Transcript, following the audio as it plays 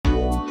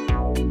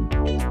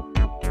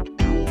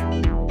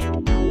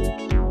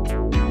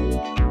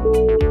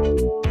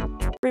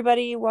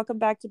Everybody, welcome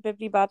back to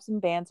Bibbidi Bops and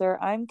Banter.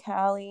 I'm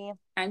Callie,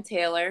 I'm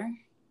Taylor.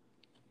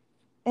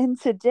 and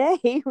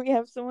today we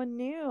have someone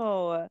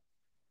new.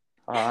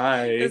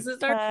 Hi. This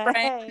is our Hi.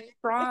 friend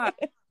Trott.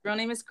 Real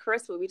name is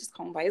Chris, but we just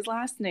call him by his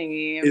last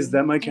name. Is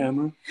that my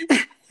camera?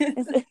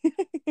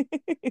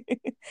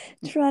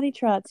 Trotty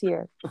Trott's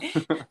here.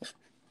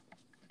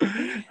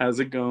 How's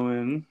it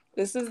going?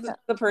 This is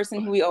the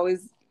person who we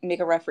always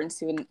make a reference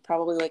to in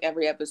probably like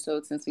every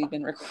episode since we've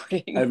been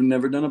recording. I've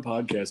never done a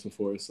podcast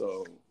before,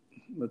 so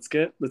let's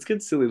get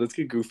silly, let's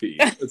get goofy,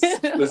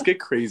 let's get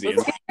crazy.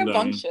 Let's get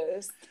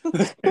rambunctious.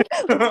 Let's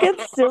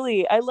get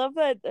silly. I love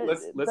that.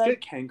 Let's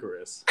get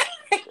cankerous.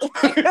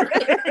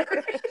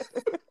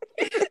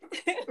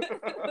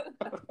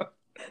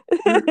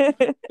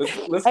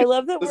 I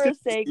love that we're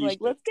saying like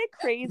let's get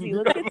crazy,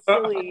 let's get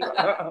silly,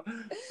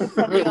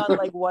 depending on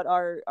like what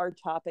our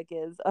topic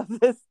is of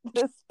this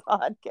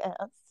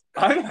podcast.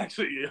 I'm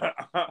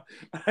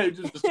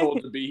just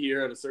told to be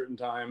here at a certain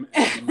time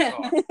and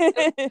talk.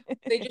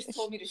 They just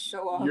told me to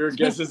show off. Your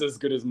guess is as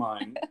good as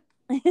mine.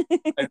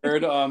 I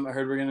heard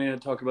we're gonna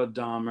talk about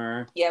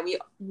Dahmer. Yeah,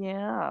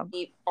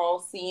 we've all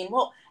seen.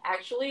 Well,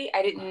 actually,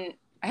 I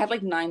had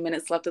like 9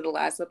 minutes left of the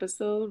last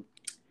episode,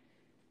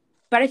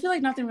 but I feel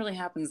like nothing really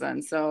happens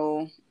then.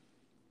 So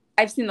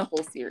I've seen the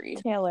whole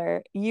series.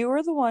 Taylor, you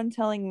were the one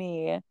telling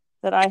me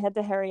that I had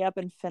to hurry up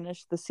and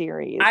finish the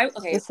series. I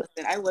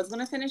was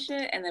going to finish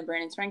it, and then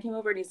Brandon's friend came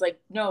over, and he's like,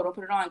 no, don't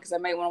put it on, because I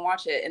might want to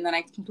watch it. And then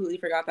I completely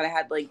forgot that I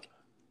had, like,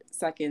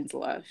 seconds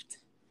left.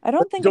 I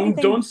don't think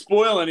Don't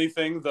spoil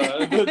anything.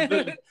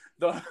 The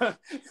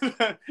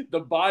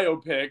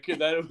biopic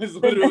that has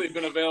literally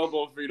been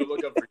available for you to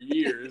look up for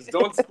years.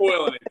 Don't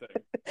spoil anything.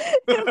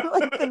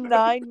 Like the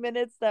 9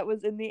 minutes that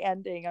was in the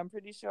ending, I'm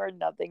pretty sure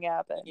nothing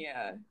happened.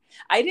 Yeah.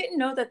 I didn't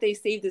know that they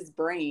saved his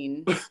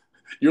brain.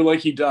 You're like,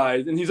 he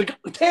died, and he's like,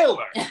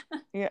 Taylor.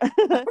 Yeah.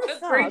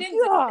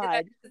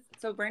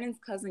 So Brandon's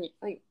cousin,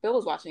 like Bill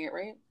was watching it,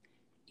 right?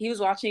 He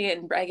was watching it,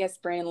 and I guess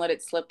Brandon let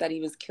it slip that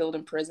he was killed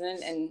in prison,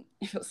 and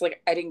it was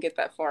like, I didn't get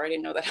that far. I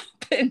didn't know that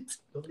happened.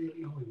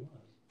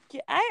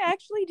 Yeah, I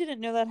actually didn't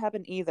know that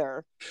happened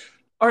either.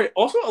 All right.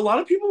 Also, a lot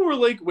of people were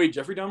like, wait,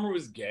 Jeffrey Dahmer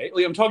was gay?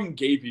 Like, I'm talking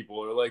gay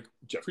people are like,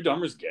 Jeffrey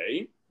Dahmer's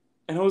gay?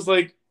 And I was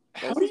like,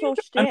 how do you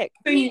shtick?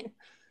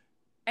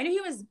 I knew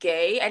he was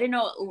gay. I didn't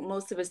know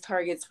most of his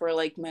targets were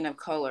like men of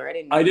color. I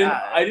didn't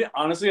know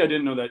honestly, I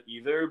didn't know that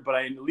either, but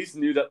I at least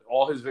knew that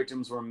all his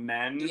victims were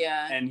men.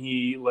 Yeah. And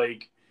he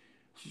like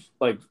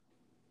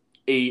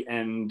ate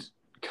and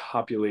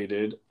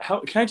copulated.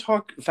 How can I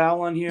talk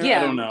foul on here?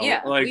 Yeah, I don't know.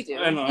 Yeah, like we do.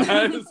 I don't know.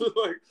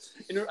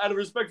 Out of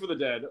respect for the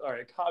dead, all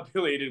right,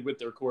 copulated with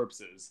their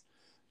corpses.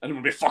 I don't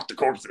want to be fuck the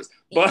corpses,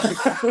 but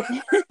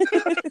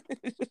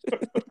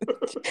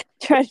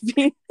try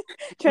to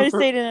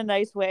say it in a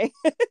nice way.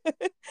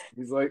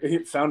 He's like, he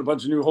found a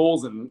bunch of new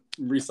holes and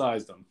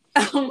resized them.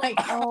 Oh my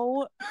god.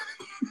 Oh,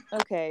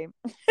 okay.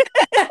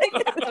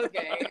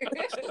 Okay.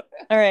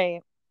 All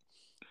right.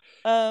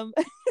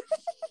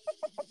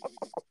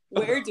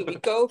 Where do we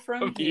go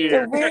from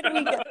here? So where do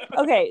we go?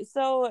 Okay,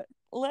 so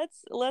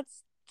let's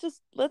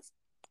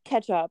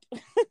catch up.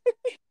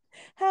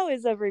 How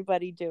is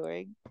everybody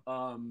doing?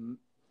 All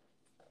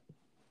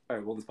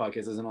right, well, this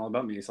podcast isn't all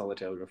about me, so I'll let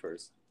Taylor go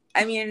first.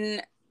 I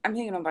mean, I'm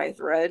hanging on by a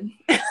thread.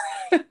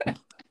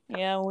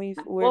 Yeah, I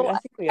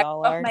think we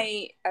all are.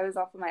 I was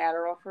off of my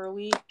Adderall for a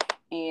week,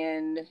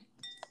 and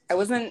I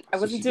wasn't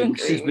doing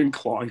great. She's been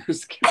clawing her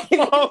skin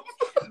off.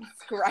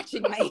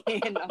 Scratching my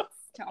hand off.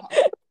 Stop.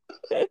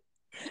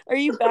 Are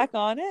you back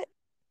on it?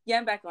 Yeah,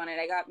 I'm back on it.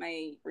 I got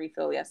my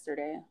refill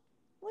yesterday.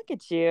 Look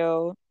at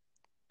you.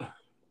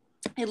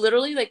 I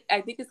literally,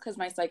 I think it's because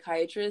my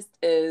psychiatrist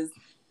is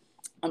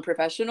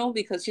unprofessional,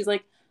 because she's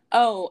like,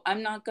 oh,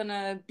 I'm not going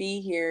to be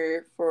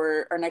here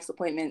for our next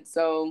appointment,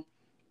 so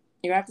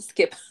you're going to have to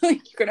skip. You're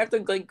going to have to,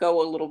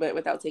 go a little bit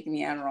without taking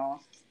the Adderall.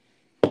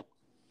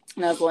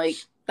 And I was like,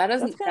 that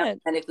doesn't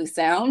sound medically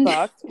sound.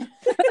 That's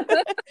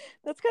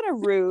kind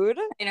of rude.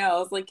 I know. I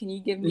was like, can you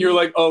give me... You're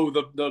like, oh,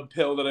 the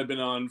pill that I've been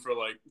on for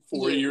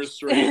 4 years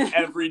straight,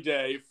 every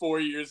day, 4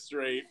 years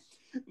straight.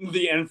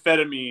 The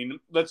amphetamine.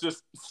 Let's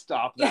just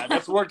stop that.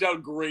 That's worked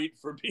out great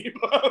for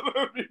people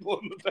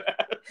in the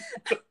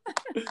past.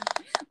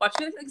 Watch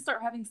me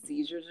start having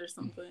seizures or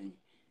something.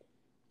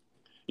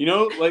 You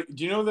know,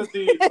 do you know that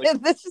do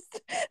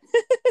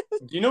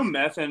you know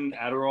meth and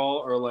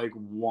Adderall are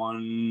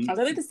one? Are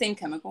they the same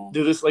chemical?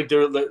 They're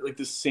they're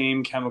the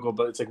same chemical,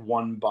 but it's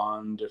one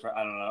bond different.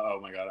 I don't know. Oh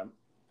my god,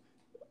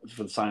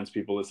 for the science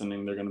people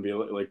listening, they're gonna be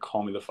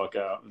call me the fuck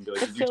out and be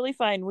like, it's totally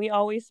fine. We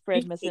always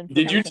spread misinformation.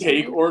 Did you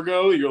take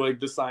Orgo? You're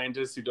the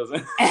scientist who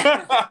doesn't.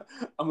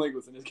 I'm like,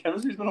 listen, his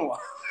chemistry's been a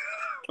while.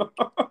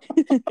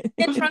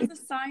 Yeah, Trott's a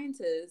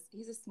scientist.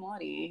 He's a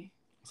smarty.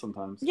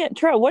 Sometimes. Yeah,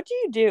 Trott, what do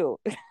you do?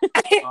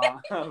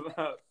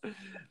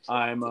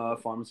 I'm a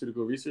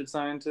pharmaceutical research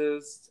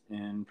scientist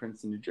in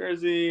Princeton, New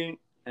Jersey,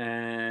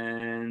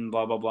 and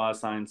blah blah blah.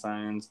 Science,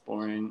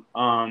 boring.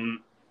 I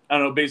don't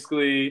know.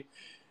 Basically,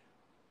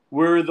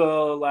 we're the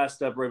last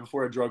step right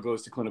before a drug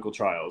goes to clinical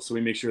trials. So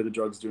we make sure the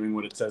drug's doing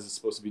what it says it's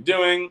supposed to be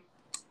doing.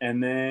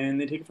 and then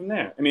they take it from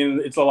there. I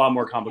mean, it's a lot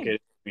more complicated.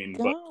 I mean,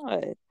 but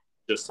God,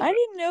 just I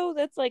didn't know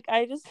that's like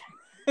I just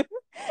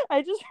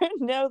I just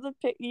know the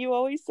you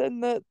always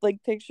send the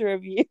like picture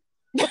of you.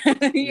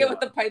 Yeah, with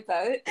the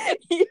pipette.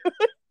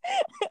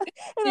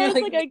 And I was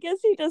like, I guess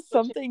he does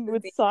something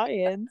with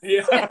science.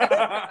 Yeah.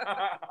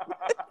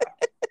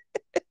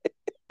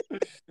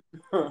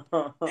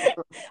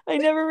 I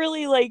never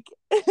really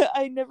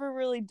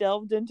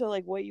delved into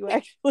like what you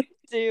actually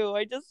do.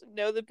 I just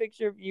know the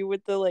picture of you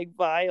with the like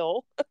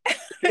vial.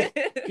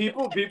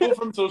 People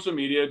from social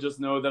media just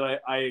know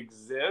that I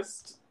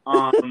exist.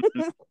 I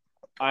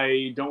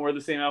don't wear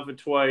the same outfit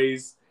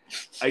twice.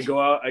 I go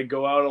out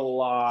a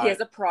lot. He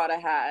has a Prada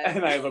hat.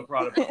 And I have a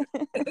Prada hat.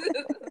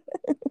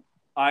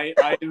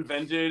 I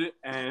invented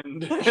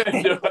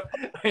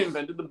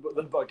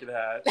the bucket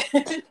hat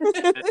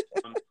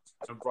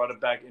and brought it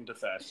back into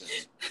fashion.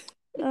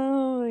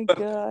 Oh my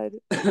God.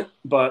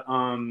 But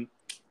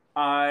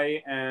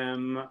I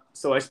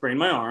sprained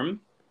my arm.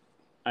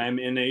 I'm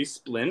in a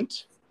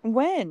splint.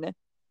 When? It's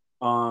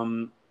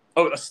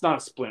not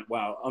a splint.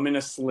 Wow. I'm in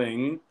a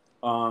sling.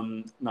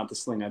 Not the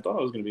sling I thought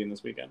I was going to be in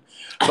this weekend,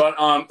 but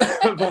oh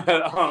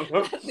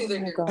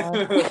my God.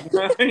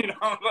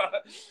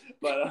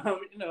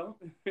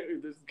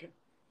 there's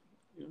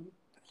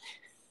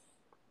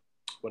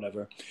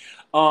whatever.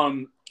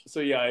 So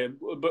yeah,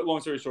 but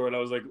long story short, I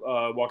was like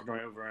walking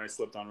right over and I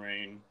slipped on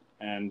rain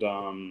and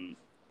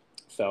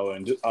fell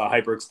and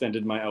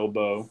hyperextended my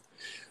elbow.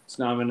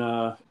 So now I'm in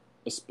a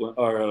splint,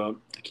 or I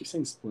keep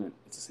saying splint.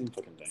 It's the same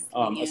fucking thing.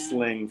 A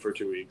sling for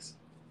 2 weeks.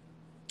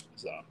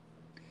 So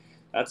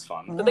that's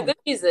fun. But the good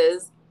news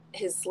is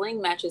his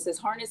sling matches his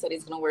harness that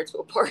he's going to wear to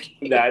a party.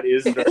 That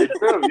is very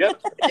true.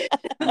 Yep.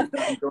 I'm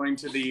going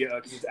to the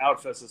because it's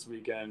Outfest this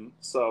weekend.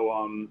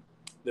 So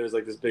there's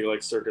like this big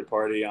like circuit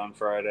party on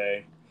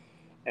Friday,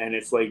 and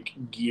it's like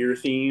gear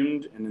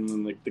themed. And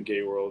in like the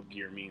gay world,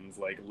 gear means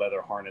like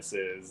leather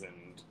harnesses and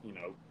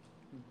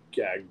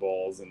gag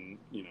balls and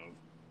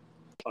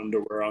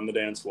underwear on the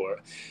dance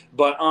floor.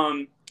 But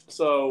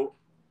so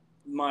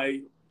my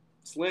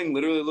sling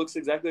literally looks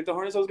exactly like the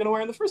harness I was going to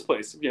wear in the first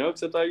place,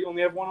 except I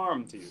only have one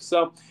arm to use.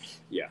 So,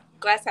 yeah.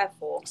 Glass half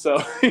full.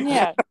 So,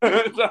 yeah.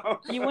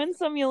 You win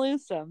some, you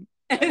lose some.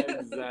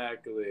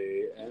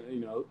 Exactly.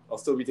 And, I'll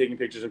still be taking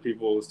pictures and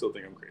people will still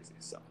think I'm crazy.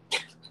 So,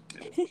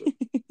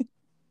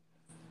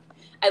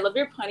 I love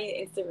your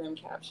punny Instagram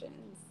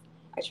captions.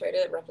 I try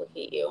to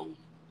replicate you.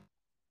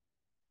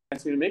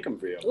 Ask me to make them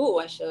for you. Ooh,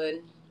 I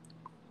should.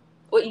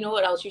 Well, you know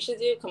what else you should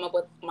do? Come up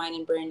with mine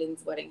and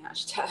Brandon's wedding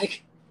hashtag.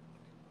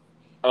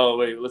 Oh,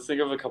 wait. Let's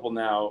think of a couple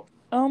now.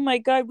 Oh, my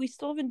God. We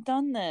still haven't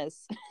done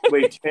this.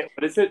 Wait.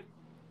 What is it?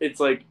 It's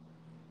like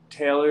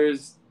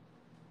Taylor's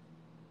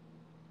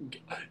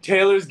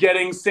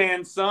getting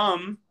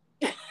Sansum.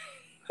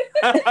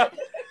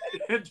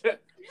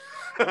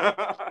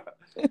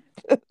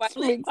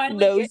 Makes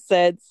no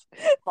sense.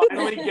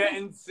 Finally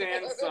getting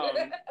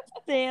Sansum.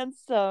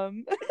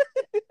 Sansum.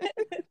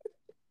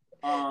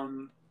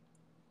 I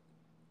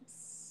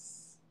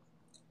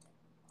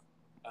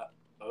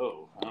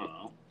don't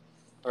know.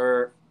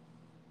 Or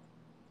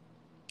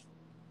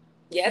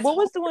yes. What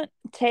was the one?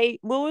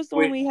 What was the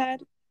one we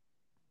had?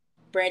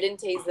 Brandon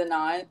Tays the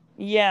Knot.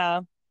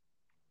 Yeah.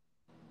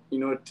 You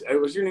know what? I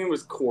wish your name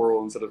was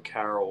Coral instead of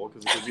Carol,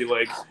 because it could be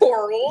like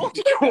Coral.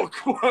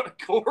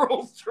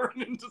 Corals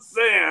turn into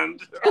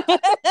sand.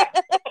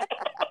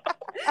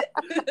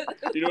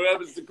 You know what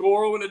happens to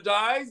coral when it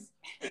dies?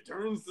 It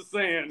turns to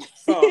sand.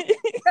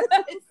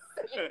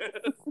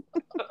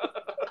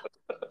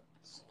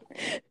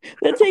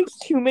 That takes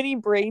too many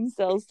brain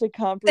cells to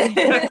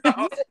comprehend.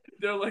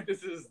 They're like,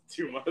 this is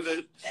too much.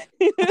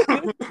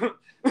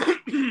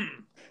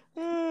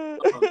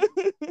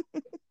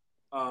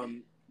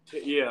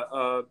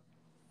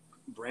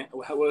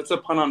 What's a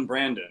pun on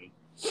Brandon?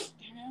 I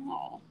don't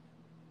know.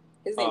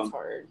 His name's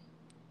hard.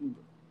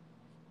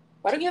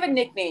 Why don't you have a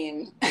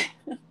nickname?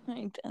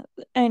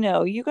 I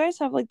know. You guys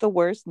have like the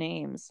worst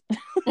names.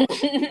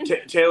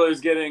 Taylor's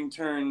getting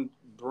turned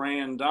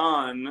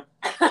Brandon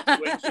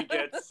when she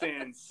gets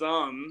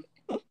Sansum.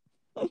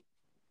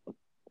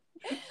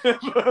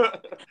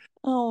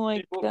 Oh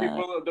my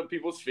God. The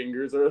people's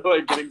fingers are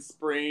like getting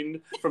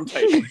sprained from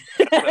typing.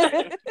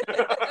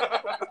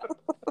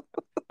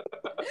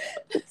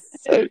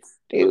 So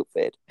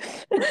stupid.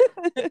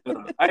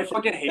 I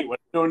fucking hate wedding.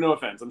 No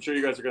offense. I'm sure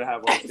you guys are gonna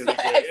have one.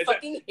 I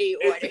fucking hate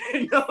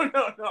wedding. No.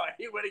 I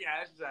hate wedding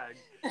hashtags.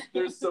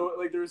 They're so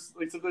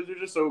sometimes they're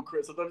just so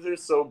sometimes they're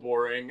so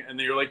boring, and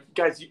then you're like,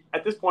 guys,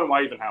 at this point,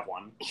 why even have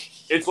one?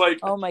 It's like,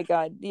 oh my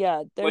God,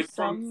 yeah. There's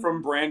like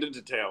from Brandon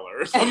to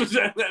Taylor, or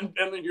something,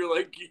 and then you're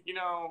like, you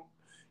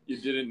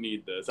didn't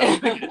need this.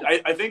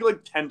 I think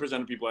like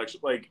 10% of people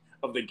actually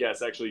of the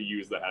guests actually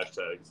use the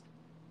hashtags.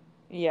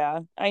 Yeah,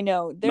 I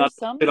know. There's not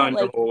some that on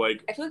like, your whole I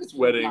feel like it's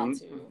wedding.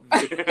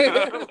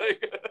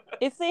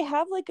 If they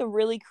have like a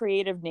really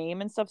creative name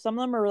and stuff, some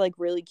of them are like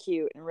really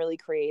cute and really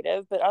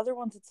creative, but other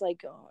ones it's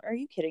like, oh, are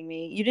you kidding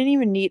me? You didn't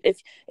even need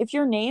if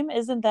your name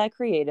isn't that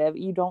creative,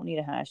 you don't need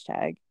a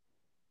hashtag.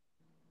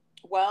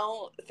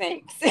 Well,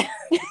 thanks.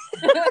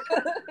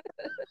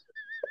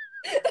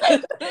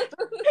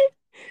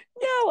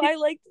 No, I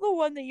liked the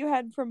one that you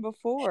had from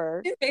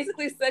before. He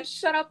basically said,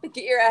 "Shut up and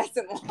get your ass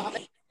in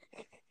line."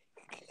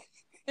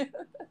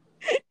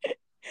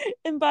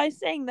 And by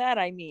saying that,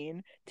 I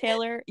mean,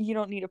 Taylor, you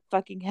don't need a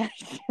fucking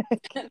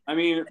hashtag. I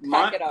mean,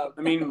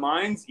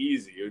 mine's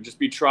easy. It would just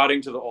be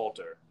trotting to the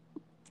altar.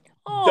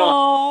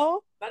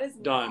 Aww. That is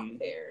Done. Not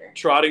fair.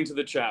 Trotting to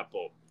the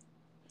chapel.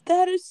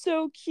 That is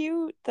so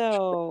cute,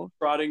 though.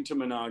 Trotting to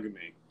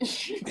monogamy.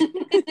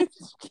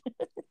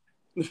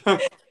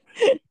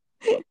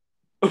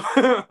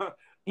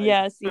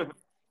 Yes.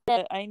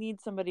 I need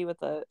somebody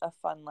with a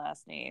fun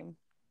last name.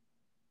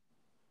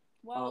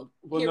 Well,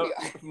 no,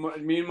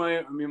 me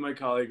and my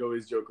colleague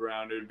always joke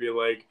around. It would be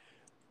like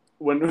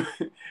when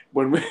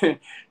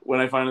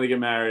I finally get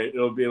married,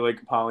 it'll be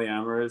like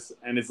polyamorous,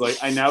 and it's like,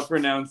 I now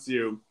pronounce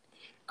you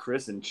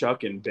Chris and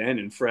Chuck and Ben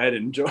and Fred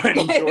and George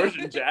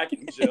and Jack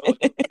and Jill.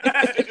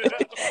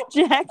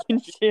 Jack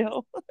and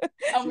Jill.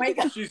 Oh my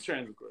god. She's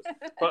trans, of course.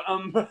 But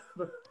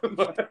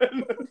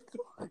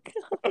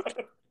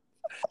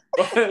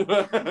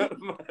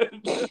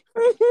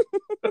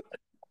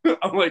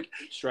I'm like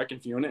Shrek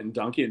and Fiona and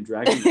Donkey and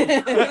Dragon.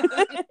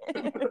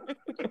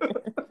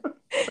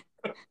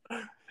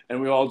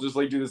 And we all just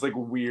like do this like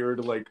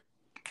weird like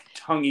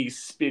tonguey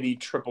spitty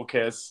triple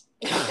kiss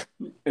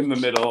in the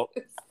middle,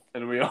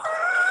 and we all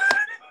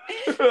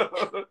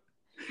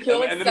He'll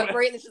like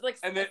separate. It's just like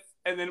and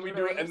then we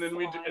do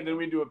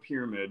a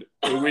pyramid.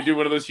 We do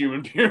one of those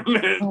human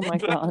pyramids. Oh my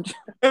god.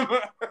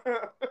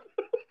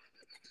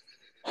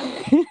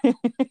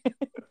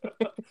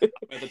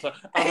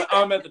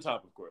 I'm at the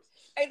top, of course.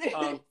 I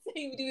didn't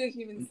say you do a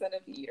human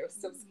centipede. I was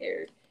so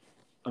scared.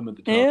 I'm at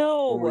the top.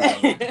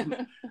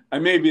 Ew. I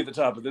may be at the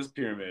top of this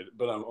pyramid,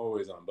 but I'm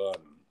always on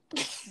bottom.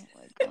 Oh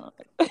my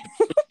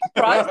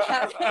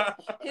god.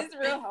 His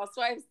Real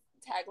Housewives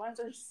taglines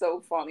are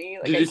so funny.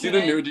 Like, Did you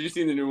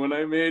see the new one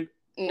I made?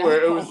 No.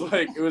 Where it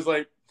was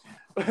like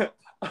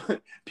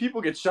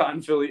people get shot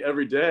in Philly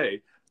every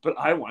day, but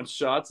I want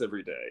shots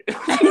every day.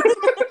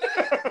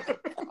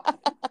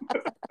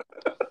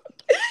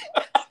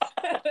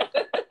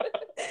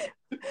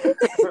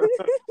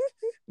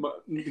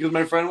 Because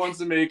my friend wants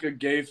to make a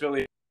gay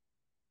Philly,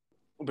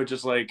 but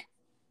just like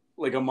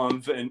a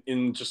month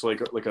in just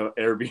like a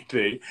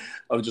Airbnb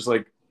of just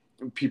like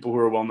people who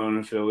are well known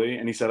in Philly,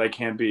 and he said I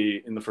can't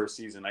be in the first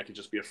season. I could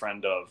just be a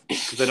friend of,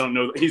 because I don't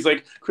know. He's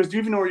like, Chris, do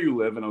you even know where you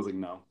live? And I was like,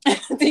 no.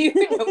 Do you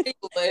even know where you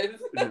live?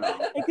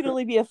 No. I could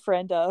only be a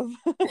friend of.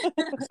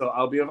 So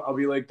I'll be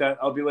like that.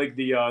 I'll be like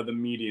the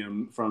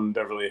medium from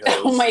Beverly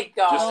Hills. Oh my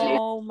god.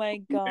 Oh my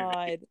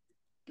god.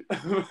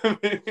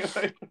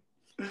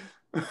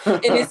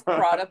 In his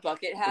Prada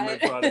bucket hat. In my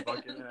Prada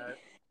bucket hat.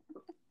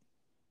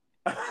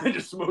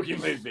 Just smoking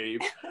my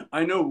vape.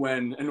 I know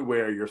when and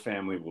where your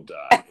family will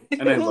die,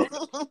 and I love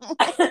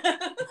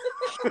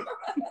it.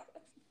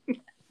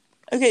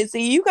 Okay, so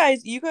you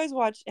guys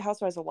watch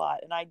Housewives a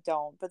lot, and I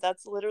don't, but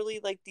that's literally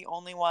like the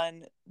only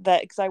one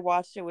that, because I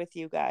watched it with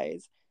you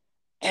guys,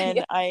 and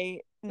yeah.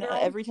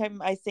 Every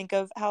time I think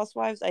of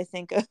Housewives, I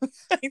think of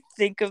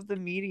the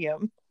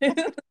medium.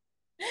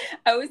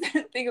 I always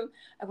think of,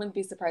 I wouldn't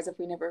be surprised if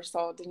we never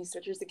saw Denise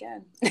Richards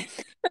again.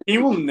 He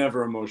will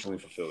never emotionally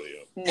fulfill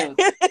you. No.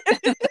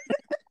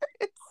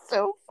 It's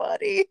so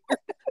funny.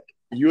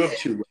 You have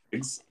 2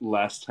 legs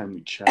last time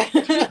we checked.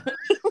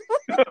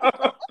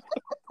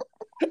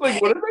 Like,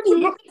 what is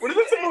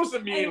that supposed to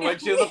mean? Like,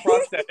 she has a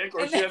prosthetic,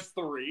 or she has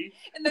 3?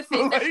 And the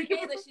face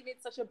that she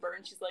made such a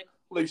burn, she's like...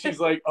 she's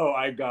like, oh,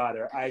 I got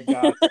her.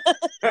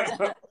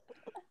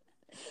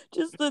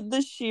 Just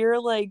the sheer,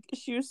 like,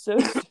 she was so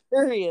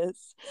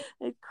serious.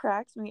 It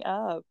cracks me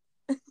up.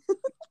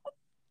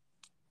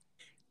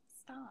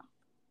 Stop.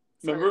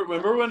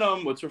 Remember when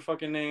what's her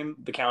fucking name?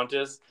 The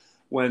Countess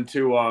went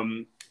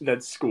to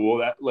that school,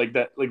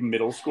 that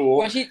middle school.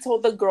 When she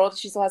told the girl that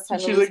she still has time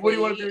to lose weight. She's like, what do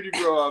you want to be when you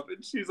grow up?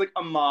 And she's like,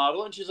 a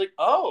model. And she's like,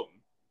 oh,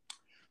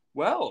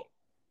 well,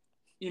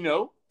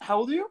 how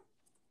old are you?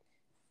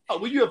 Oh,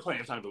 well, you have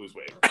plenty of time to lose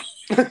weight.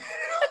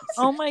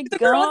 Oh my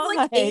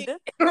god. It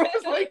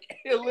was like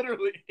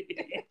literally,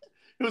 it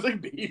was like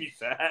baby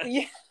fat.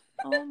 Yeah.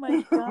 Oh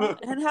my god.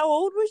 And how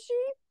old was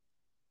she?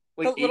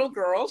 Like the little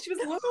girl? She was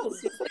little.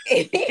 She was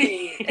like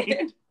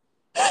 8.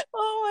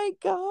 Oh my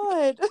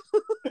god.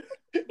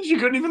 She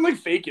couldn't even like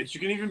fake it. She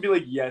couldn't even be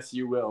like, yes,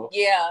 you will.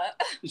 Yeah.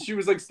 She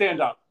was like,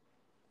 stand up.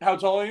 How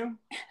tall are you?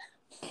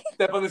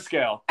 Step on the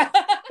scale.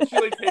 She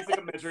like takes like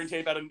a measuring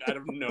tape out of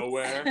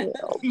nowhere.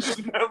 She's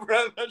like,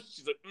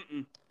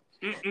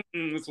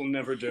 this will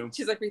never do.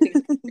 She's like,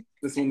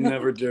 this will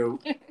never do.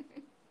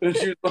 And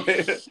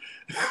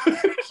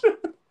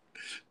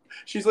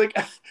she was like,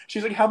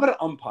 she's like, how about an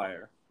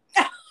umpire?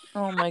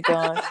 Oh my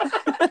god.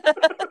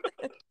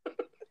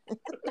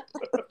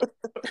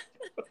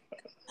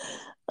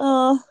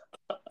 I'm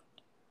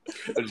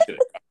just kidding.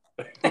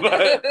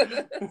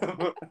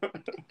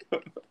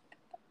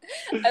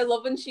 I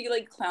love when she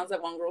like clowns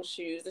at one girl's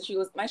shoes, and she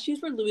goes, my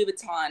shoes were Louis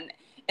Vuitton,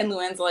 And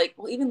Luann's like,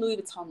 well, even Louis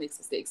Vuitton makes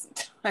mistakes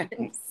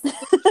sometimes.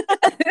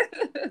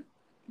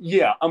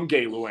 Yeah, I'm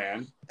gay,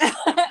 Luann.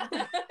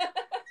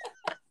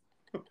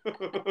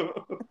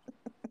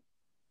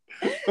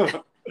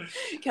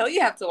 Kelly,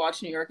 you have to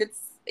watch New York.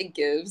 It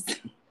gives.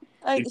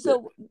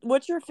 So,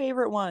 what's your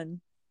favorite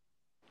one?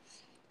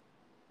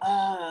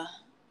 That's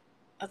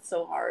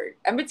so hard.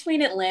 I'm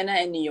between Atlanta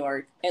and New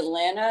York.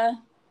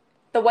 Atlanta,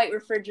 the white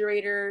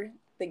refrigerator,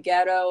 the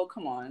ghetto.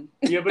 Come on.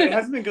 Yeah, but it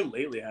hasn't been good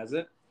lately, has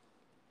it?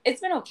 It's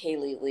been okay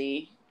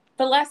lately.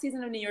 But last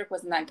season of New York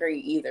wasn't that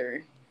great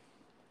either.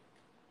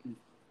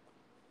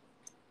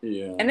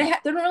 Yeah. And they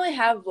don't really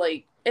have,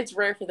 like, it's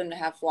rare for them to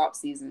have flop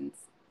seasons.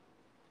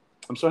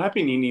 I'm so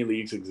happy Nene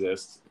Leakes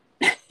exists.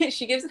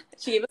 She gave us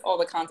all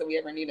the content we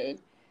ever needed.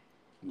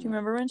 Do you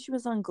remember when she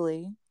was on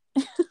Glee?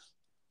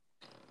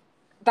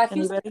 That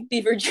feels like a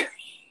fever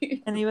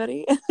dream.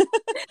 Anybody?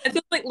 It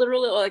feels like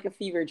literally like a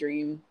fever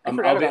dream.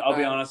 I'll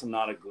be honest, I'm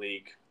not a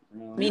Gleek.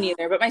 Really. Me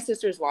neither, but my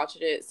sisters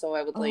watched it, so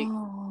I would like.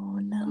 Oh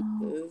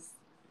no!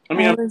 I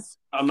mean,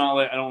 I'm not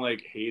like I don't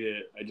like hate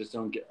it. I just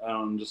don't get.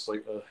 I'm just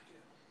like. Ugh.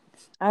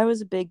 I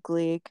was a big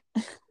Gleek.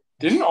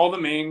 Didn't all the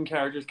main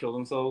characters kill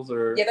themselves,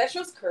 or? Yeah, that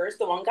show's cursed.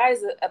 The one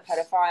guy's a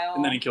pedophile,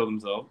 and then he killed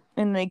himself.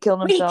 And they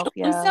killed himself.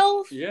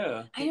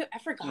 Yeah. I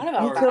forgot about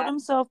that. He killed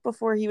himself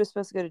before he was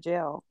supposed to go to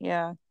jail.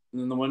 Yeah. And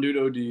then the one dude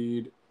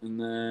OD'd, and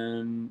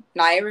then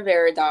Naya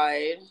Rivera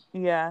died.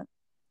 Yeah.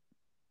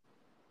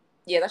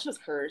 Yeah, that show's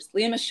cursed.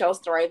 Leah Michelle's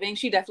thriving.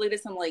 She definitely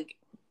did some like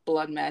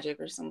blood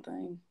magic or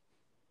something.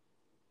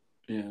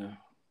 Yeah.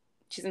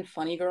 She's in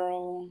Funny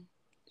Girl.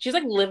 She's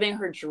like living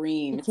her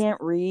dream. She can't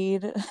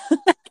read.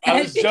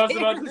 I was just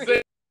about to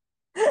say.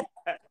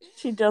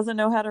 She doesn't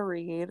know how to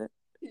read.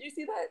 Did you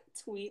see that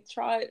tweet,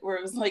 Trott, where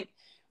it was like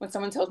when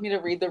someone told me to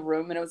read the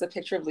room and it was a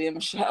picture of Leah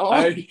Michelle?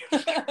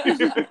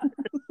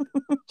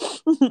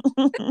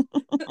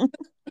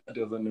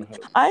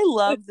 I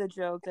love the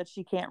joke that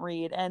she can't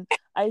read, and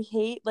I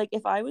hate, like,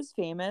 if I was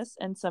famous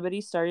and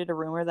somebody started a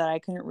rumor that I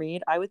couldn't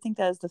read, I would think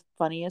that is the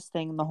funniest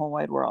thing in the whole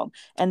wide world.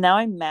 And now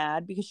I'm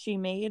mad because she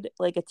made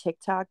like a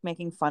TikTok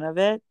making fun of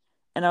it,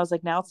 and I was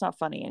like, now it's not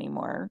funny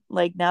anymore.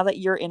 Like, now that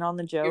you're in on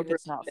the joke,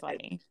 it's not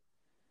funny.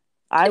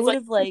 I would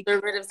have like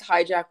conservatives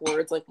hijack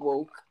words like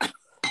woke.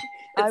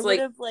 I would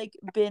have like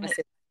been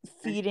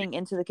feeding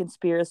into the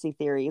conspiracy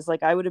theories.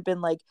 Like, I would have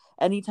been like,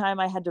 anytime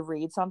I had to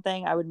read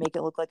something, I would make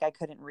it look like I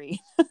couldn't read.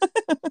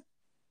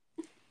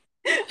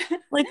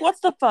 Like, what's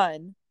the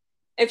fun?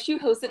 If she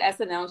hosted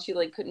SNL and she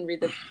like couldn't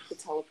read the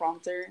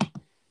teleprompter,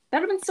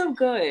 that would have been so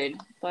good.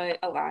 But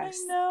alas,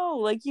 I know.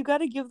 Like, you got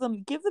to give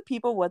the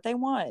people what they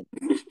want.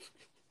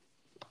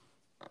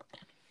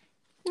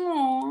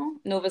 Aww.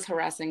 Nova's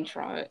harassing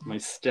Trott. My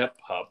step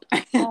pup.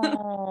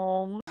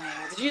 Aww.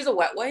 Did you use a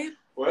wet wipe?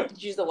 What?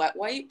 Did you use a wet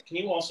wipe? Can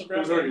you also grab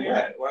it? It's already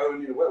wet. Why would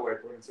we need a wet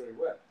wipe when it's already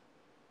wet?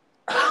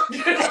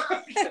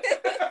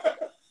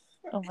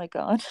 Oh my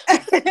god. I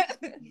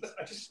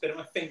just spit on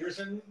my fingers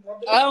and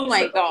rubbed it. Oh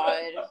my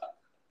god.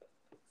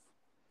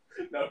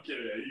 No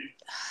kidding.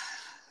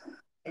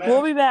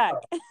 We'll be back.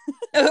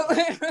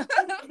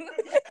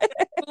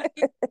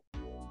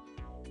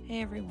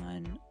 Hey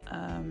everyone.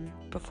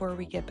 Before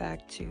we get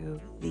back to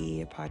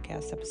the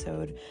podcast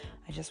episode,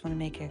 I just want to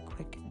make a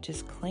quick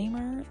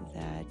disclaimer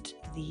that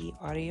the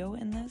audio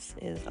in this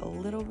is a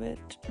little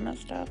bit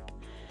messed up.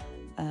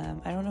 I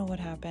don't know what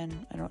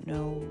happened. I don't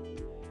know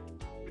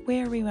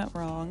where we went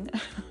wrong,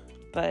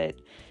 but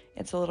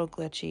it's a little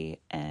glitchy,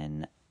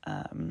 and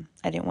I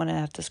didn't want to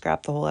have to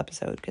scrap the whole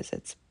episode because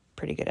it's a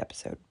pretty good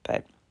episode,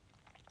 but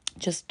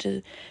just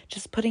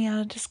putting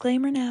out a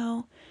disclaimer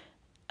now.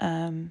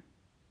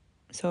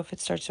 So if it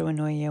starts to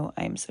annoy you,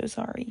 I'm so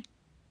sorry.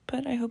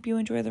 But I hope you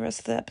enjoy the rest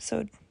of the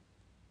episode.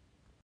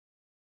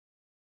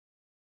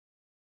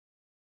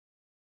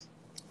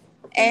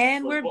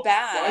 And we're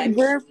back.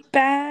 We're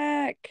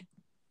back.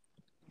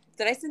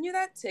 Did I send you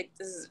that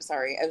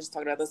sorry, I was just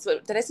talking about this.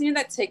 But did I send you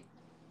that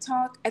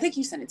TikTok? I think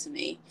you sent it to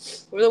me.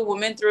 Where the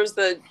woman throws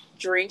the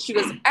drink. She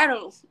goes, I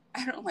don't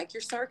like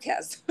your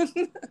sarcasm.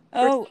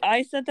 Oh,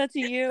 I sent that to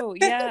you.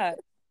 Yeah.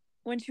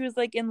 When she was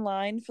like in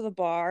line for the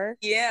bar.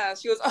 Yeah,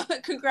 she goes, oh,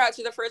 congrats,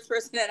 you're the first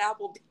person at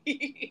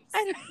Applebee's.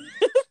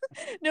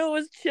 No, it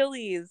was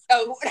Chili's.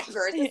 Oh,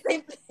 whatever. It's the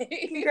same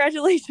thing.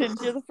 Congratulations,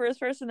 you're the first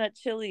person at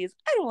Chili's.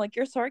 I don't like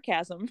your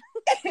sarcasm.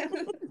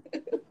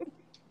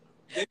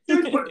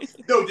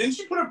 Didn't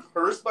she put her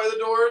purse by the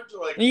door to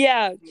like?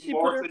 Yeah, she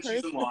put her purse. purse.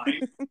 She's in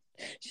line.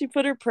 She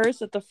put her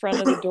purse at the front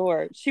of the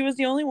door. She was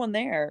the only one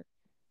there.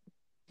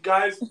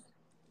 Guys,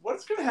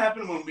 what's gonna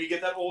happen when we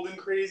get that old and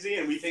crazy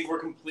and we think we're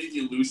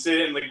completely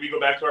lucid and like we go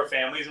back to our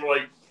families and we're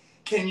like,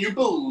 can you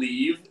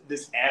believe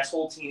this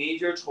asshole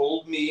teenager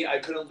told me I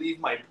couldn't leave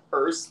my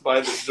purse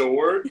by the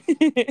door?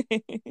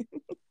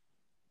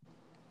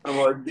 I'm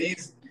like,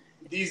 these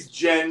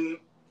Gen.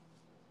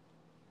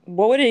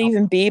 What would it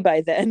even be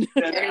by then?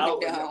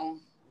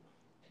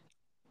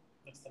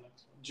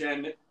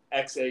 Gen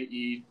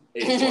XAE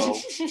 812.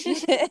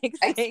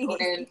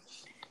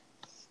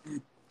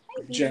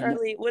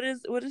 Charlie, what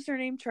is her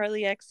name?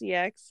 Charlie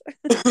XCX.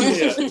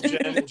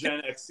 Yeah,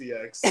 Jen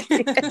XCX.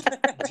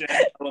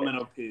 Jen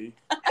Elemental P.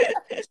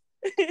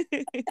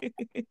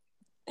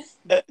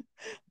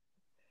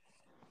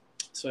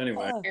 So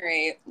anyway, all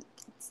right,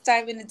 let's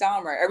dive into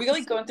Dahmer. Are we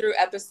like going through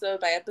episode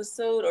by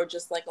episode, or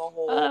just like a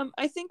whole?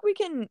 I think we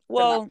can.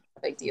 Well,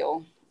 big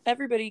deal.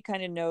 Everybody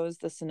kind of knows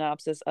the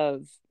synopsis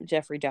of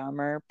Jeffrey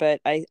Dahmer, but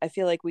I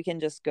feel like we can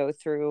just go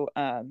through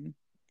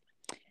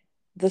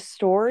the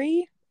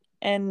story,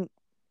 and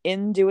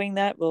in doing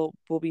that, we'll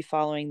be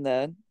following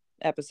the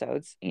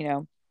episodes. You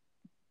know.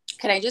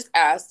 Can I just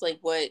ask, like,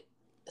 what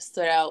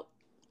stood out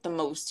the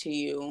most to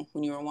you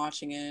when you were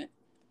watching it?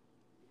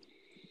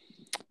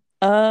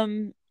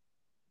 Do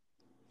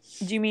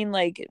you mean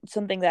like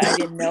something that I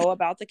didn't know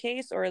about the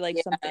case, or like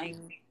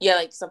something? Yeah,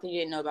 like something you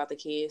didn't know about the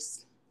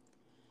case.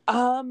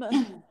 I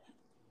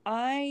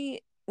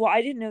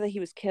didn't know that he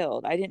was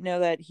killed. I didn't know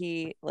that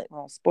he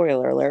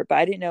spoiler alert, but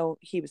I didn't know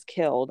he was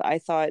killed. I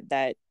thought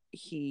that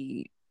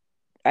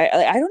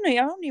I don't know. I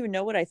don't even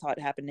know what I thought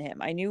happened to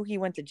him. I knew he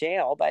went to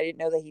jail, but I didn't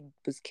know that he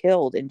was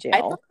killed in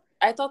jail.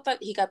 I thought that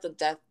he got the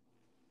death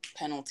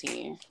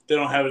penalty. They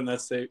don't have it in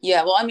that state.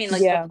 Yeah, well, I mean,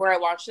 like before I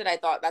watched it, I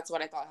thought that's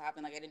what I thought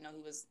happened. Like I didn't know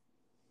he was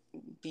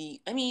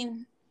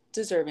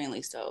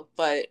deservingly so,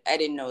 but I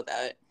didn't know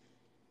that.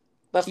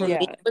 But for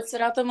me, what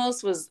stood out the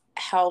most was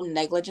how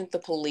negligent the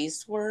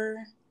police were.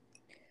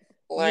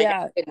 Like,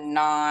 I did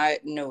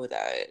not know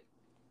that.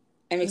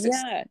 It makes it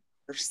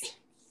worse.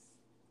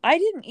 I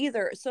didn't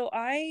either. So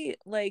I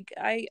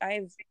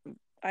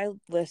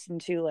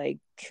listened to like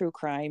true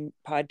crime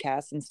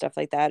podcasts and stuff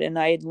like that, and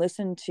I had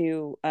listened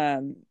to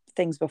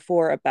things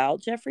before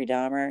about Jeffrey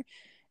Dahmer,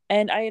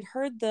 and I had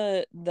heard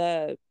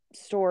the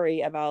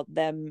story about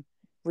them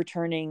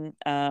returning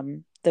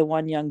the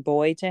one young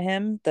boy to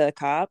him, the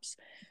cops.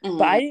 Mm-hmm.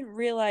 But I didn't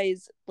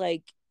realize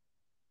like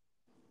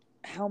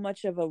how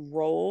much of a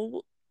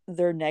role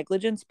their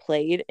negligence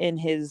played in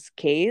his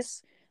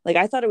case. Like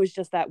I thought it was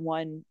just that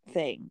one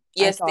thing.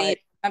 Yes, I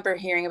remember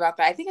hearing about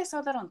that. I think I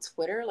saw that on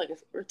Twitter,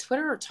 or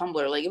Twitter or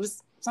Tumblr. Like it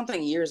was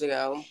something years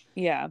ago.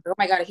 Yeah. Oh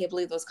my God, I can't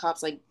believe those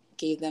cops like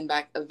gave them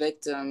back a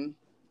victim.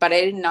 But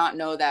I did not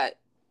know that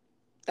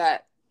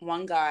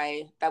one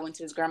guy that went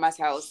to his grandma's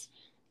house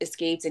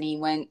escaped, and he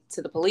went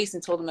to the police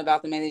and told them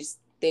about them, and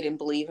they didn't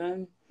believe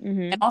him.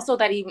 Mm-hmm. And also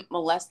that he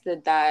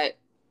molested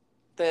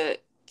the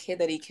kid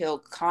that he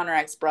killed,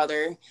 Conrad's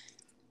brother,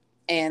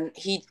 and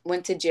he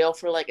went to jail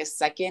for like a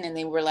second, and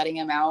they were letting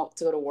him out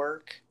to go to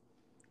work.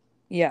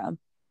 Yeah.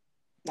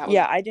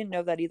 I didn't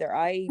know that either.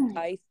 I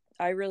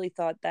really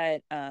thought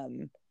that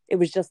it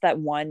was just that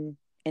one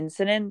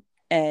incident,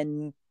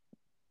 and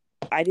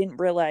I didn't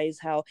realize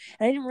how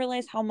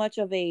much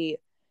of a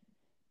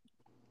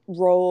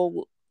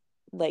role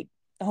like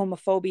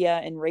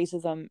homophobia and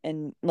racism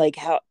and like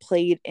how it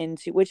played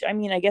into, which I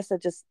mean, I guess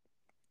that just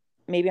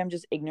maybe I'm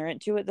just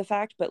ignorant to it, the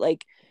fact, but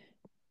like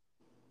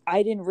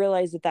I didn't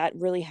realize that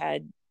really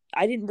I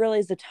didn't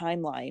realize the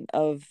timeline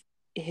of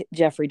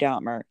Jeffrey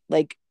Dahmer.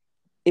 Like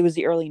it was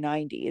the early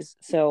 90s.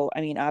 So,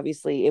 I mean,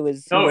 obviously it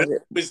was. No,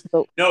 it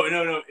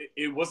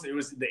wasn't. It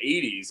was the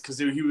 80s because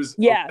he was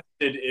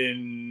arrested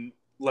in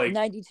like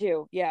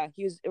 92. Yeah,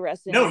 he was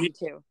arrested in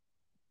 92.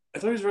 I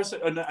thought he was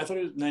arrested. I thought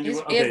it was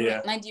 91. Okay,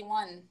 yeah.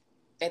 91.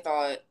 I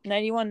thought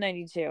 91,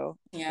 92.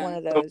 Yeah, one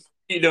of those.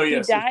 He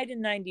died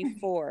in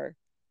 94.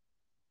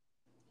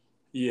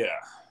 Yeah.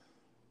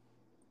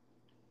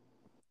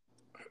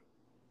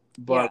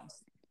 But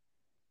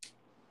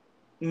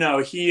no,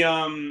 he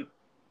I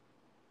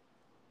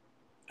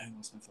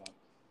lost my thought.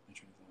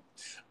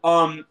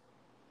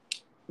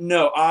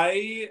 No,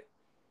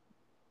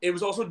 it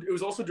was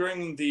also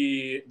during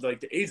the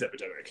AIDS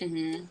epidemic,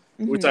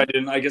 mm-hmm. which I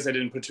guess I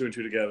didn't put two and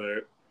two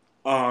together.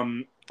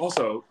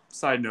 Also,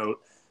 side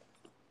note,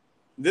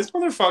 this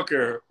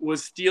motherfucker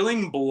was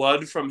stealing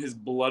blood from his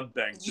blood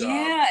bank job.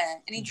 Yeah,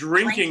 and he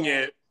drinking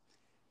it.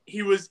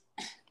 He was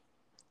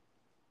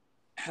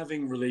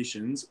having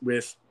relations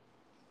with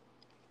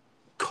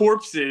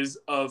corpses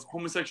of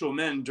homosexual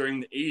men during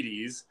the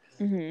 80s.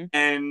 Mm-hmm.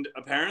 And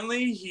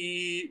apparently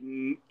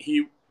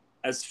he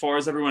as far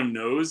as everyone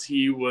knows,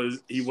 he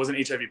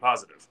wasn't HIV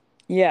positive.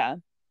 Yeah.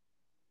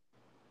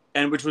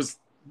 And which is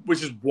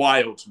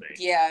wild to me.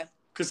 Yeah.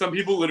 Because some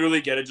people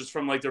literally get it just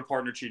from like their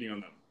partner cheating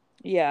on them.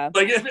 Yeah.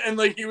 Like and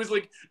like he was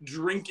like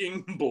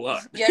drinking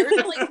blood. Yeah, I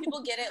remember like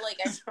people get it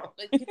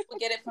people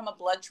get it from a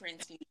blood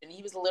transfusion.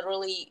 He was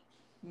literally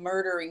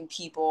murdering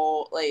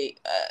people, like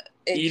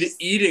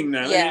eating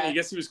them. Yeah. I mean, I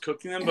guess he was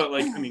cooking them, but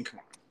like I mean, come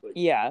on. Like,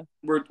 yeah.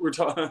 We're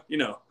talking, you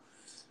know.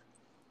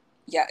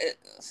 Yeah.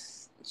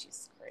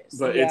 Jesus Christ.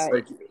 But it's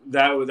like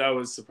that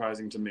was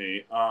surprising to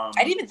me. I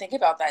didn't even think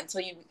about that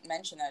until you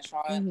mentioned that,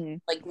 Trott. Mm-hmm.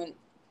 Like when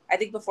I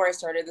think before I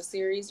started the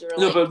series, you were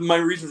no, but my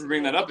reason for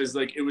bringing that up is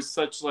like it was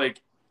such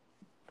like.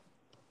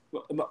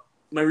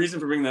 My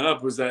reason for bringing that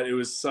up was that it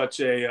was such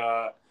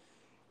a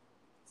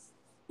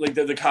like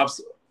the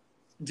cops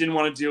didn't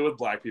want to deal with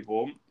black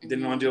people, didn't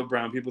mm-hmm. want to deal with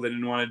brown people, they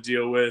didn't want to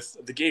deal with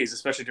the gays,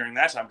 especially during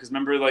that time. Because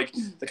remember, like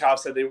the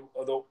cops said they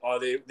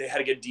had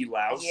to get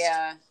deloused.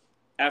 Yeah.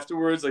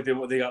 afterwards. Like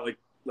they got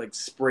like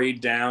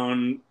sprayed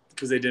down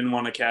because they didn't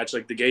want to catch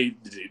like the gay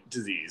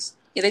disease.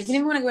 Yeah, they didn't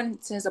even want to go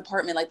into his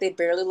apartment. Like, they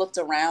barely looked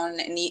around,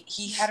 and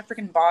he had a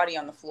freaking body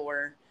on the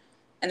floor.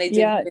 And they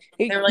didn't.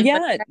 They were like,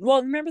 yeah.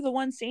 Well, remember the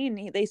one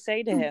scene they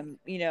say to him,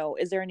 you know,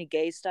 is there any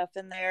gay stuff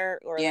in there,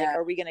 or like,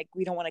 are we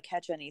don't want to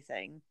catch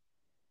anything?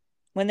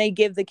 When they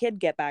give the kid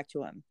Get Back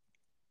to him,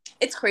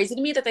 it's crazy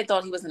to me that they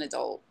thought he was an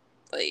adult.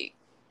 Like,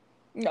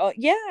 oh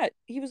yeah,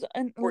 he was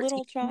a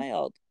little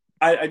child.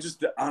 I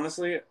just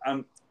honestly,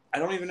 I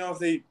don't even know if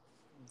they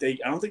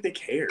I don't think they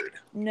cared.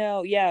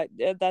 No, yeah,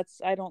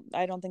 that's I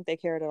don't think they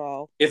cared at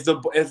all. If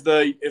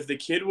the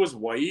kid was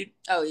white,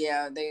 oh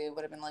yeah, they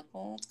would have been like,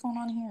 well, what's going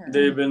on here?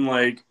 They'd have been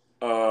like,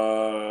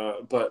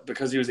 but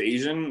because he was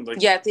Asian,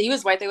 like, yeah, if he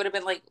was white, they would have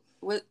been like,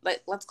 what,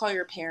 like, let's call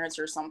your parents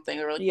or something,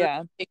 or like,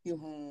 yeah, take you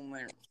home,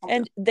 or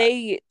and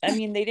they, I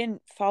mean, they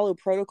didn't follow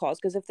protocols,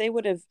 because if they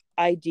would have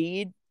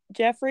ID'd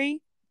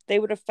Jeffrey, they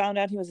would have found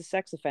out he was a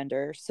sex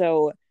offender.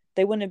 So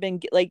they wouldn't have been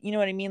like, you know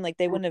what I mean? Like,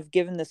 they wouldn't have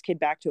given this kid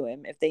back to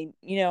him if they,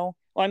 you know,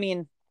 well, I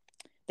mean,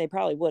 they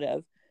probably would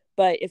have,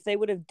 but if they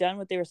would have done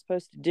what they were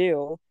supposed to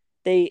do,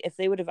 if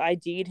they would have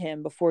ID'd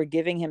him before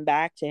giving him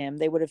back to him,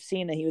 they would have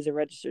seen that he was a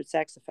registered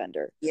sex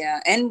offender.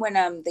 Yeah, and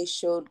when they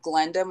showed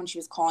Glenda when she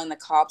was calling the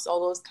cops all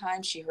those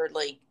times, she heard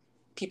like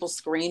people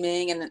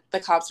screaming, and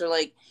the cops are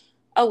like,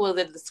 "Oh, well,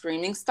 did the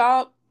screaming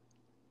stop?"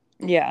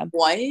 Yeah.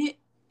 What?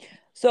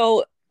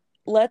 So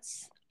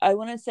I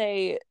want to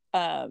say,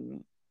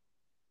 well,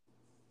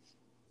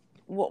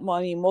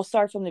 I mean, we'll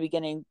start from the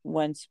beginning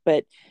once,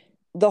 but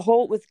the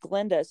whole with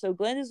Glenda. So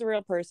Glenda's a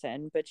real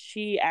person, but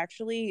she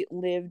actually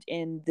lived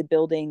in the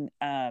building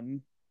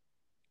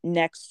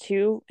next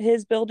to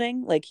his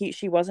building. Like,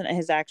 she wasn't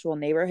his actual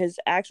neighbor. His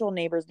actual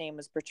neighbor's name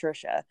was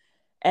Patricia,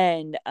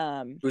 and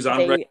who's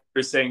on record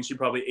saying she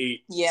probably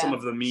ate some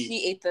of the meat.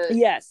 She ate the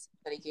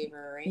that he gave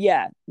her, right?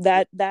 Yeah,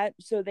 that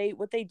so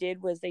what they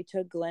did was they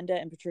took Glenda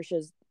and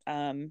Patricia's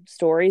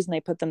stories, and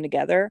they put them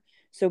together.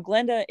 So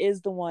Glenda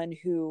is the one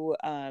who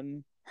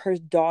her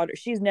daughter,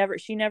 she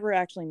never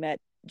actually met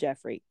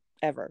Jeffrey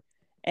ever,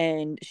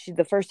 and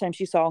the first time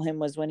she saw him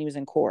was when he was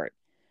in court,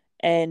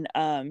 and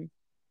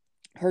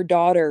her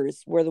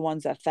daughters were the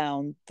ones that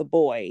found the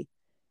boy,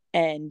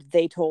 and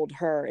they told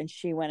her, and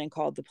she went and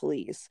called the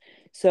police.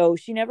 So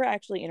she never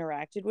actually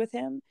interacted with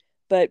him,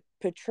 but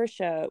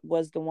Patricia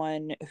was the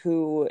one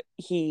who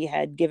he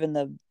had given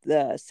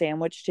the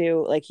sandwich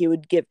to. Like,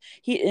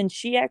 and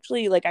she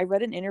actually, like, I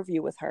read an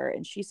interview with her,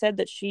 and she said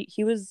that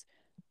he was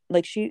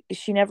like, she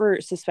never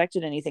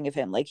suspected anything of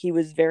him. Like, he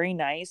was very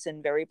nice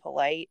and very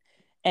polite,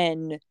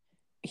 and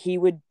he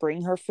would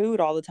bring her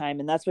food all the time.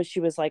 And that's what she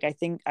was like, I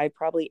think I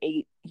probably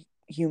ate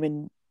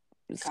human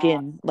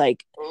skin.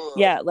 Like,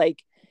 yeah,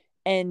 like,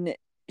 and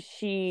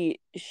the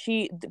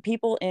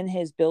people in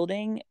his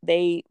building,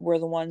 they were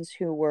the ones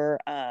who were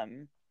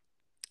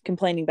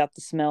complaining about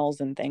the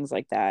smells and things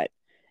like that.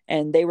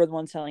 And they were the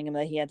ones telling him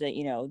that he had to,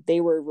 you know,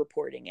 they were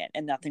reporting it,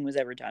 and nothing was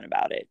ever done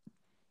about it.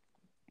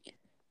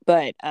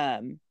 But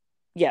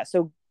yeah,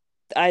 so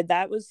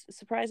that was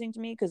surprising to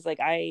me, because like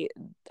I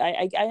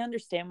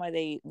understand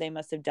why they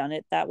must have done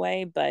it that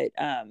way, but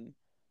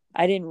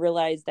I didn't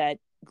realize that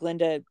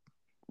Glenda,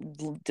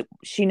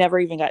 she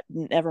never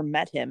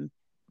met him.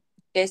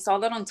 I saw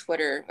that on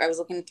Twitter. I was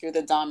looking through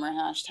the Dahmer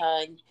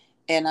hashtag,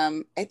 and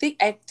I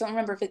don't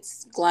remember if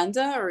it's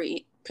Glenda or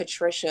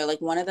Patricia. Like,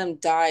 one of them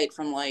died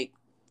from like,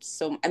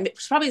 so I mean,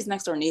 it's probably his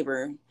next door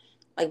neighbor.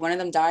 Like, one of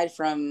them died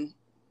from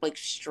like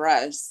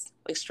stress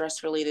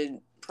related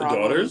problems.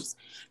 The daughters?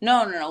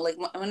 No. Like,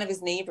 one of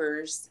his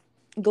neighbors.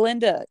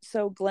 Glenda.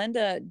 So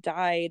Glenda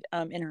died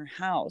in her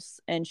house,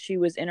 and she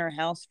was in her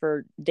house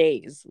for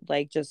days,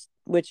 like, just,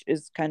 which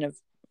is kind of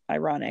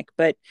ironic,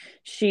 but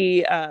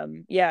she I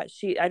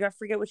don't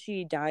forget what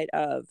she died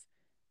of,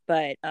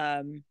 but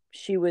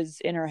she was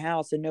in her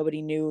house and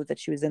nobody knew that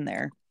she was in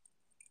there.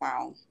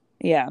 Wow.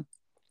 Yeah.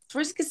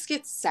 First, it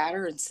gets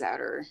sadder and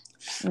sadder.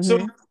 Mm-hmm.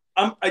 So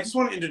I just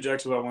want to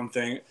interject about one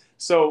thing.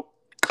 So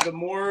the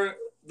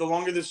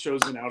longer this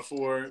show's been out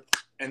for,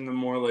 and the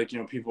more, like, you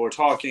know, people are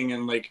talking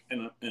and like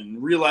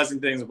and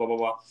realizing things, blah blah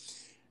blah,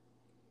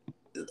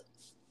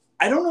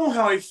 I don't know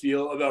how I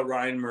feel about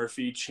Ryan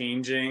Murphy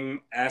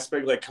changing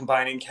aspect, like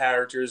combining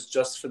characters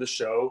just for the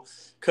show.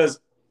 Because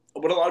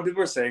what a lot of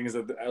people are saying is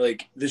that,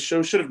 like, this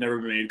show should have never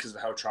been made because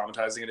of how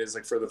traumatizing it is,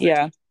 like, for the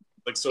victims,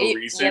 like, so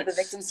recent. Yeah, the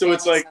victims. So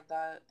it's like,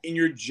 and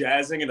you're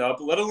jazzing it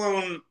up, let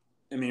alone,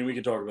 I mean, we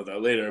could talk about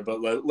that later,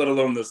 but let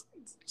alone the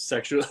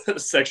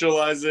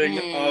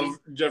sexualizing of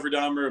Jeffrey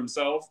Dahmer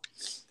himself.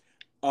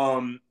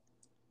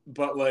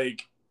 But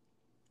like,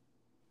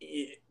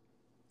 you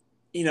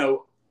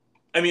know,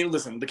 I mean,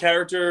 listen, the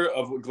character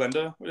of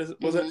Glenda,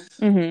 was it?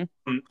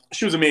 Mm-hmm.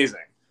 She was amazing.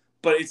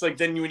 But it's like,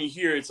 then when you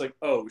hear, it's like,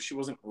 oh, she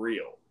wasn't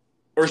real.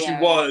 Or she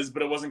was,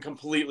 but it wasn't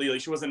completely,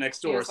 like, she wasn't next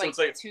door. So like, it's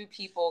like two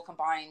people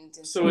combined.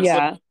 So it's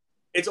like,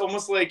 it's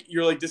almost like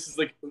you're like, this is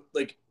like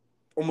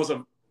almost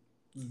a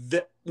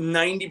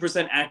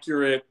 90%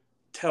 accurate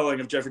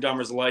telling of Jeffrey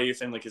Dahmer's life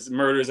and like his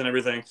murders and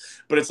everything.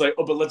 But it's like,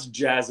 oh, but let's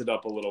jazz it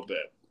up a little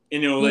bit.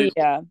 like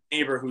Yeah.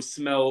 neighbor who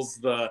smells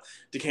the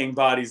decaying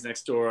bodies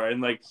next door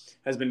and like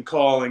has been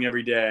calling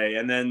every day.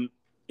 And then,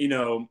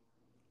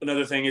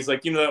 another thing is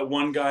like, that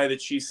one guy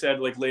that she said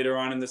like later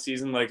on in the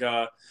season, like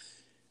that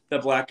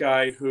black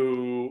guy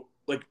who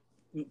like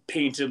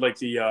painted like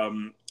the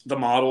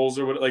models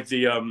or what, like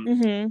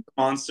the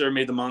monster,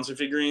 made the monster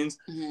figurines.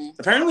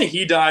 Apparently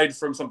he died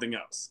from something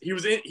else. He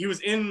was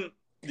in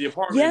the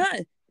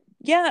apartment.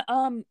 Yeah.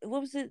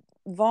 What was it?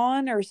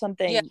 Vaughn or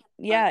something.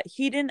 Yeah.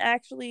 He didn't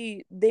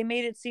actually, they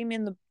made it seem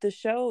in the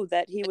show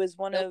that he was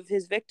one of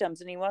his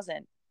victims and he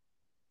wasn't.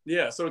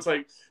 Yeah, so it's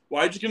like,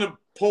 why are you gonna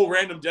pull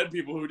random dead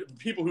people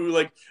who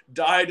like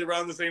died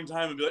around the same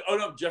time and be like, oh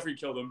no, Jeffrey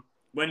killed him?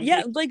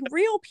 Like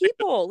real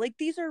people. Like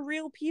these are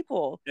real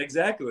people.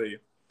 Exactly.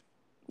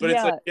 But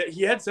it's like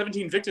he had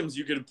 17 victims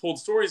you could have pulled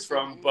stories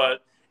from,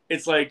 but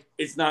it's like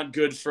it's not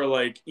good for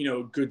like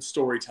good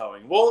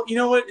storytelling. Well, you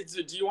know what?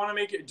 Do you want to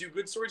make it do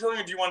good storytelling,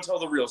 or do you want to tell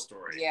the real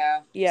story?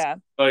 Yeah.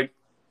 Like,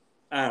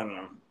 I don't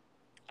know.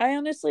 I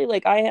honestly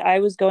like I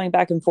was going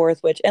back and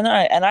forth, and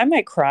I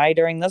might cry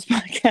during this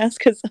podcast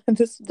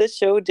because this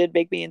show did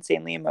make me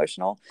insanely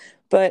emotional.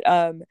 But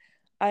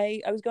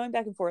I was going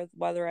back and forth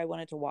whether I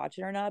wanted to watch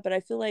it or not. But I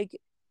feel like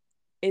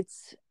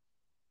it's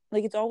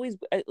always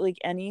like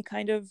any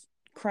kind of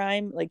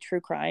crime, like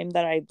true crime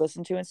that I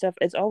listen to and stuff.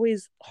 It's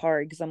always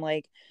hard because I'm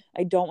like,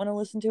 I don't want to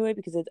listen to it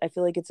because I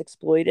feel like it's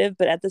exploitive.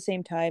 But at the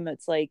same time,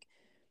 it's like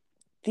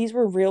these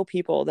were real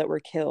people that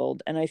were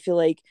killed, and I feel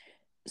like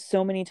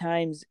so many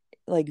times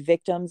like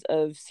victims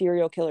of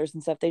serial killers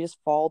and stuff, they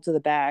just fall to the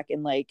back,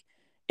 and like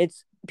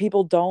it's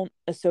people don't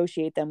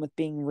associate them with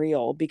being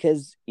real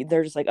because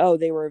they're just like, oh,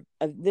 they were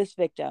this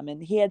victim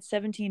and he had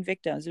 17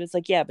 victims, and it's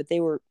like, yeah, but they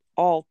were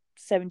all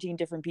 17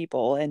 different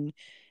people. And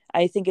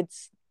I think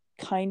it's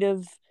kind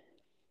of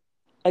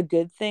a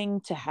good thing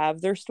to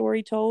have their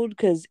story told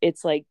because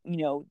it's like,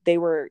 they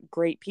were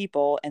great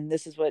people and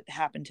this is what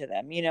happened to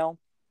them.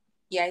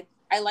 Yeah,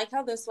 I like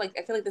how this, like,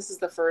 I feel like this is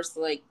the first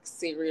like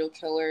serial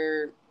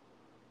killer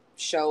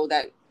show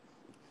that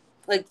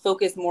like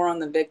focused more on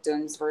the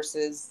victims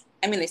versus,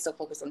 I mean, they still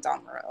focus on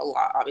Dahmer a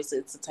lot, obviously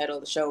it's the title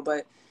of the show,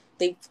 but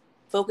they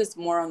focused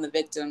more on the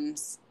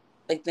victims,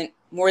 like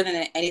more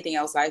than anything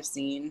else I've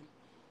seen,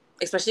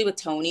 especially with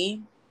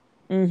Tony.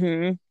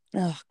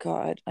 Oh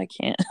God, I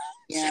can't.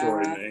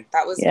 Yeah,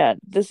 that was. Yeah,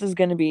 this is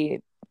gonna be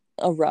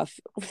a rough.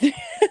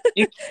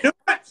 You know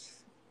what?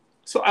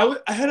 So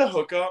I had a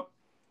hookup,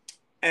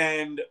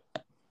 and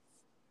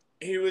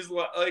he was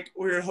like,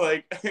 we were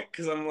like,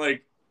 because I'm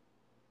like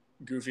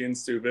goofy and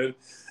stupid,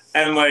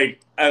 and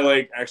like I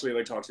like actually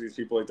like talk to these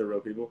people like they're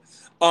real people.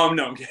 No,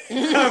 I'm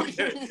kidding. I'm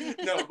kidding.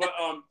 No, but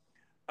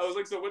I was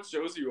like, so what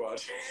shows do you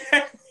watch?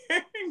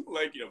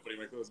 Like, putting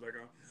my clothes back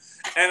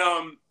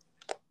on,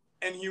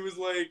 and he was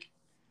like,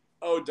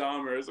 oh,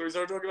 Dahmer. So we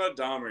started talking about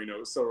Dahmer. It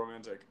was so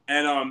romantic,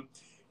 and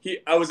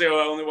I was like, oh,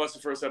 I only watched the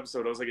first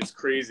episode. I was like, it's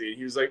crazy. And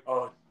he was like,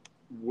 oh,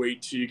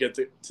 wait till you get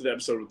to the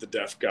episode with the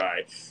deaf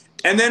guy.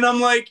 And then I'm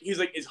like, he's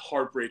like, it's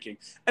heartbreaking.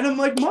 And I'm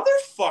like,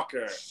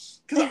 motherfucker.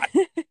 Because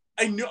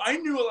I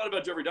knew a lot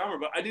about Jeffrey Dahmer,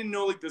 but I didn't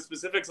know like the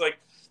specifics, like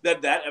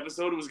that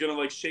episode was going to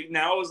like shake.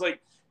 Now I was like,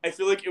 I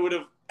feel like it would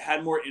have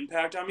had more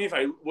impact on me if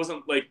I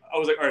wasn't like, I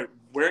was like, all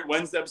right,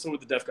 when's the episode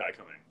with the deaf guy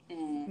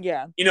coming?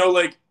 Yeah.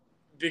 Like,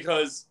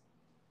 because,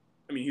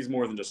 I mean, he's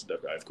more than just a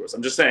deaf guy, of course.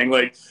 I'm just saying,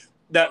 like,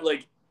 that,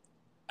 like,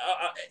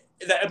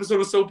 that episode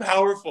was so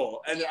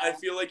powerful. And I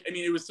feel like, I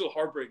mean, it was still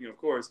heartbreaking, of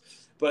course.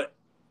 But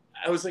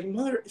I was like,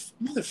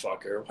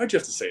 motherfucker, why'd you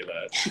have to say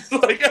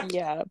that? Like,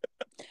 yeah.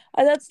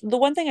 That's the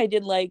one thing I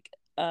did like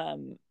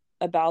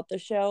about the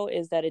show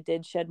is that it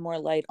did shed more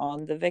light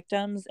on the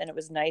victims. And it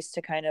was nice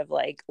to kind of,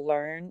 like,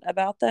 learn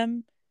about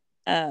them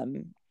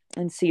and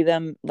see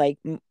them, like,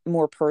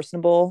 more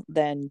personable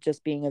than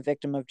just being a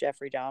victim of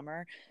Jeffrey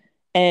Dahmer.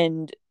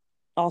 And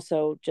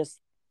also just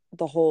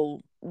the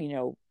whole,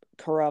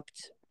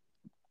 corrupt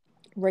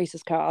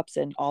racist cops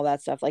and all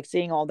that stuff, like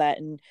seeing all that.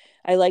 And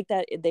I like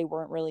that they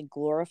weren't really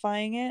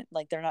glorifying it.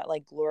 Like they're not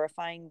like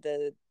glorifying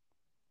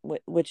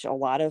which a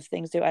lot of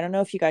things do. I don't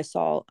know if you guys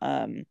saw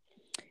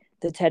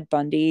the Ted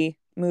Bundy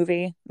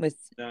movie with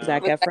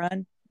Zac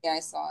Efron. Yeah, I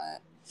saw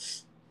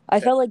it. I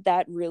felt like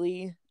that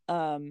really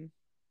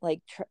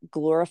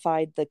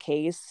glorified the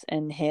case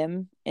and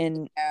him,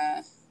 and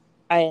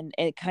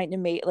it kind of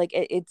made like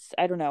it's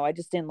I don't know, I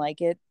just didn't like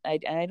it. I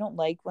don't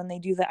like when they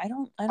do that. I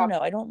don't know,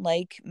 I don't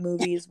like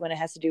movies when it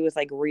has to do with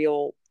like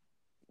real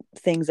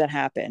things that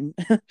happen.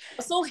 I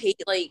also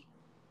hate, like,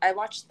 I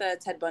watched the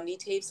Ted Bundy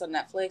tapes on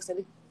Netflix. I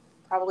think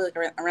probably like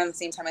around the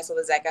same time I saw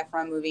the Zac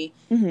Efron movie.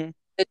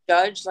 The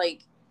judge,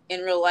 like,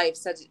 in real life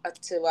said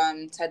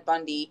to Ted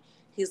Bundy,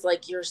 he's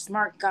like, you're a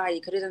smart guy, you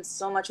could have done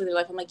so much with your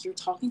life. I'm like, you're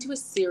talking to a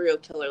serial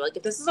killer. Like,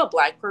 if this is a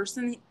black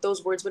person,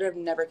 those words would have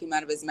never come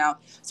out of his mouth.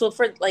 So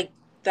for like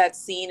that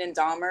scene in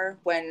Dahmer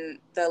when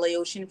the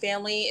Laotian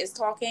family is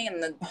talking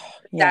and the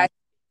dad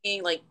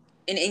speaking like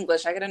in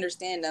English, I could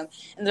understand them,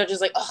 and they're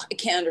just like, oh, I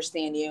can't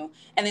understand you.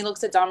 And he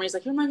looks at Dahmer, he's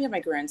like, you remind me of my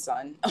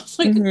grandson. I was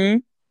like,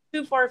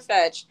 too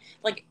far-fetched.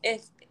 Like,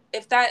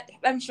 if that,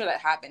 I'm sure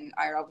that happened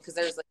IRL, because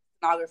there's like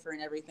stenographer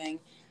and everything.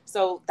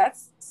 So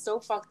that's so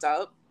fucked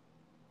up.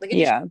 Like, it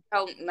just shows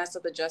how messed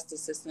up the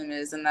justice system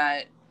is, and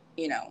that,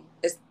 you know,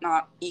 it's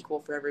not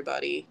equal for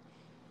everybody.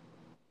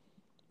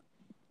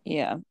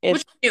 Yeah.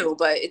 Which I knew,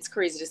 but it's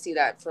crazy to see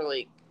that for,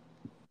 like,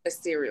 a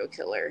serial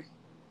killer.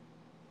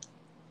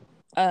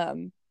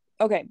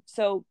 Okay,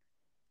 so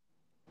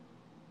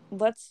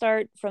let's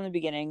start from the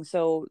beginning.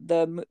 So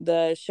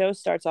the show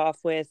starts off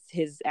with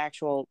his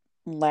actual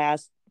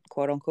last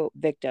quote unquote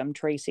victim,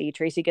 Tracy.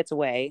 Tracy gets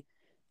away.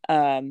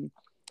 I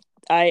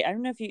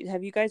don't know if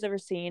you guys ever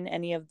seen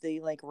any of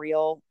the like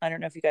real, I don't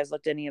know if you guys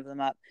looked any of them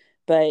up,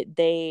 but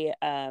they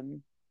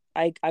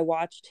I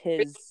watched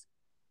his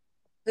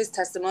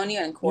testimony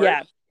in court.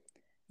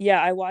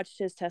 Yeah, I watched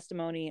his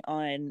testimony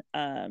on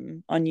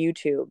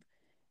YouTube,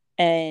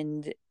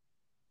 and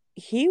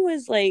he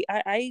was like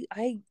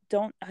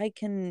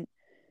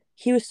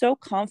he was so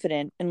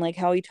confident in like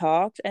how he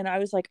talked, and I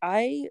was like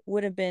I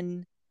wouldn't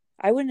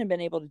have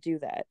been able to do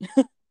that.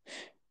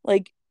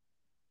 Like,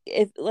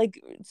 if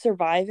like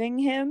surviving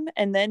him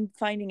and then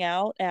finding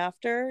out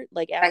after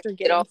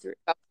getting through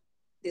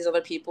these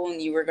other people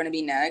and you were going to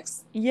be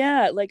next.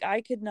 Yeah, like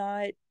I could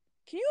not.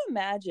 Can you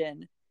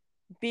imagine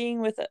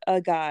being with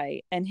a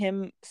guy and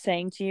him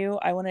saying to you,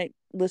 I want to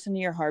listen to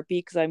your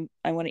heartbeat because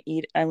I want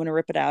to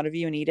rip it out of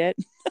you and eat it?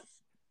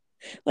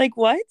 Like,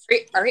 what?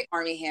 All right,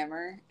 Army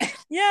Hammer.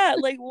 Yeah,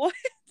 like what?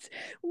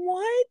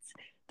 What?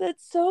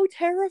 That's so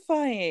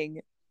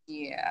terrifying.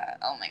 Yeah.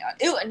 Oh my god.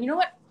 Ew. And you know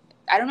what?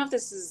 I don't know if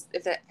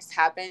that's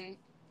happened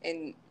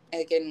in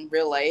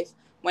real life.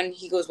 When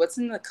he goes, "What's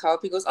in the cup?"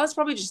 He goes, "Oh, it's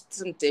probably just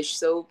some dish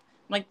soap."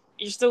 I'm like,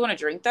 "You're still gonna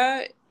drink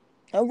that?"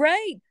 Oh,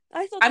 right.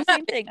 I thought the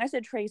same thing. I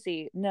said,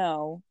 Tracy,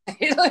 no.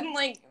 I'm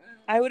like,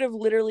 I would have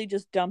literally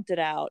just dumped it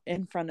out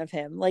in front of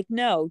him. Like,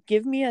 no,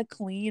 give me a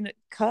clean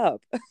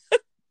cup.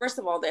 First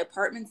of all, the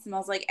apartment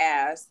smells like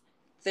ass.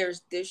 There's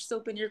dish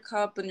soap in your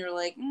cup, and you're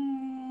like,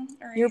 all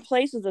right. Your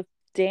place is a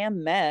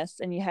damn mess,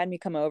 and you had me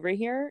come over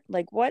here.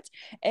 Like, what?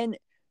 And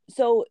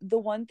so the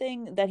one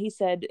thing that he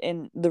said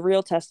in the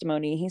real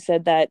testimony, he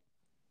said that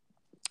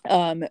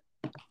when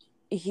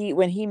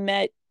he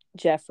met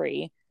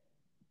Jeffrey,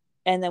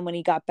 and then when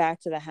he got back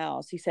to the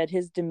house, he said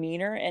his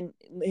demeanor and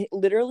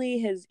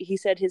literally he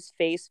said his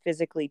face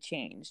physically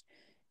changed.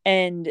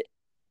 And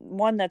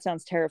one, that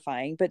sounds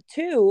terrifying, but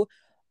two,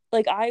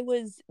 like I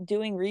was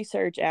doing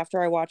research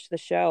after I watched the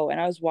show,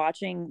 and I was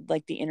watching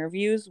like the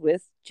interviews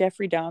with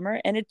Jeffrey Dahmer,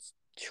 and it's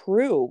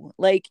true.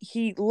 Like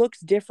he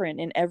looks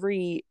different in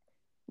every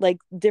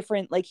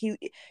different, like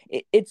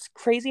it's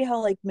crazy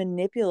how like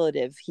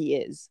manipulative he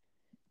is.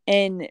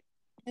 And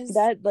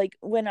that, like,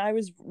 when I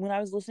was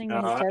listening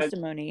to his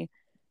testimony,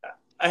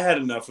 I had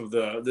enough of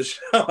the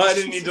show. I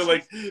didn't need to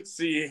like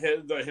see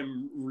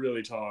him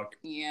really talk.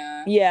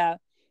 Yeah.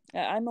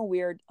 I'm a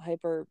weird,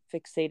 hyper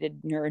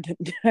fixated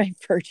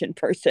neurodivergent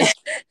person.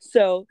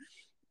 So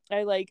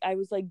I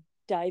was like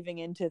diving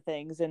into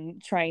things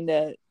and trying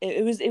to,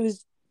 it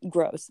was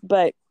gross.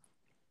 But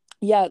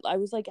yeah, I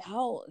was like,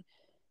 how,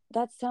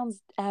 that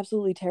sounds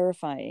absolutely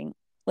terrifying.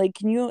 Like,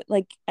 can you,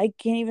 like, I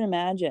can't even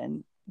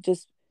imagine.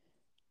 Just,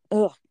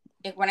 ugh.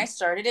 When I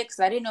started it, because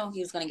I didn't know he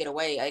was going to get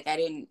away. Like,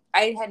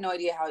 I had no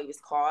idea how he was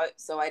caught.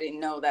 So I didn't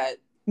know that.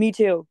 Me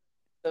too.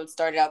 So it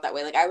started out that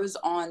way. Like, I was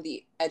on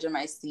the edge of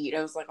my seat.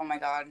 I was like, oh my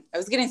God. I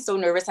was getting so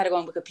nervous. I had to go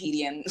on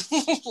Wikipedia and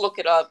look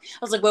it up. I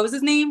was like, what was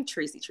his name?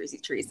 Tracy.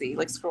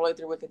 Like, scrolling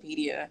through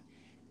Wikipedia.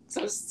 So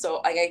it was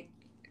so, like,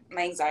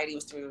 my anxiety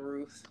was through the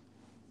roof.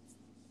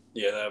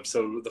 Yeah,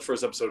 the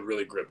first episode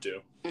really gripped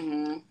you.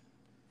 Mm-hmm.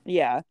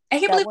 Yeah. I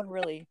can't believe one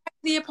really.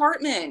 The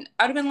apartment.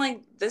 I'd have been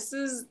like, this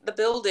is the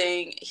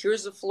building.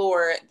 Here's the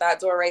floor. That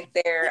door right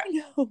there.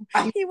 No,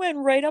 he went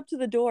right up to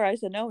the door. I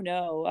said,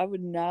 no, I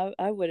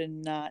would have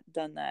not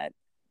done that.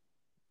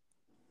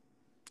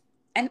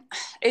 And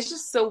it's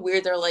just so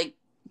weird. They're like,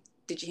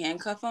 did you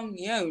handcuff him?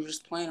 Yeah, we were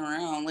just playing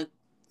around. Like,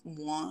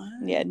 what?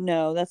 Yeah,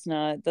 no, that's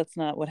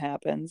not what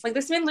happens. Like,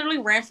 this man literally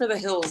ran for the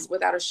hills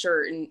without a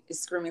shirt and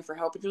is screaming for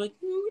help. And you're like,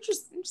 we're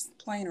just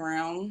playing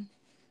around.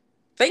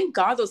 Thank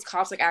God those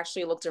cops like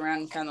actually looked around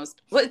and found those.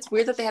 Well, it's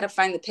weird that they had to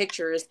find the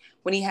pictures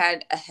when he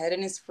had a head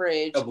in his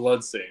fridge. A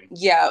blood stain.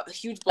 Yeah, a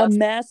huge blood stain.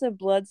 Massive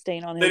blood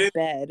stain on his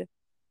bed.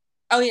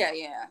 Oh yeah.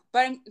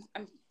 But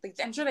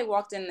I'm sure they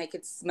walked in and they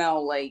could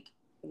smell like,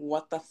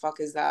 what the fuck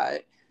is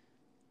that?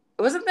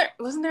 Wasn't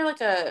there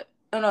like a,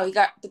 oh no,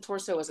 the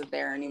torso wasn't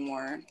there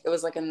anymore. It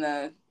was like in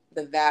the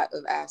vat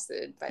of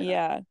acid.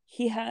 Yeah,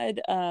 he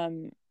had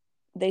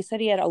they said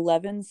he had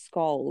 11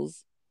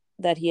 skulls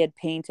that he had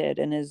painted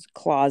in his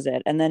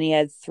closet, and then he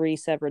had 3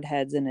 severed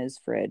heads in his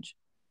fridge.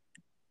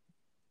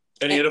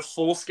 And he had a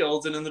full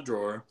skeleton in the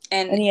drawer.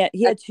 And he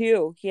had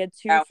two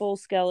full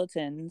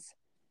skeletons.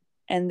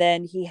 And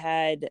then he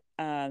had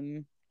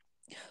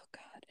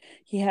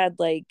he had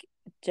like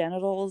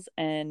genitals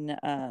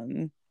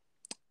and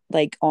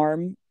like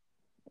arm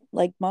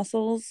like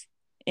muscles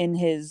in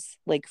his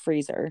like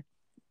freezer.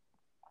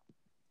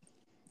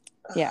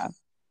 Yeah.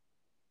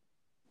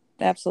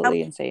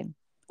 Absolutely insane.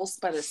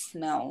 By the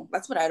smell.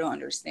 That's what I don't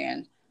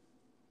understand.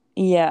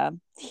 Yeah.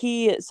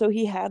 He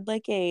had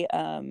like a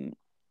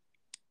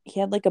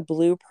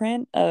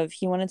blueprint of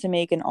he wanted to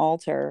make an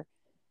altar,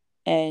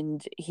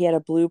 and he had a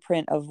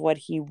blueprint of what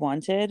he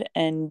wanted,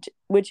 and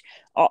which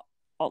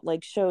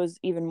like shows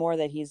even more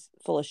that he's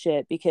full of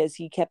shit, because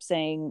he kept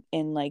saying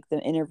in like the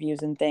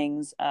interviews and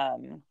things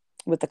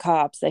with the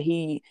cops that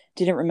he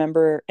didn't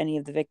remember any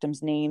of the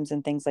victims' names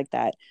and things like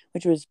that,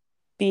 which was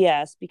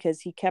BS,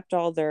 because he kept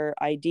all their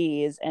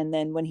IDs, and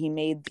then when he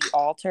made the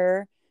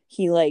altar,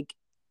 he like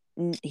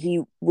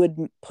he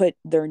would put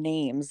their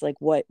names, like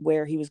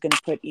where he was going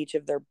to put each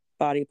of their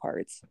body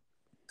parts.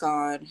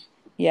 God.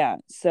 Yeah.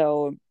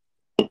 So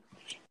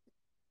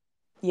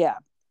yeah.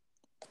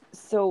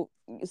 So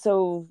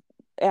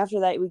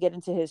after that we get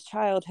into his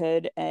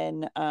childhood,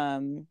 and I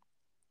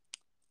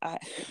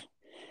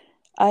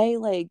I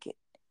like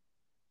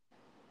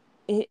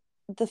it,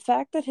 the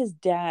fact that his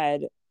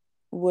dad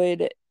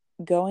would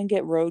go and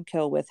get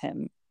roadkill with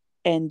him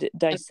and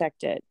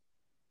dissect it.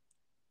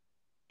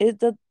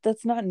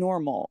 That's not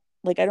normal.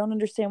 Like, I don't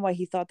understand why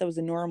he thought that was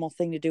a normal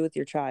thing to do with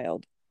your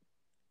child.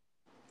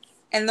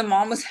 And the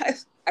mom was,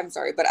 I'm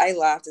sorry, but I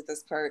laughed at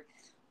this part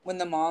when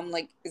the mom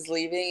like is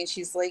leaving and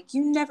she's like,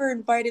 "You never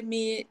invited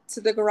me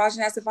to the garage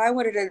and asked if I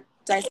wanted to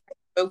dissect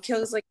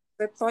roadkill." It's like,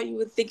 I thought you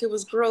would think it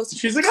was gross.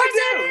 She's like,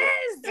 I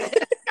do.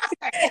 But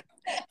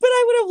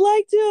I would have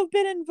liked to have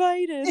been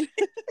invited.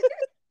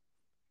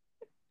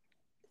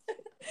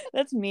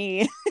 That's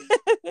me.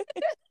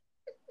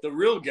 The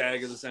real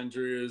gag of the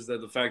century is that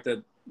the fact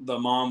that the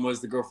mom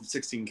was the girl from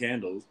 16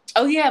 Candles.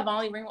 Oh yeah,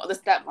 Molly Ringwald, the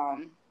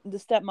stepmom. The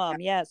stepmom,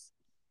 yes.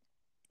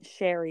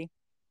 Sherry.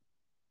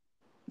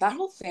 That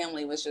whole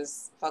family was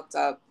just fucked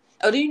up.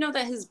 Oh, do you know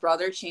that his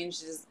brother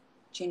changed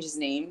his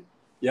name?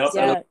 Yep.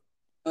 Yeah.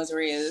 Knows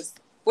where he is.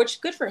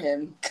 Which, good for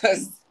him,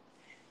 because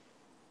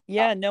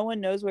yeah, no one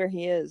knows where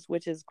he is,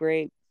 which is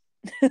great.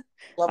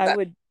 I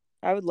would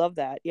love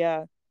that.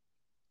 Yeah.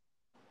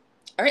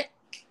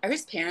 Are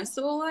his parents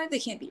still alive? They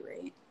can't be,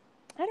 right?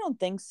 I don't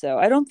think so.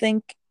 I don't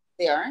think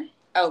they are.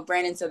 Oh,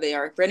 Brandon said they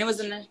are. Brandon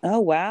was in the. Oh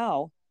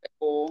wow.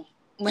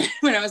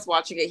 When I was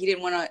watching it, he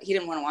didn't want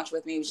to watch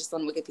with me. He was just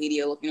on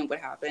Wikipedia looking up what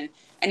happened,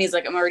 and he's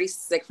like, "I'm already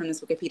sick from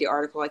this Wikipedia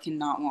article. I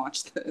cannot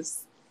watch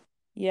this."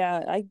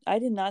 Yeah, I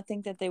did not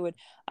think that they would.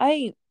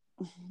 I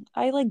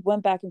like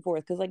went back and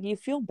forth, because like you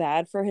feel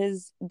bad for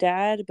his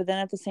dad, but then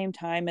at the same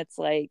time it's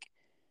like,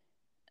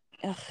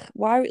 ugh,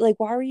 why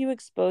were you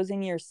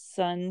exposing your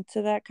son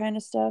to that kind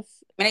of stuff?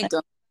 I mean, I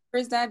don't for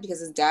his dad, because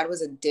his dad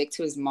was a dick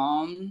to his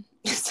mom.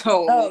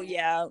 So oh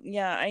yeah,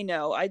 I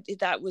know.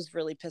 That was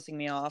really pissing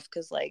me off,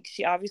 because like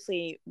she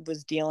obviously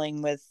was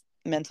dealing with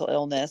mental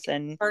illness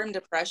and postpartum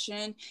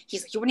depression.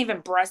 He's like, "You wouldn't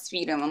even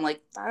breastfeed him." I'm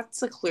like,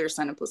 that's a clear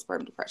sign of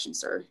postpartum depression,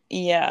 sir.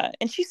 Yeah,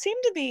 and she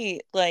seemed to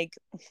be like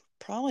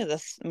probably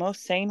the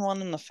most sane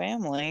one in the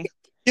family.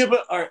 Yeah,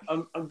 but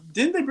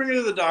didn't they bring her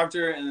to the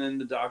doctor, and then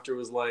the doctor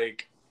was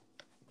like,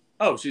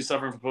 "Oh, she's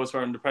suffering from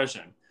postpartum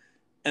depression,"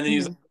 and then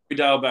he's like, "We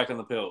dial back on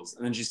the pills,"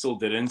 and then she still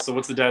didn't. So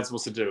what's the dad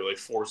supposed to do? Like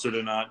force her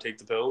to not take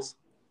the pills?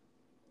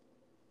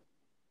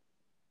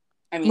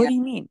 I mean, what do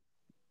you mean?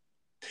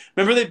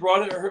 Remember they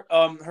brought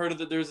her to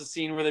the, there's a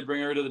scene where they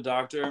bring her to the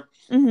doctor,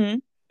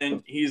 and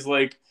he's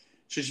like,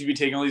 "Should she be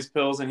taking all these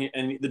pills?" And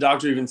the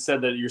doctor even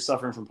said that you're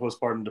suffering from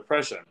postpartum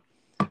depression.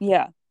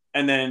 Yeah.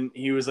 And then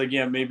he was like,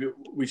 "Yeah, maybe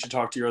we should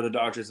talk to your other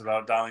doctors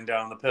about dialing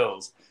down the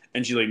pills."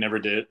 And she like never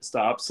did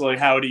stop. So like,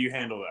 how do you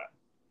handle that?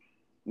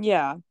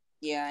 Yeah.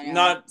 Yeah, I know.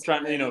 Not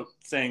trying,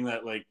 saying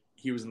that like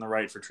he was in the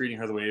right for treating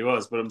her the way he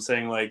was, but I'm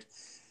saying like,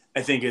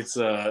 I think it's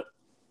a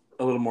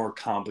little more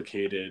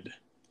complicated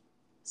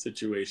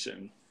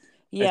situation.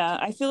 Yeah,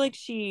 I feel like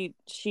she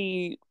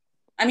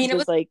I mean, it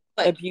was like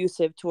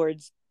abusive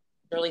towards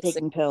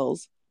taking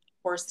pills.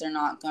 Of course, they're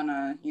not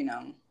gonna,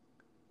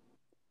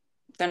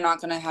 they're not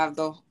gonna have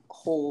the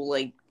whole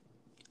like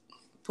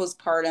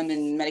postpartum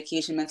and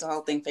medication mental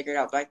health thing figured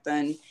out back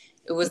then.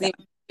 It wasn't.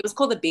 Yeah. It was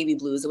called the baby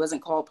blues. It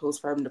wasn't called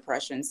postpartum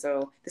depression.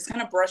 So this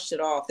kind of brushed it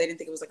off. They didn't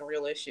think it was like a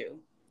real issue.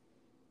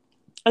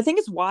 I think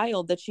it's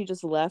wild that she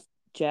just left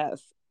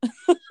Jeff.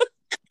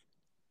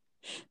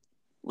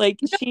 Like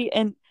she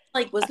and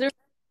like, was there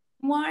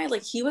why?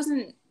 Like he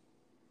wasn't.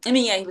 I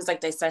mean, yeah, he was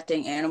like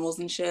dissecting animals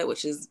and shit,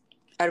 which is,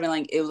 I'd have been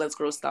like, ew, let's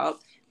gross stop.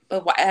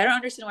 But why, I don't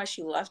understand why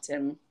she left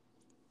him.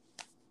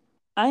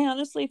 I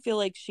honestly feel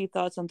like she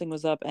thought something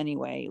was up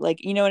anyway.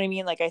 Like, you know what I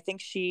mean? Like, I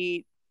think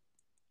she,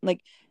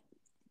 like,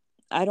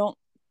 I don't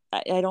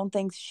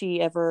think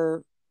she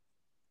ever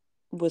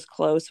was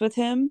close with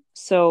him.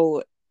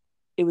 So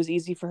it was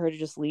easy for her to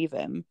just leave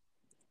him.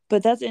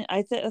 But I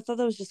thought that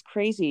was just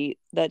crazy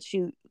that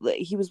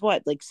he was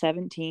what, like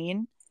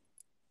 17?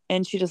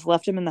 And she just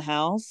left him in the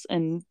house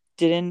and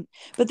didn't.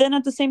 But then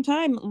at the same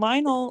time,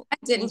 Lionel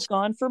was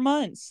gone for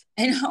months.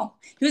 I know.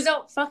 He was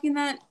out fucking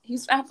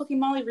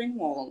Molly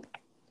Ringwald.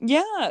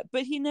 Yeah,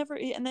 but he never,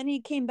 and then he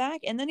came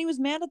back, and then he was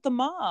mad at the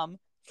mom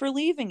for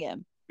leaving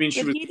him. I mean,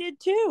 he did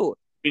too.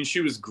 I mean,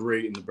 she was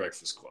great in The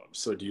Breakfast Club,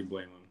 so do you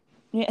blame him?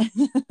 Yeah.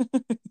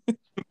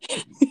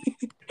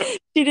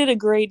 She did a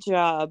great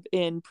job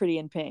in Pretty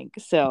in Pink,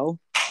 so.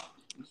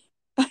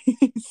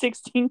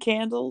 16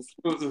 Candles.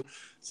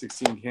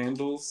 16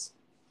 Candles.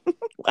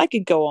 I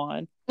could go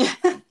on.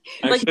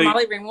 Like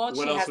Molly Ringwald,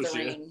 she has the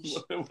range.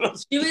 What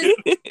else? She was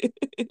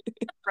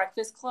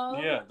Breakfast Club.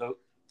 Yeah,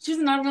 she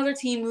was not another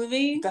teen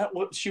movie.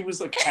 She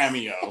was a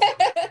cameo.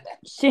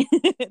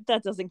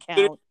 That doesn't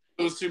count.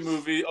 Those two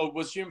movies. Oh,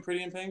 was she in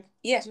Pretty in Pink?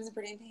 Yeah, she was in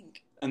Pretty in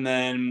Pink. And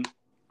then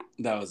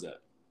that was it.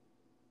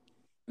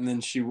 And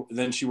then she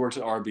worked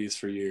at Arby's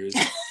for years.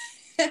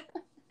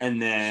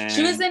 And then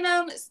she was in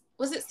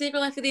was it Save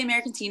Your Life for the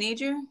American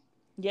Teenager?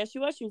 Yes, she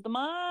was. She was the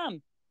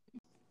mom.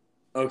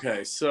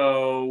 Okay,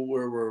 so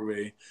where were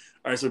we?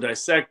 All right, so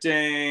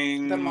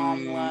dissecting. The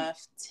mom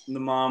left. The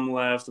mom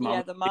left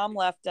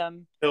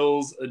him.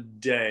 Pills a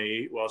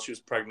day while she was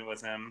pregnant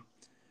with him,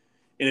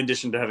 in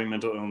addition to having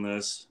mental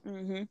illness.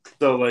 Mm-hmm.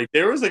 So, like,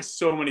 there was, like,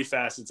 so many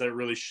facets that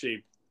really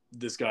shaped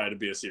this guy to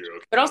be a serial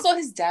killer. But also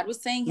his dad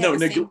was saying he had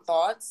the same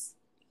thoughts.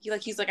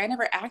 He's like, I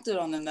never acted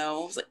on them,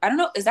 though. I was like, I don't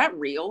know. Is that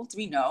real? Do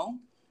we know?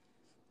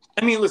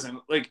 I mean, listen,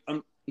 like,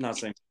 I'm not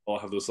saying all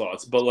have those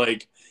thoughts, but,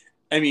 like,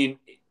 I mean,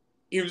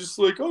 he was just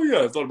like, oh,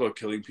 yeah, I thought about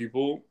killing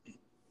people.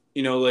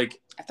 You know, like...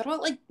 I thought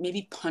about, like,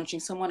 maybe punching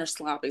someone or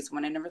slapping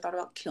someone. I never thought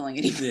about killing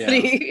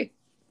anybody.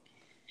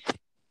 Yeah.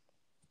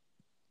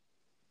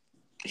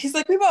 He's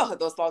like, we've all had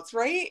those thoughts,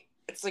 right?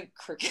 It's like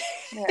cricket.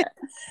 Yeah.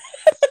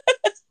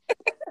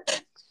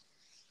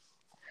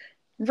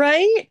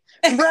 Right?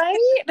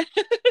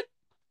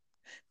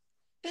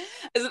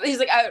 He's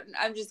like,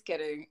 I'm just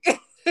kidding.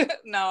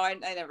 No, I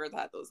never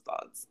had those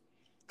thoughts.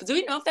 But do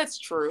we know if that's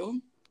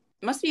true?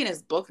 It must be in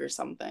his book or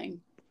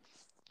something.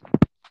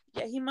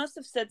 Yeah, he must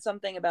have said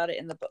something about it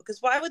in the book.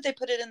 Because why would they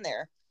put it in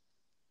there?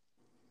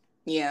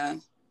 Yeah.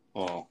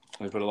 Well,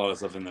 they put a lot of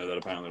stuff in there that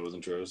apparently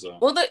wasn't true. So.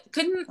 Well,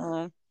 couldn't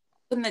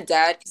the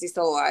dad, because he's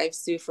still alive,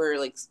 sue for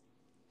like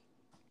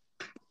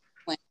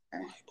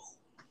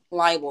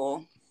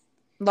libel?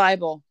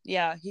 Libel.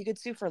 Yeah, he could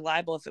sue for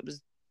libel if it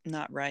was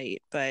not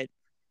right, but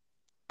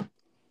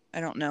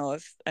I don't know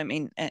if. I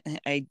mean,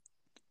 I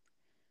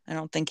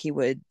don't think he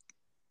would.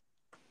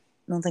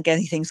 I don't think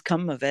anything's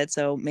come of it,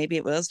 so maybe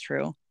it was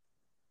true.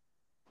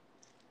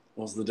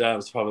 Well, the dad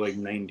was probably like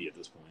 90 at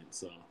this point,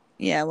 so.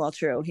 Yeah, well,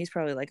 true. He's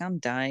probably like, I'm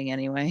dying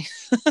anyway.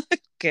 Who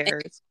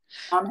cares?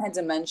 Mom had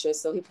dementia,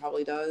 so he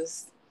probably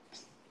does.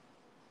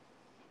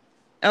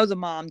 Oh, the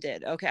mom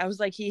did. Okay, I was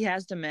like, he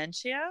has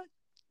dementia?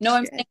 No,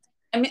 I'm saying,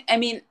 I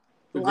mean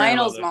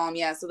Lionel's mom,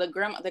 yeah. So the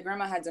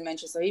grandma had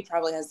dementia, so he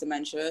probably has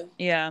dementia.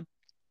 Yeah.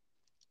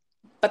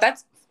 But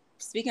that's,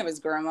 speaking of his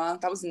grandma,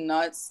 that was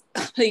nuts.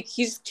 Like,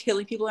 he's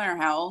killing people in her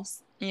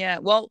house. Yeah,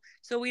 well,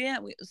 so he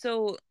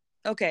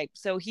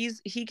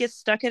gets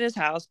stuck at his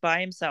house by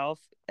himself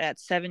at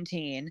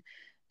 17,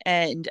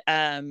 and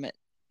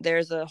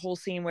there's a whole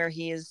scene where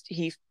he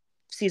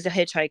sees a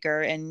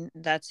hitchhiker, and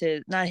that's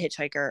not a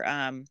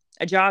hitchhiker,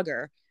 a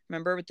jogger.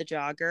 Remember, with the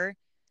jogger?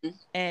 Mm-hmm.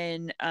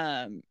 And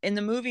in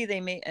the movie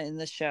in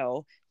the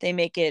show they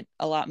make it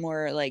a lot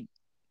more like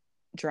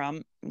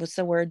drama. What's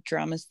the word?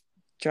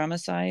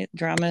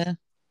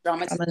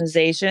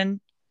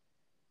 Dramatization.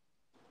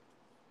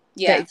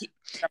 Yeah.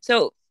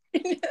 So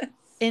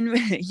in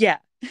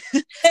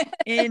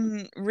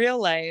real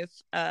life,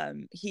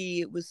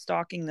 he was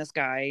stalking this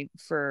guy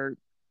for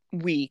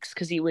weeks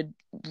because he would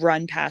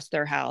run past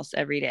their house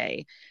every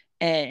day,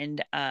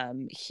 and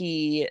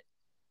he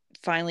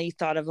finally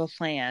thought of a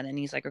plan, and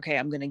he's like, okay,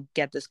 I'm gonna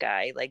get this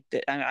guy, like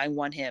I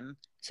want him,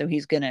 so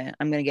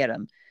I'm gonna get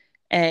him.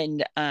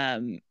 And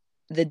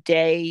the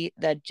day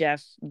that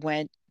Jeff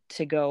went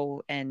to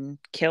go and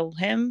kill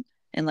him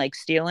and like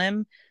steal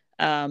him,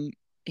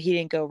 he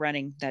didn't go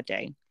running that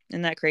day.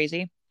 Isn't that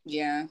crazy?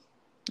 Yeah,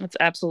 it's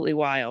absolutely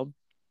wild.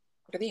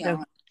 What are they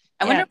on?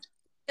 I wonder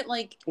if,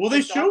 like, well,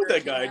 they showed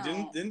that guy.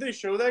 Didn't they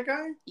show that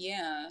guy?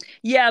 Yeah,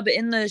 but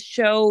in the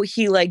show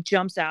he like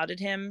jumps out at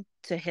him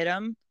to hit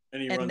him,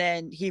 and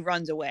then he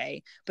runs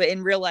away. But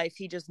in real life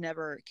he just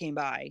never came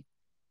by,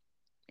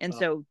 and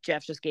so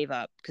Jeff just gave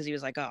up because he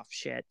was like, oh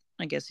shit,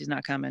 I guess he's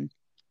not coming.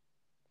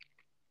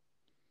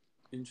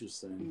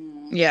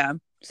 Interesting. Yeah,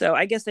 so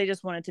I guess they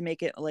just wanted to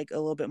make it like a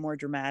little bit more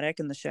dramatic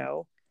in the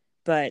show.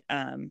 But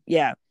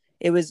yeah,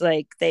 it was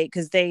like they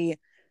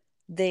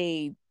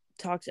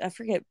talked, I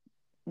forget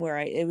where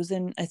it was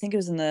in, I think it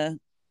was in the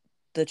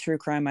true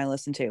crime I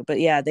listened to, but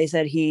yeah, they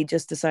said he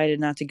just decided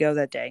not to go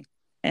that day,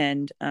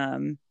 and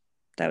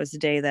that was the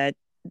day that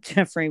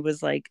Jeffrey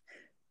was like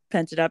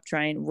pented up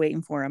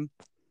waiting for him.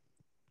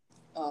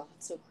 Oh,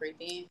 that's so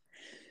creepy.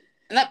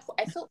 And that,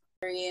 I felt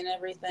scary and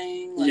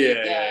everything. Like,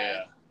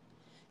 yeah.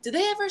 Did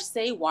they ever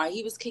say why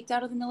he was kicked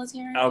out of the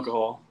military?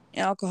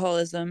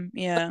 Alcoholism,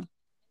 yeah. In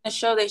the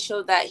show, they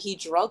showed that he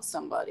drugged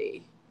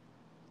somebody.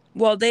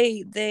 Well,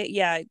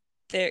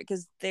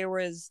 because there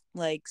was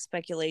like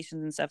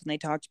speculations and stuff, and they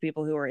talked to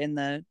people who were in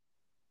the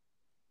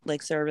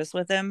like service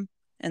with him,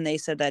 and they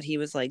said that he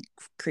was like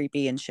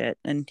creepy and shit,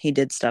 and he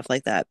did stuff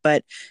like that.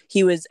 But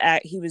he was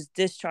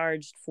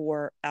discharged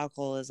for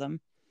alcoholism.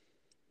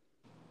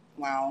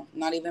 Wow,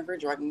 not even for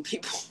drugging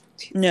people.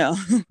 No.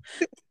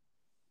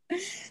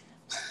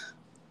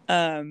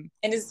 And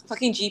his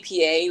fucking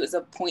GPA was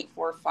a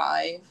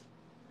 0.45.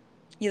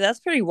 Yeah, that's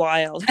pretty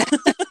wild.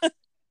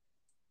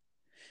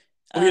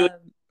 Well, he didn't go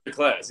to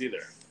class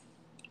either.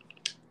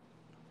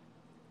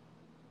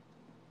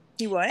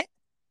 He what?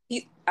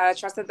 He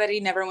Trott said that he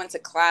never went to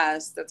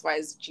class. That's why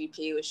his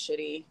GPA was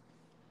shitty.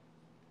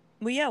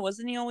 Well, yeah,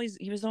 wasn't he always?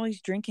 He was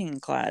always drinking in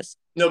class.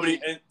 No, but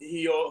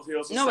he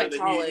also said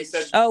that he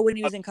said. Oh, when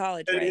he was in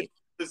college, right?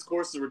 His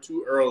courses were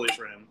too early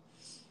for him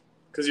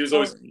because he was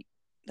always.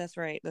 That's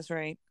right. That's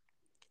right.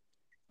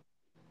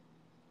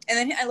 And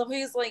then I love how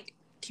he's like,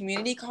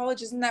 community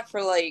college, isn't that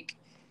for like,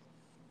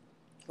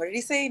 what did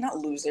he say? Not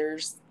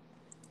losers.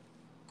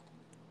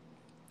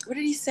 What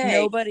did he say?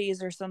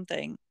 Nobodies or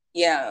something.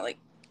 Yeah, like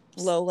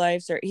low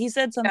lives, or he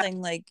said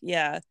something like,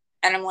 yeah.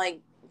 And I'm like,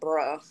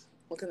 bruh,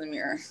 look in the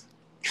mirror.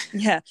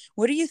 Yeah,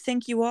 what do you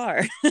think you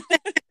are?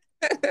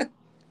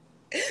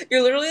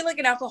 You're literally like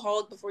an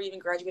alcoholic before you even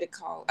graduated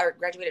college or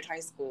graduated high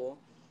school.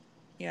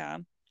 Yeah.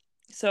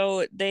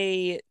 So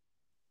the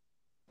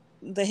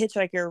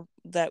hitchhiker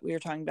that we were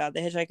talking about, the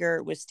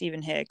hitchhiker was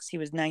Stephen Hicks. He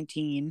was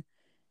 19,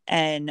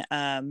 and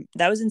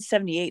that was in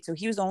 78. So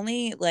he was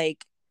only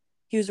like,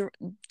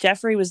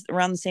 Jeffrey was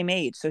around the same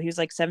age, so he was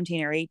like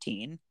 17 or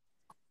 18.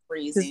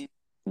 Crazy.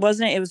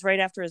 Wasn't it? It was right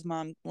after his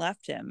mom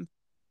left him,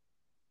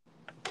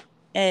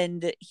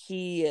 and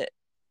he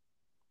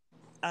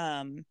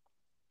so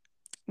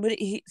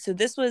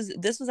this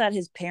was at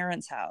his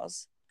parents'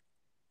 house,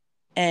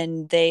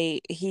 and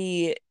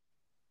he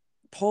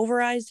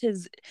pulverized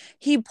his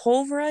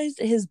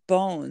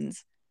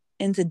bones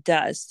into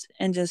dust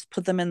and just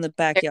put them in the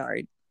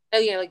backyard. Oh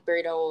yeah, like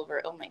buried all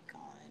over. Oh my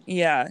god.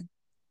 Yeah,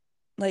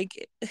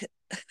 like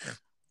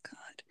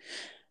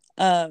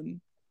God.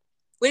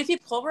 Wait, if he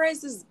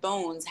pulverized his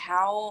bones,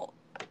 how?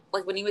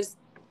 Like when he was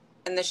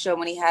in the show,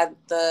 when he had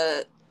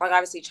the like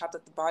obviously chopped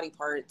up the body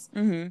parts,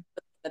 the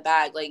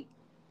bag. Like,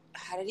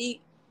 how did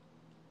he?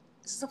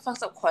 This is a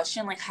fucked up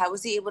question. Like, how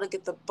was he able to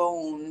get the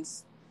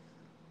bones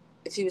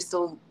if he was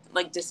still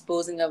like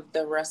disposing of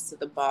the rest of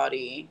the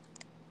body?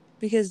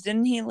 Because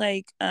didn't he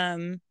like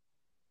I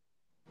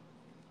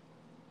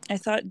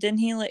thought didn't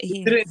he like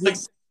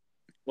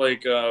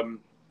like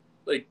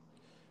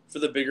for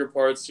the bigger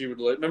parts he would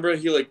like remember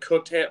he like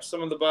cooked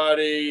some of the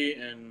body.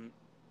 And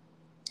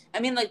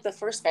I mean like the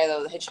first guy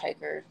though, the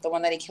hitchhiker, the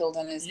one that he killed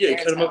in his he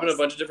cut him up in a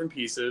bunch of different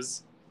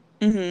pieces.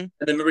 And then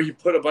remember he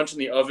put a bunch in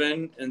the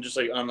oven and just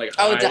like on like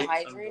high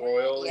dehydrated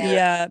oil.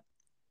 Yeah.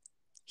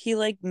 He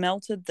like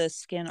melted the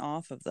skin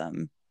off of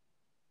them.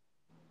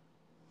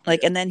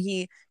 Like, and then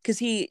because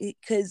he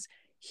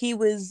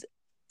was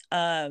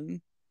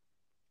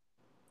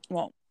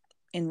well,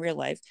 in real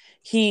life,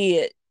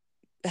 he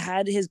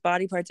had his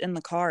body parts in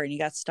the car and he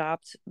got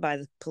stopped by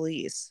the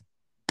police,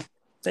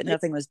 but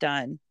nothing was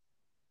done.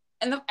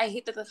 And I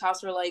hate that the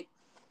cops were like,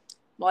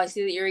 well, I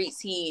see that you're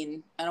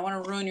 18. I don't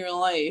want to ruin your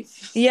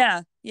life.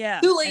 Yeah.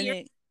 Too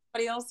late.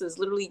 Somebody else's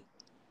literally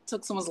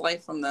took someone's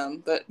life from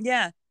them. But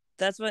yeah,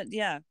 that's what.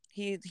 Yeah,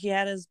 he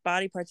had his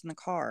body parts in the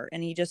car,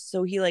 and he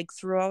like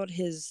threw out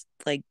his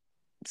like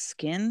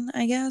skin,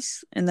 I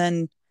guess, and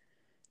then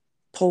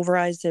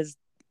pulverized his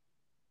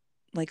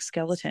like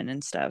skeleton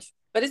and stuff.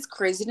 But it's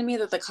crazy to me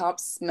that the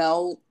cops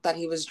smell that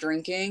he was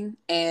drinking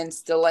and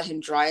still let him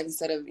drive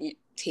instead of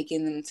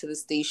taking them to the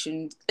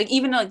station. Like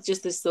even like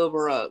just to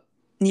sober up.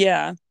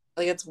 Yeah.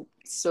 Like it's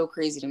so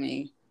crazy to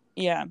me.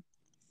 Yeah.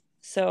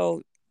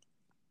 So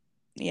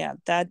yeah,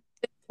 that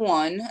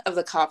one of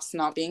the cops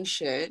not being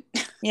shit.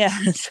 Yeah.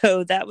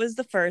 So that was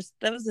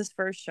his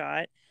first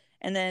shot.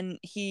 And then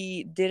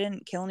he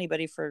didn't kill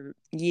anybody for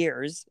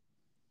years.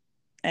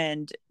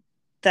 And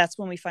that's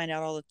when we find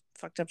out all the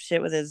fucked up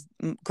shit with his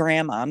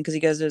grandma, because he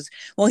goes into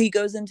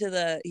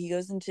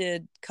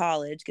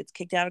college, gets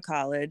kicked out of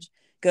college,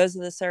 goes to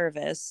the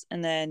service,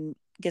 and then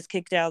gets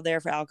kicked out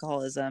there for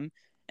alcoholism,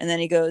 and then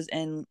he goes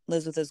and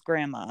lives with his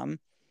grandma.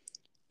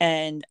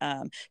 And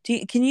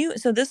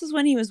so this is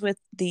when he was with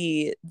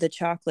the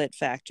chocolate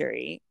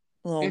factory,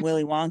 little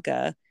Willy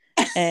Wonka,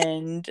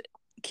 and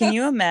can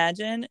you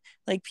imagine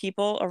like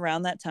people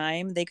around that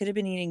time, they could have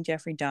been eating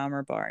Jeffrey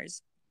Dahmer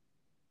bars.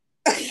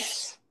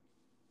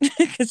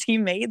 Because he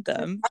made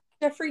them.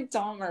 Jeffrey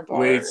Dahmer bars.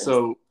 Wait,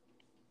 so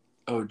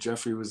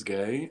Jeffrey was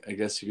gay? I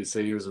guess you could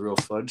say he was a real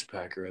fudge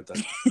packer at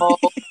that time.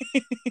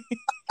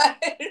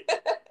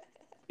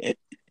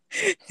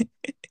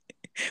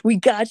 We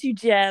got you,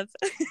 Jeff.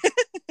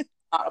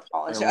 Not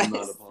apologize. I will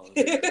not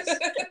apologize.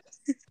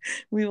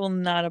 We will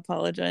not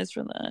apologize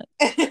for that.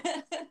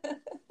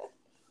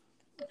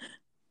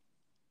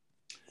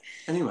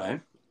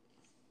 Anyway.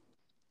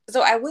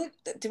 So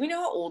do we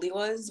know how old he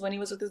was when he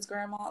was with his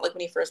grandma? Like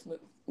when he first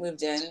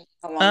moved in?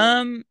 How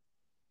long?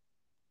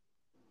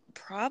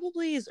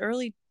 Probably his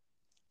early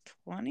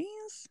 20s,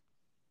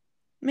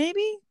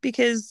 maybe,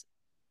 because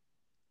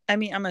I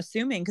mean, I'm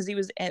assuming because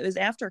it was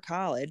after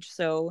college,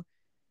 so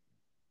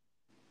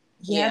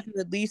he had to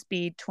at least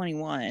be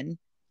 21.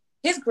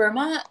 His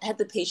grandma had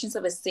the patience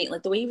of a saint.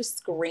 Like the way he was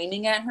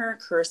screaming at her,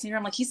 cursing her.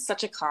 I'm like, he's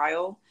such a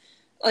Kyle.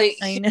 Like,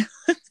 I know.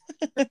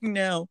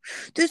 No,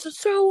 this is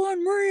so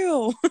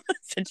unreal.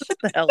 Said, shut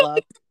the hell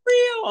up.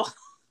 real.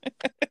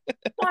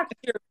 Watch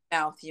your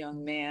mouth,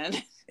 young man.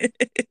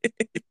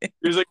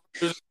 There's a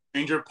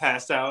stranger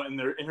passed out in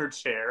her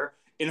chair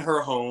in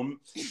her home,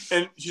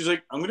 and she's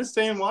like, "I'm gonna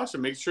stay and watch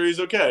him, make sure he's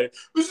okay."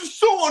 This is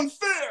so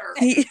unfair.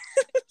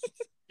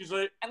 She's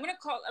like, I'm gonna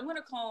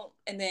call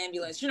in the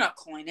ambulance. You're not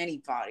calling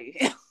anybody.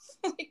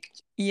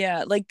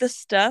 Yeah, like the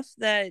stuff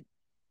that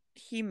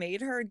he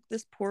made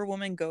this poor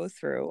woman go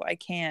through. I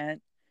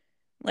can't.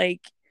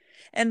 Like,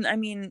 and I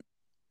mean,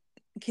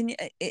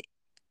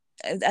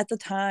 at the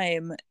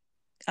time,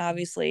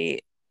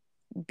 obviously,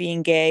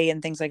 being gay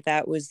and things like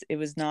that was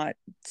not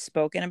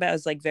spoken about. It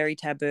was like very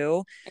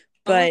taboo.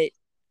 But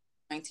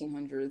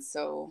 1900s,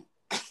 so.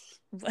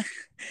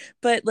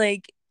 But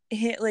like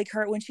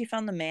her when she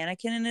found the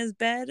mannequin in his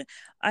bed,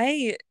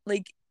 I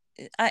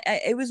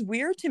it was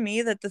weird to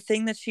me that the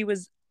thing that she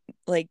was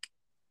like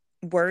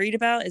worried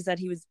about is that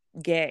he was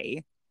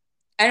gay.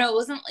 I know, it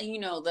wasn't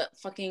the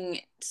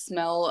fucking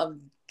smell of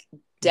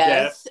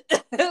death.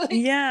 Like,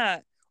 yeah,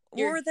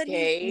 or that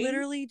gay? he's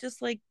literally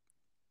just like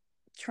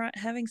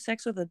having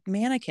sex with a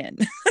mannequin.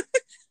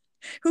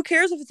 Who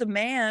cares if it's a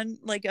man,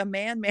 like a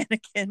man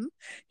mannequin?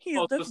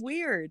 That's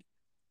weird.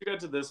 We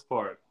got to this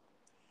part.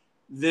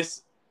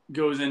 This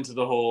goes into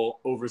the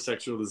whole over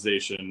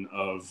sexualization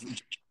of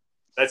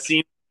that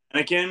scene.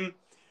 Mannequin,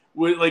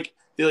 with like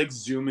they like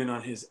zoom in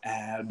on his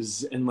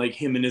abs and like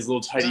him and his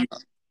little tidy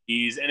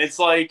knees, and it's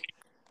like,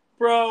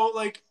 bro,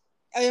 like.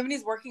 When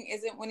he's working,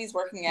 when he's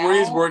working out? Where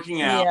he's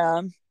working out,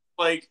 yeah.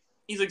 Like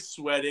he's like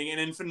sweating and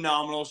in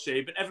phenomenal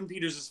shape, and Evan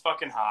Peters is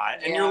fucking hot,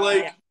 and you're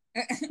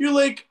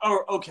like,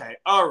 oh, okay,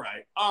 all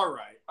right.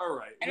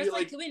 And it's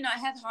like, can we not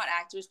have hot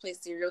actors play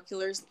serial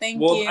killers? Thank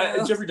you.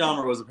 Well, Jeffrey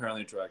Dahmer was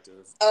apparently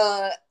attractive.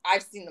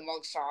 I've seen the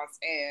mugshots,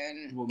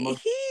 and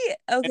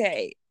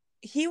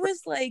he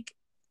was like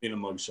in a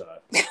mugshot.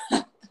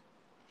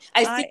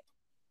 I see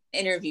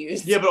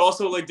interviews. Yeah, but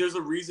also like, there's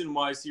a reason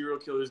why serial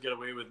killers get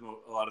away with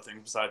a lot of things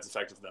besides the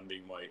fact of them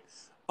being white.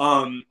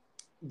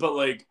 But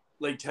like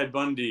Ted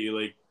Bundy,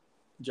 like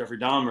Jeffrey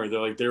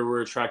Dahmer, they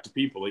were attractive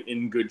people, like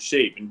in good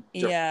shape, and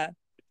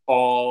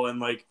tall, and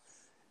like,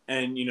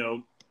 and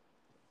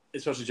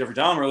especially Jeffrey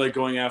Dahmer, like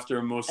going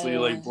after mostly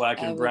like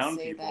black and brown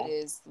people. That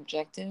is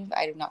subjective.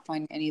 I do not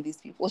find any of these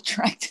people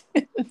attractive.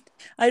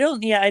 I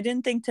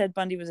didn't think Ted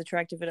Bundy was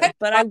attractive at all,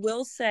 but I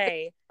will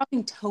say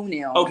fucking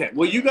toenail. Okay,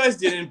 well, you guys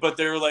didn't, but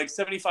there were like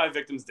 75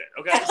 victims dead.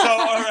 Okay, so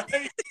all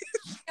right.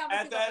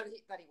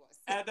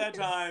 At that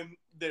time,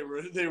 they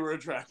were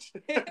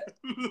attractive,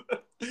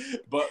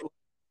 but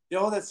they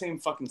all that same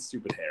fucking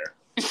stupid hair.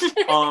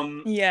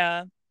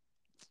 Yeah.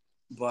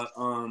 But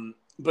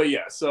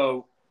yeah.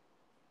 So,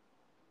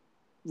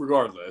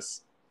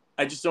 regardless,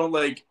 I just don't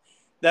like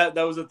that.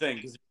 That was the thing,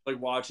 because like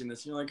watching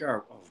this, you're like,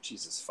 oh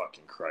Jesus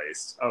fucking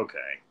Christ.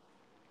 Okay.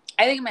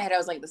 I think in my head I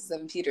was like, this is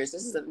Evan Peters.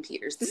 This is Evan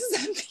Peters. This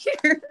is Evan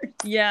Peters.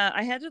 Yeah,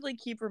 I had to like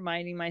keep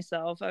reminding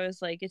myself. I was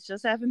like, it's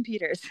just Evan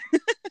Peters.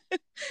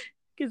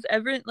 Because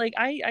Evan, like,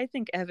 I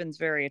think Evan's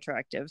very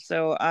attractive.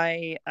 So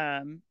I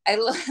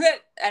love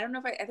it. I don't know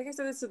if I think I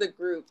said this to the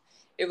group.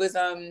 It was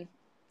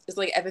it's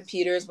like Evan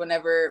Peters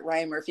whenever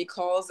Ryan Murphy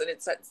calls, and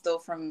it's still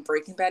from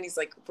Breaking Bad. He's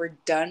like, we're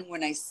done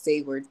when I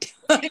say we're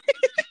done.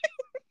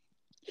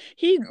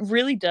 He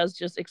really does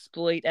just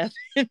exploit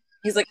Evan.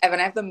 He's like, Evan,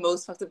 I have the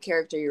most fucked up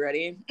character. You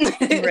ready?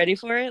 You ready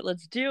for it?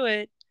 Let's do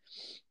it.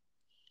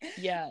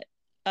 Yeah.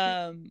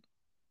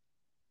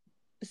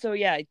 So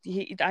yeah,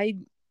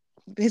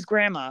 his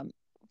grandma,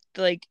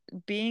 like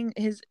being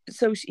his,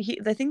 so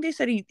I think they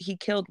said he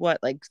killed what,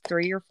 like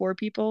 3 or 4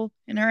 people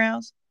in her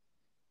house.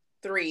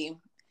 3.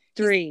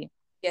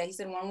 Yeah, he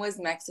said one was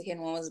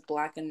Mexican, one was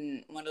black,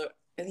 and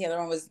the other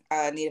one was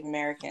Native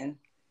American.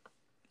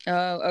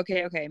 Oh,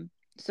 okay.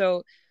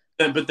 So.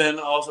 But then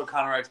also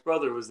Conrad's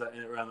brother was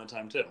around that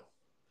time too.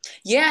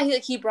 Yeah,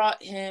 he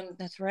brought him.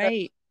 That's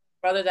right.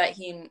 Brother that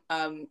he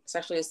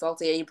sexually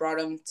assaulted. He brought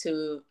him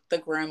to the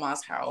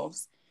grandma's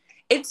house.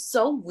 It's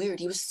so weird.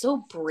 He was so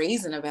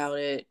brazen about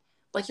it.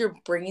 Like, you're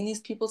bringing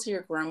these people to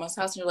your grandma's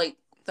house, and you're like,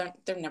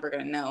 they're never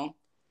gonna know.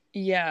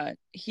 Yeah,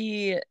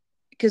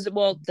 because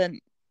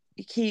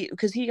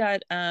he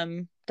got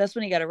that's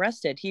when he got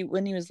arrested.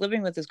 When he was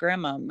living with his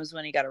grandma was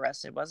when he got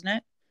arrested, wasn't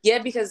it? Yeah,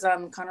 because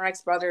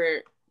Conrad's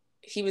brother,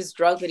 he was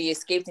drugged, but he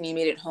escaped and he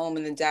made it home,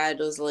 and the dad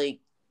was like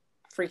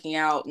freaking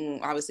out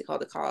and obviously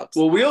called the cops.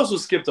 Well, we also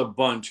skipped a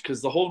bunch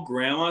because the whole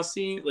grandma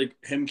scene, like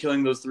him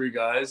killing those 3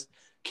 guys,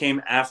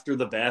 came after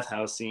the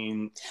bathhouse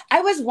scene.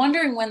 I was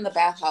wondering when the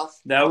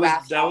bathhouse before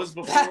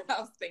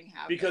bathhouse thing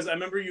happened, because I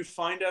remember you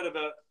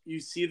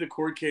see the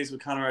court case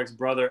with Conrad's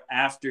brother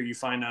after you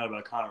find out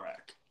about Conrad.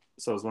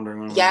 So I was wondering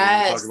when we were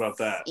going to talk about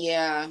that.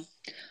 Yeah.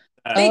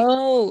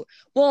 Oh,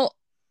 well,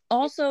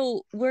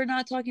 also, we're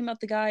not talking about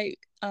the guy.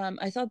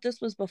 I thought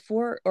this was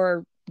before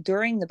or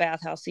during the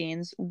bathhouse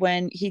scenes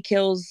when he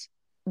kills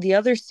the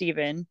other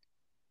Steven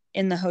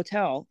in the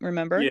hotel.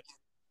 Remember?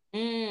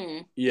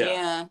 Yeah.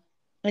 Yeah.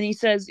 And he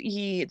says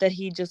he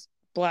just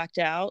blacked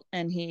out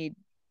and he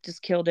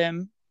just killed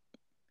him.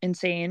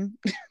 insane.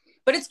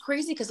 But it's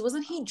crazy because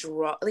wasn't he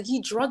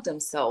he drugged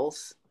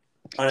himself?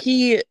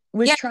 He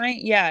was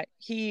trying. Yeah,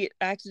 he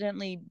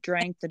accidentally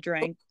drank the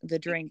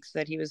drinks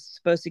that he was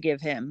supposed to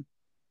give him.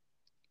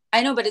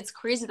 I know, but it's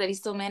crazy that he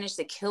still managed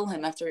to kill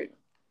him after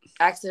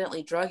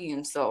accidentally drugging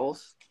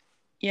himself.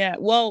 Yeah,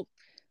 well,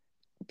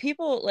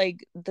 people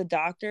like the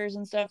doctors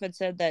and stuff had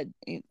said that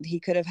he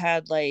could have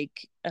had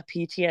like a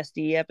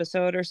PTSD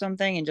episode or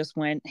something and just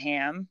went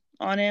ham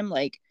on him.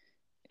 Like,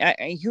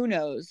 who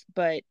knows?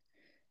 But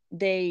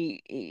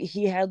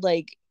he had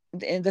like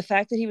the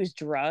fact that he was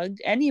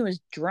drugged and he was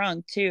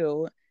drunk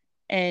too,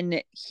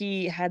 and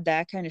he had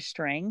that kind of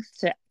strength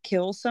to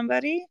kill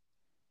somebody.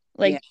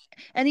 Like,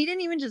 and he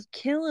didn't even just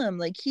kill him.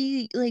 Like,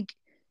 he like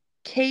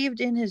caved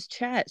in his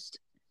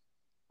chest.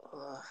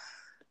 Ugh.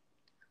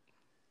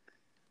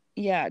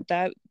 Yeah,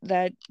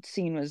 that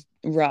scene was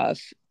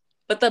rough.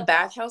 But the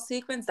bathhouse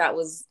sequence,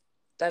 that's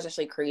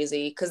actually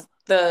crazy because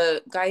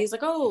the guy, he's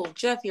like, "Oh,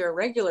 Jeff, you're a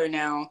regular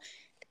now,"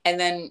 and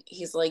then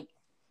he's like,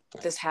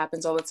 "This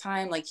happens all the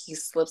time." Like he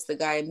slips the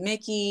guy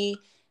Mickey,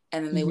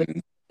 and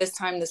then this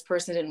time this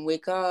person didn't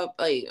wake up,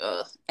 like,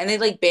 ugh. And they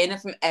like banned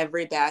it from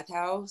every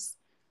bathhouse.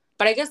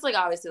 But I guess like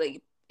obviously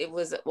like it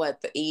was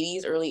what, the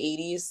 80s, early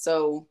 80s,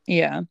 so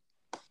yeah,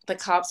 the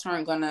cops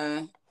aren't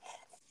gonna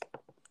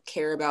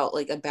care about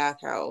like a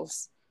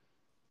bathhouse.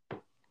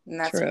 And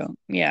that's true.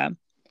 Yeah,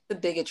 the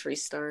bigotry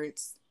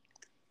starts.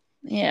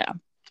 Yeah.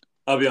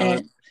 I'll be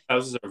honest,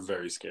 houses are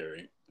very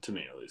scary to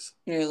me, at least.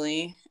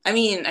 Really? I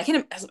mean, I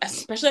can,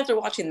 especially after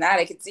watching that,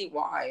 I could see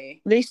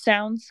why. They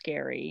sound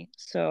scary.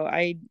 So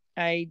I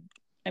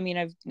mean,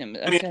 I've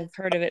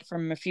heard of it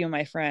from a few of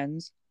my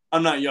friends.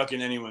 I'm not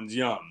yucking anyone's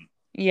yum.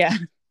 Yeah.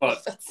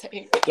 But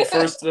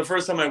the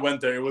first time I went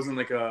there, it wasn't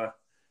like it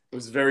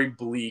was very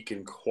bleak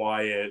and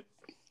quiet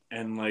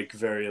and like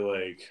very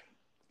like,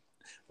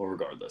 well,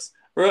 regardless.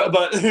 But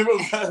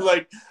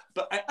like,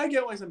 but I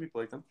get why some people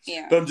like them.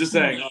 Yeah. But I'm just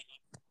saying.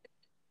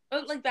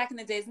 But like back in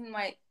the days, and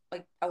like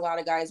a lot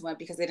of guys went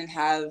because they didn't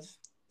have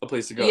a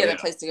place to go. Yeah, a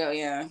place to go.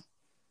 Yeah.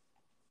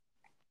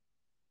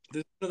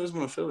 There's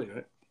one in Philly,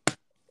 right?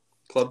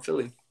 Club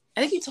Philly.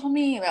 I think you told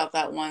me about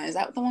that one. Is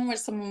that the one where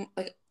someone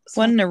like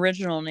what an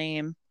original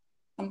name?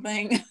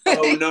 Something.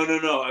 Oh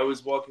no! I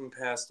was walking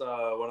past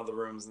one of the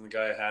rooms, and the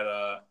guy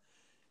had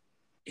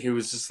he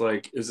was just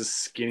like, it was a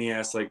skinny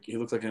ass, like he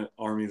looked like an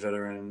army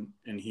veteran,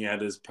 and he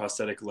had his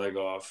prosthetic leg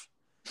off,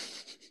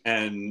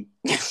 and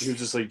he was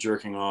just like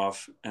jerking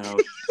off, and I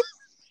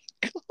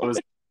was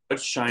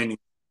what's shining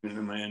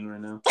in my end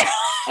right now?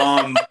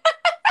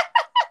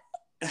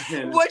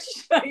 What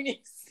shining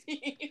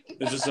scene?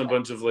 There's just a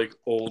bunch of like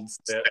old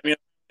stuff. I mean,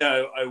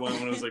 yeah, I went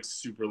when it was like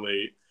super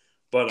late,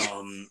 but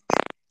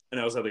and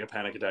I was had like a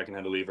panic attack and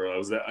had to leave early.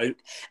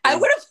 I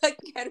would have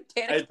fucking had a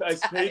panic attack.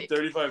 I paid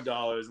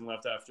 $35 and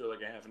left after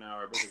like a half an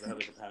hour because I had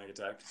like a panic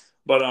attack.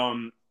 But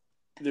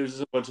there's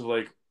just a bunch of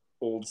like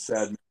old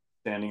sad men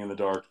standing in the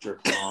dark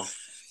jerking off.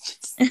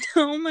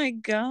 Oh my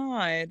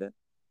god.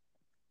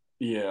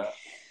 Yeah,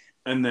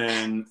 and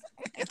then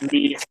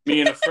me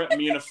and a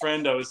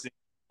friend I was seeing,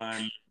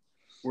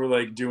 we're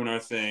like doing our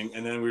thing,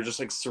 and then we were just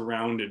like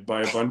surrounded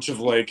by a bunch of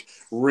like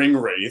ring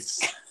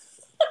wraiths.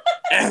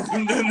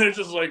 And then they're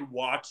just like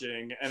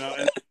watching, and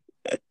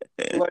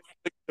like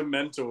the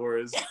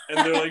mentors, and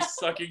they're like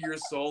sucking your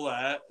soul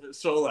out.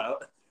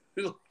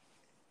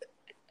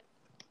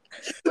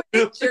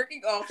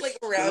 Jerking off like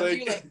around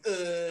like,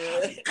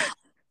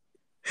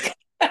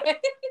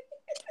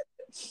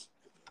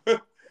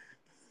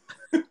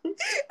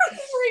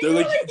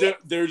 you,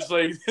 they're just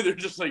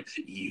like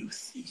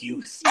youth,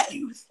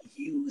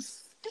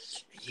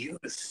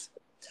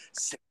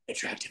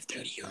 attractive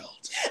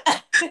 30-year-olds.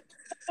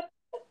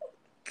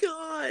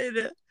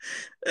 God.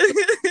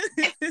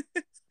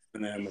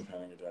 And then the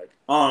panic attack.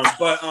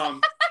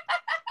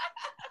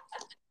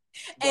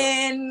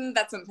 And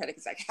that's when panic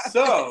attack happens.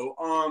 So,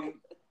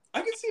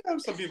 I can see how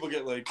some people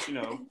get like,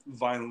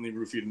 violently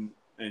roofied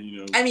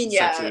and I mean,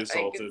 yeah, sexually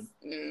assaulted.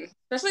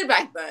 Especially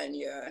back then,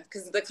 yeah,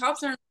 because the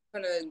cops aren't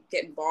gonna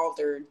get involved,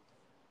 or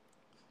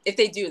if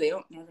they do, they're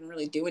not gonna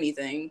really do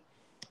anything.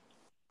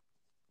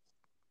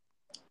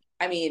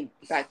 I mean,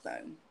 back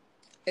then.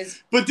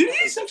 But did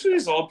he sexually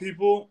assault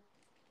people?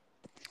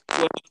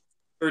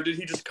 Or did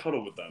he just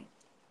cuddle with them?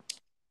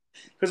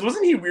 Because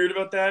wasn't he weird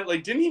about that?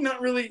 Like, didn't he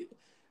not really...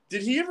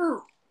 Did he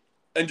ever...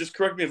 And just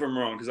correct me if I'm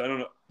wrong, because I don't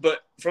know. But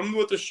from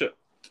what the show...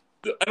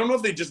 I don't know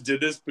if they just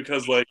did this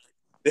because, like,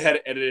 they had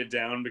to edit it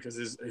down because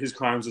his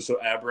crimes were so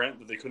aberrant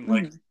that they couldn't,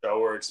 like, show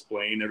or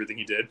explain everything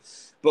he did.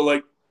 But,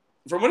 like,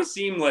 from what it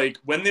seemed like,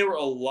 when they were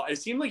alive...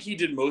 It seemed like he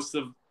did most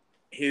of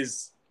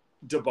his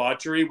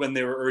debauchery when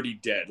they were already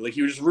dead. Like,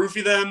 he would just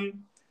roofie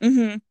them,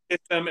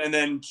 hit them, and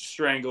then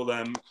strangle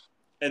them,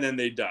 and then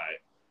they die.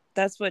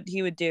 That's what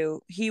he would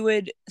do. He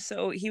was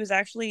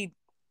actually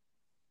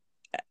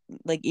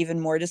like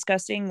even more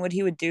disgusting. What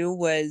he would do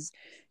was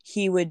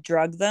he would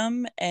drug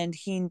them, and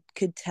he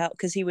could tell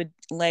because he would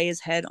lay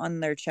his head on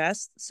their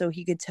chest, so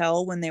he could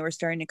tell when they were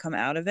starting to come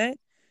out of it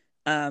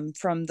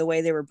from the way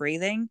they were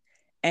breathing.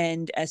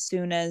 and as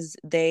soon as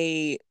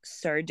they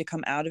started to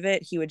come out of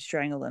it, he would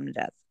strangle them to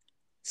death.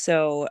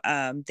 So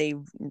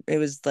it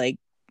was like,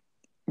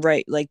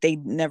 right, like they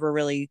never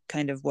really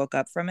kind of woke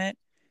up from it.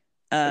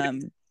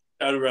 I'd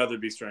rather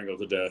be strangled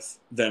to death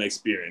than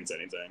experience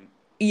anything.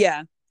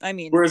 Yeah, I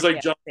mean, whereas like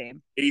yeah, John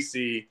same.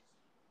 Casey,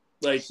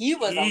 like he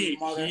was he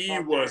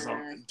was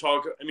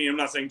talk. I mean, I'm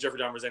not saying Jeffrey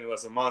Dahmer is any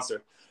less of a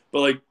monster,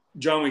 but like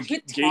John Wayne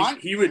Gacy,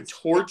 he would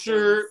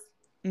torture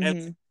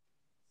and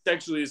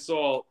sexually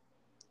assault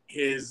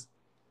his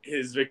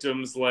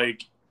victims,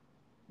 like,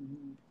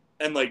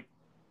 and like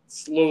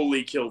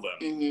slowly kill them.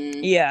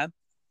 Yeah.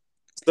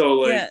 So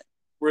like,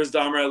 whereas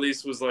Dahmer at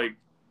least was like,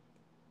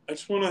 I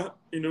just want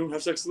to,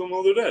 have sex with them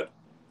while they're dead.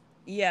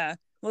 Yeah.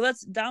 Well,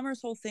 that's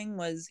Dahmer's whole thing,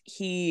 was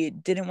he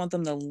didn't want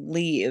them to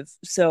leave.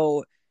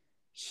 So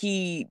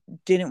he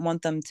didn't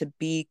want them to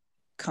be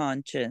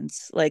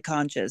conscious.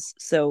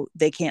 So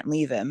they can't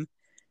leave him.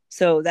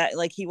 So that,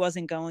 like, he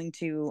wasn't going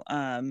to,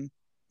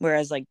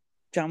 whereas like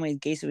John Wayne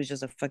Gacy was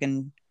just a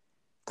fucking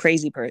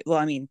crazy person. Well,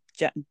 I mean,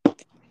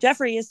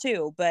 Jeffrey is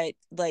too, but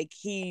like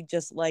he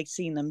just liked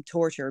seeing them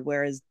tortured,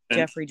 whereas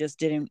Jeffrey just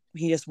didn't.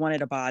 He just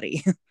wanted a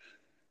body.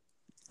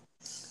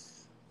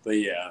 But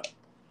yeah.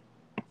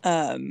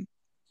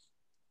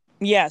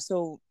 Yeah,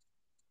 so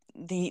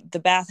the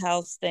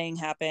bathhouse thing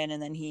happened,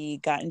 and then he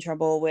got in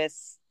trouble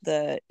with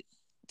the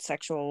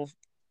sexual.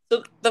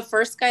 So the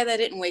first guy that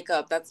didn't wake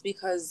up, that's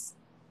because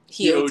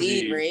he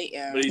OD'd, right?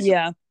 Yeah.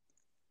 Yeah.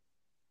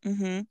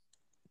 Mm-hmm.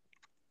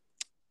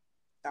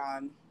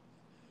 God.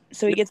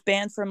 So he gets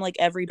banned from like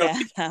every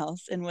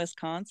bathhouse in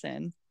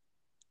Wisconsin.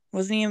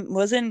 Was he in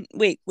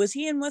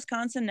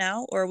Wisconsin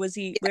now, or was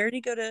he? Where did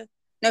he go to?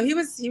 No, he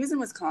was in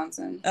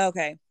Wisconsin.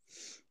 Okay,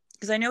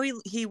 because I know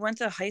he went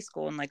to high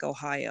school in like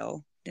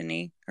Ohio, didn't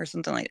he, or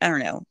something like, I don't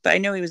know, but I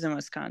know he was in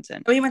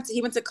Wisconsin. Oh, he went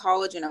to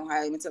college in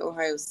Ohio. He went to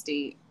Ohio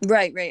State.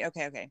 Right.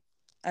 Okay.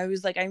 I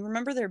was like, I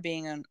remember there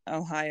being an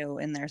Ohio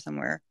in there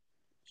somewhere.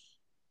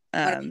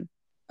 Western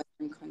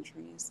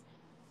countries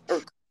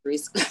or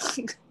countries.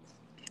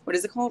 What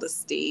is it called? A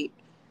state.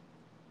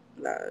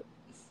 Do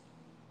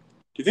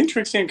you think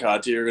Trixie and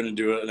Katya are going to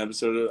do an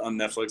episode on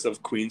Netflix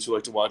of queens who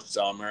like to watch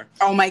Dahmer?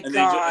 Oh my God.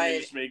 And they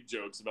just make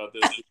jokes about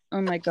this.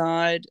 Oh my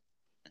God.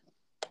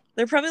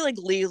 They're probably like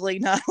legally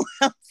not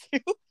allowed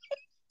to.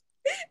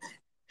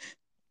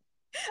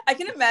 I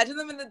can imagine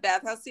them in the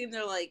bathhouse scene.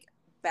 They're like,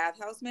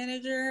 bathhouse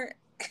manager,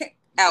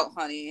 out,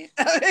 honey.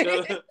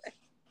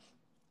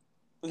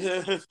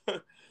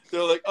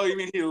 They're like, oh, you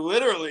mean he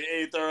literally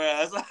ate their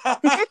ass?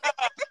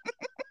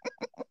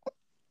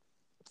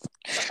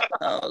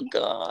 Oh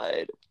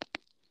God.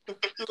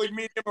 Like,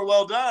 medium or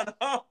well done.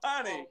 Oh,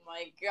 honey. Oh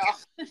my God.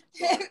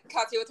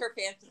 Katya with her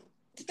fancy.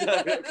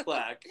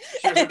 Clack.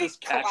 She heard this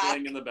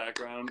cackling in the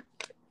background.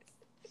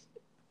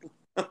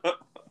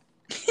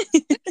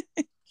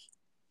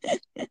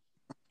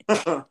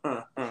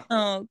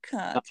 Oh,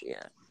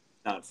 Katya.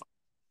 Not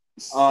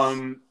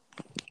fun.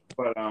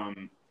 But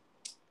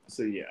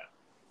so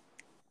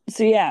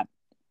yeah.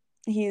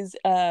 He's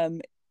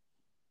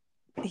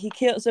he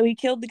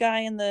killed the guy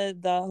in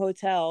the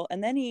hotel,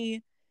 and then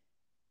he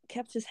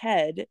kept his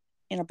head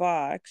in a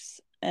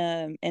box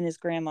in his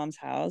grandmom's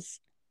house,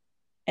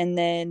 and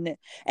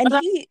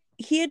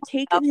he had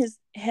taken his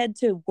head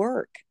to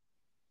work.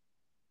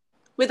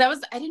 Wait, I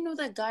didn't know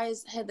that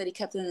guy's head that he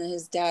kept in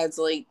his dad's,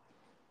 like,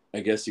 I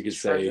guess you could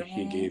say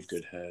he gave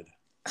good head.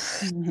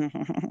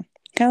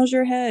 How's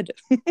your head?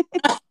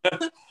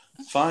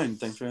 Fine,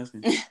 thanks for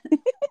asking.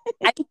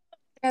 I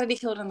gotta be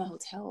killed in the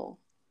hotel.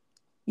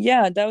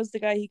 Yeah, that was the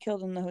guy he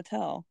killed in the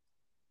hotel.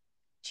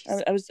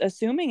 I was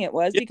assuming it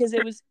was, because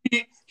it was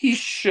he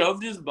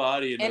shoved his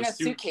body in a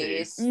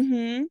suitcase.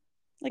 Mm-hmm.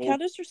 Like, how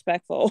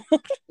disrespectful.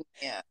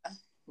 Yeah.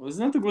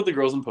 Wasn't that what the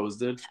Girls in Pose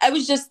did? I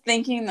was just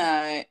thinking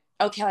that.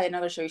 Oh, Kallie,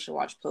 another show you should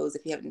watch, Pose,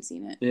 if you haven't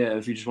seen it. Yeah,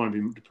 if you just want to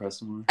be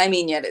depressed more. I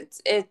mean, yeah,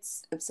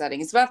 it's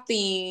upsetting. It's about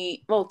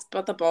the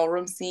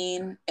ballroom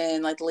scene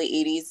in like the late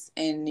 80s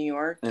in New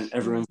York. And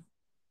everyone.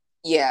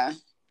 Yeah.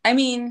 I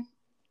mean,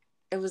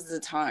 it was the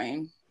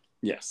time.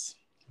 Yes.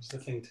 It was the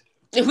thing to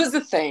do. It was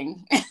the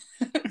thing.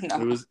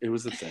 No. It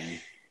was a thing.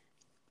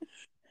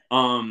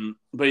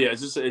 But yeah,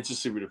 it's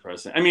just super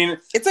depressing. I mean,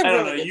 it's a I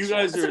don't really know. good You show.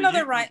 guys It's are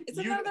another Ryan. It's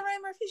another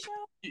Ryan Murphy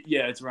show.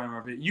 Yeah, it's Ryan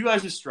Murphy. You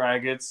guys are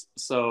Straggots,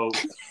 so.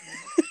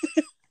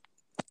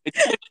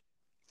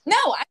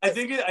 No, I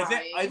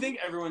think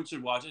everyone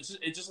should watch it.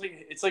 It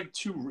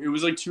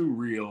was like too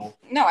real.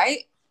 No,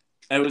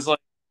 It was like,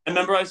 I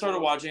remember I started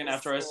watching it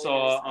after I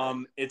saw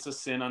It's a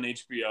Sin on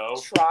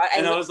HBO. Trott,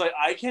 and I was like,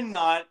 I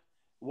cannot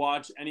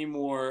watch any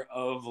more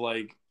of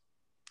like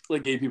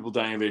gay people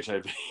dying of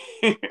HIV.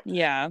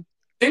 Yeah.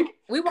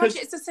 We watched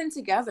It's a Sin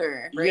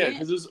together, right? Yeah,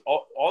 because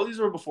all these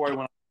were before I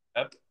went on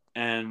PrEP,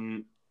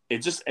 and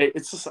it's just I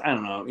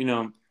don't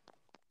know,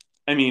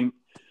 I mean,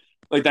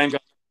 like, thank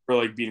God for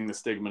like beating the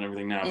stigma and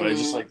everything now, but I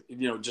just like,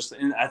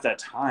 at that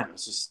time,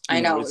 it's just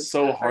I know it's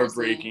so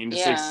heartbreaking,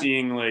 just like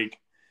seeing like,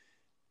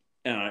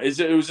 I don't know,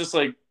 it was just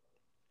like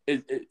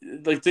it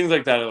like things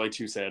like that are like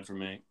too sad for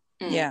me.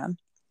 Yeah.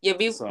 Yeah,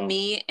 So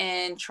me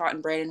and Trott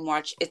and Brandon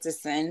watch It's a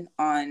Sin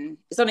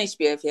it's on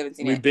HBO if you haven't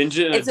seen we it. binge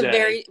it in It's a day.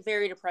 very,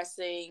 very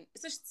depressing.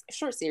 It's a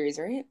short series,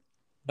 right?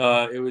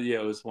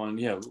 It was one,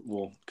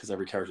 well, because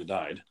every character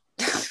died.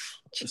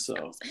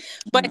 So,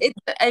 but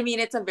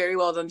it's a very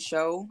well done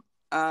show.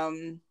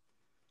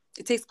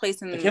 It takes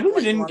place in, I can't believe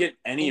we didn't get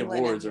any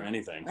awards or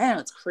anything. I know,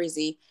 it's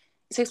crazy.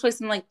 It takes place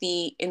in like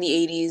in the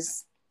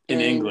 80s in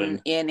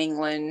England. In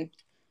England,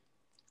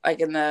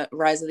 like in the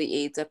rise of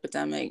the AIDS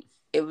epidemic.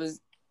 It was.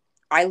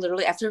 I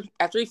literally after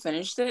we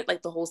finished it,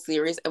 like the whole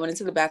series, I went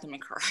into the bathroom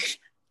and cried.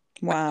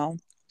 Wow.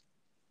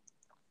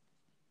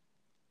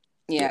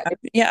 Yeah.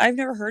 Yeah, I've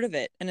never heard of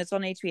it, and it's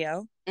on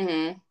HBO.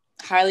 Mm-hmm.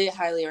 Highly,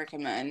 highly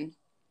recommend.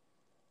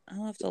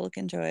 I'll have to look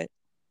into it.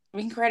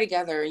 We can cry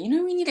together. You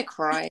know, we need to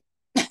cry.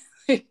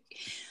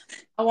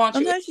 I want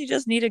Sometimes you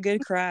just need a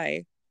good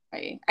cry.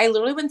 I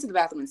literally went to the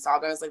bathroom and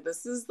sobbed. I was like,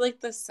 this is like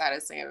the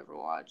saddest thing I've ever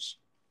watched.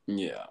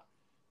 Yeah,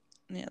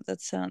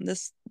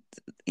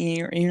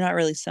 you're not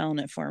really selling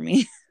it for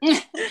me. No,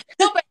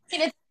 but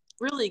it's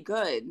really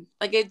good.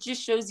 Like, it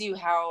just shows you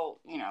how,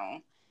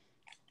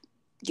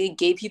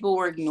 gay people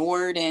were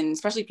ignored, and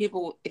especially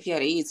people if you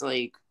had AIDS,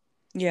 like,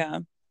 yeah.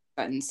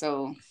 And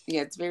so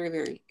yeah, it's very,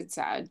 very, it's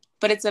sad,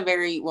 but it's a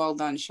very well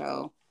done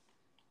show.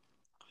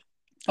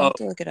 I'll have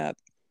to look it up.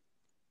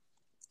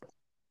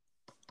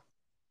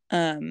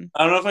 I don't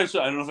know if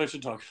I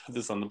should talk about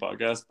this on the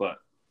podcast, but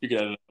you can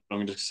edit it.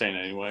 I'm just saying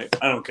it anyway.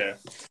 I don't care.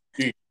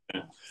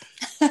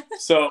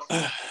 So,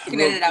 you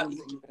can edit it out.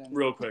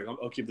 Real quick,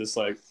 I'll keep this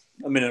like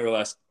a minute or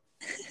less.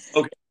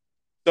 Okay.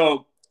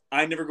 So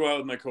I never go out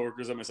with my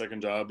coworkers at my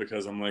second job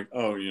because I'm like,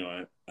 oh,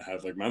 I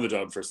have like my other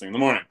job first thing in the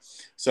morning.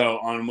 So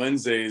on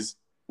Wednesdays,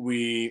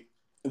 they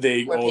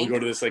all go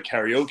to this like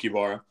karaoke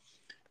bar,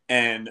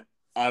 and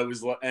I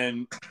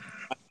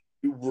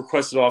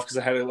requested off because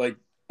I had to like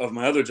of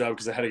my other job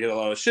because I had to get a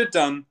lot of shit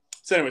done.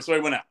 So anyway, I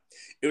went out.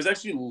 It was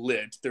actually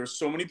lit. There were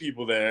so many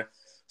people there.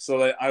 So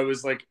like I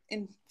was like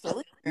in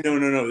Philly?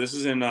 No. This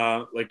is in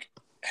like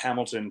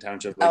Hamilton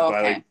Township, like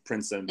by like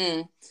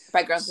Princeton.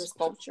 By Gunther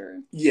Sculpture.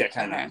 Yeah,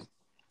 kind of.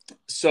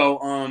 So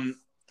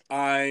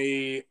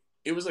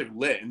it was like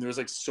lit, and there was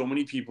like so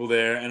many people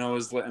there, and I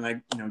was and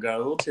I got a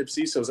little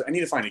tipsy, so I was like, I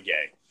need to find a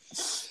gay.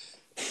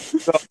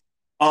 So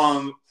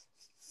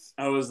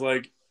I was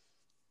like,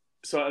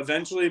 so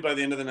eventually by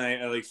the end of the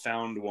night I like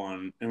found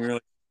one, and we were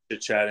like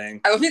chit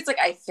chatting. I hope it's like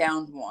I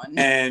found one.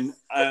 And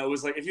I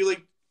was like, if you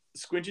like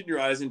squinted your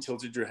eyes and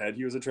tilted your head,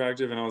 he was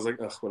attractive, and I was like,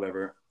 ugh,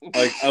 whatever.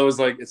 Like I was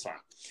like, it's fine.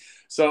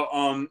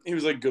 So he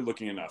was like good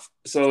looking enough.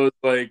 So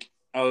like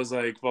I was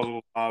like, blah, blah,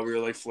 blah. We were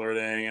like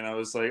flirting, and I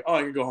was like, oh,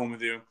 I could go home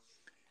with you.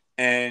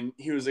 And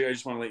he was like, I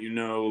just want to let you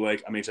know,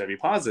 like, I'm HIV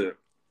positive.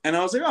 And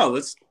I was like, I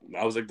was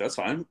like, that's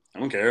fine. I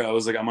don't care. I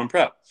was like, I'm on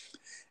PrEP.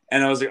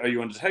 And I was like, are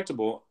you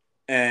undetectable?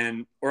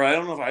 Or I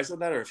don't know if I said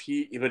that or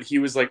but he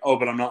was like, oh,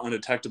 but I'm not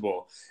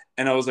undetectable.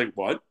 And I was like,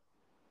 what?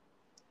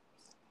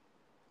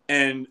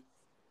 And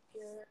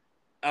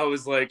I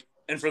was like,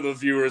 and for the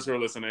viewers who are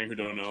listening who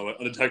don't know,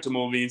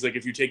 undetectable means like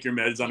if you take your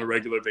meds on a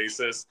regular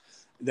basis,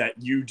 that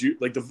you do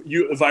like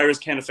the virus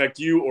can't affect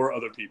you or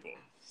other people.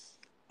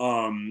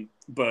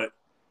 But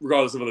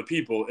regardless of other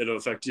people, it'll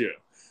affect you.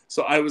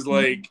 So I was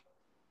like,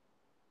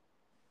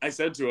 I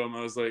said to him,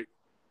 I was like,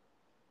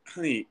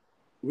 honey,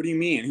 what do you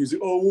mean? He was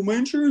like, oh, well, my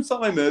insurance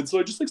not my meds, so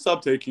I just like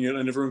stopped taking it.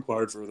 I never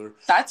inquired further.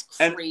 That's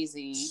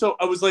crazy. And so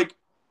I was like,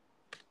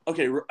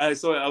 okay,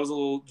 so I was a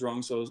little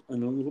drunk, so I was a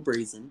little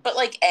brazen. But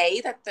like,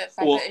 the fact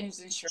that his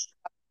insurance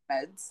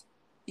meds.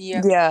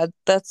 Yeah,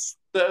 that's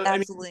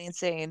absolutely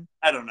insane.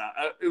 I don't know.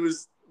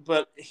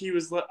 But he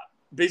was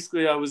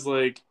basically, I was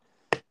like,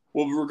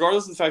 well,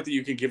 regardless of the fact that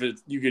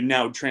you can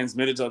now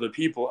transmit it to other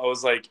people, I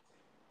was like,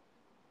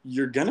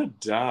 you're gonna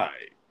die.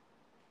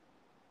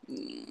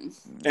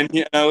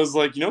 And I was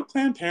like,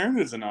 Planned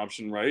Parenthood is an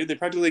option, right? They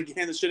practically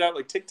hand the shit out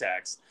like Tic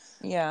Tacs.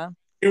 Yeah.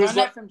 It was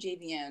like from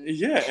JVN.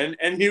 Yeah,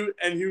 and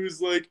he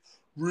was like,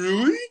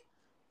 really?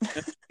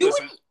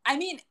 Listen, I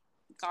mean,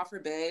 God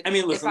forbid. I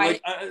mean, listen, I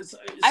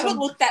would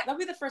look that would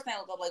be the first thing I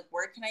would go, like,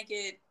 where can I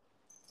get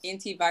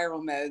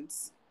antiviral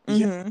meds?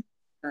 Mm-hmm.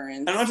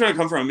 I'm not trying to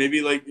come from. Maybe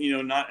like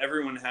not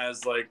everyone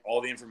has like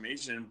all the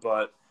information,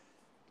 but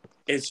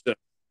it's just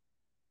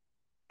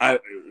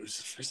it was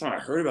the first time I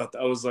heard about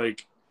that. I was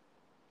like,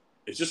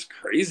 it's just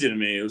crazy to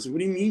me. It was like, what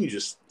do you mean you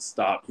just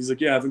stopped? He's like,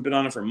 yeah, I haven't been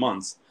on it for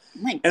months.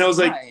 And I was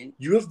like,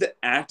 you have the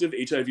active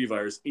HIV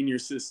virus in your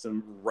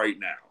system right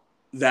now.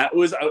 That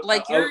was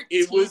like your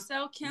T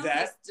cell count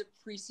is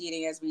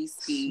depreciating as we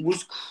speak.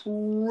 Was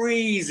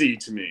crazy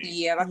to me.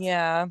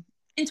 Yeah.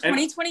 In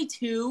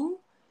 2022.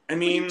 I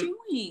mean, what are you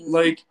doing?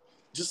 Like,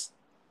 just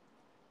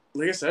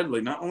like I said,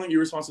 like not only are you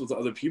responsible to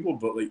other people,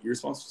 but like you're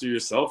responsible to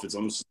yourself. It's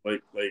almost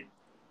like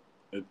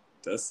a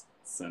death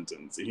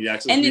sentence.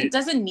 It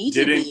doesn't need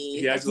to be.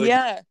 He actually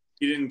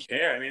he didn't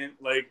care. I mean,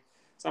 like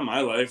it's not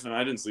my life, and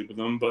I didn't sleep with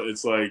him, but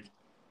it's like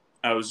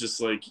I was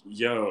just like,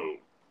 yo.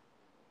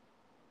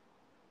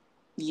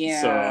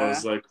 Yeah. So I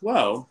was like,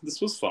 well, this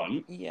was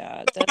fun.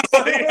 Yeah, that's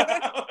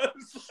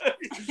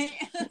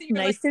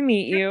nice to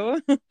meet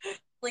you.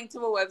 link to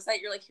a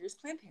website. You're like, here's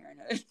Planned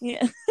Parenthood.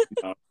 Yeah.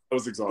 That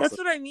was exhausting. That's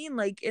what I mean.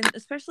 Like,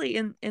 especially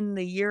in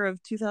the year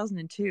of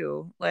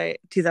 2002, like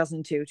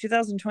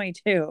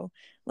 2022,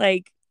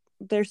 like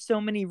there's so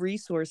many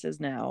resources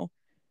now.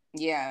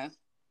 Yeah.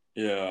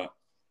 Yeah.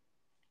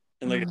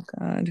 And like, oh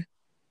God,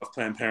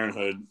 Planned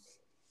Parenthood,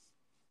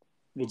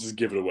 we'll just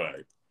give it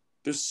away.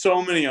 There's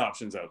so many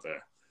options out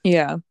there.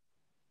 Yeah.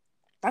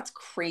 That's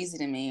crazy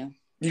to me.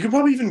 You could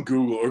probably even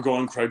Google or go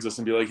on Craigslist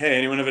and be like, hey,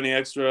 anyone have any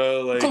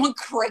extra, like... Go on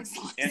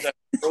Craigslist.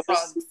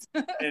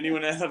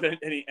 Anyone have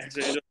any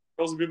extra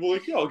anti-girls? And people are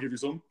like, yeah, I'll give you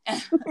some.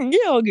 Yeah,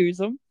 I'll give you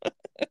some.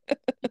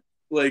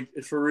 Like,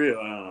 for real,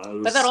 I don't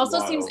know. But that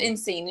also seems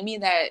insane to me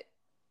that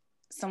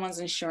someone's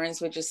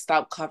insurance would just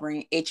stop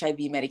covering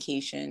HIV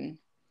medication.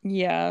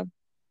 Yeah.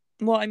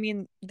 Well, I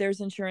mean, there's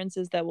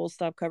insurances that will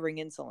stop covering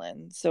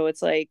insulin. So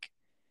it's like,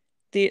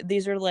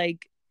 these are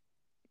like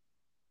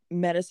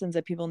medicines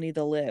that people need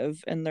to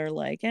live. And they're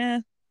like,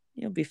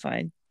 you'll be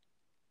fine.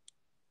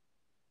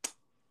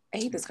 I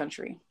hate this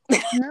country.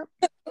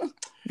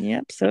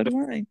 Yep, so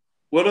do I.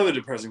 What other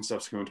depressing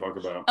stuff can we talk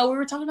about? Oh, we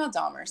were talking about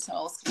Dahmer,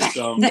 so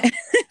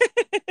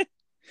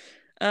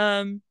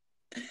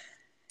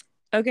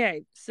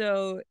okay,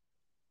 so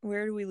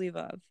where do we leave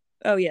off?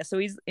 Oh yeah, so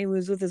he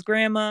was with his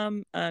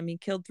grandmom. He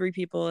killed 3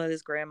 people at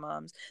his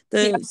grandmom's.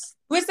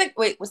 What's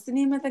the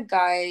name of the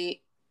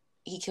guy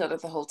he killed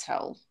at the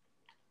hotel?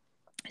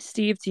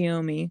 Steve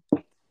Tiomi.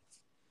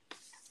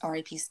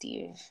 R.I.P.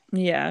 Steve.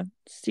 Yeah,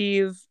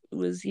 Steve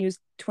was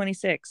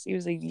 26. He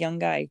was a young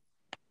guy.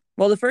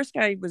 Well, the first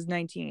guy was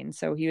 19,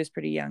 so he was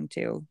pretty young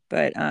too.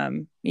 But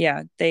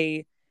yeah,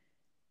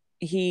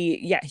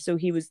 so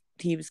he was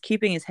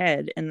keeping his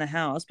head in the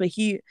house, but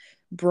he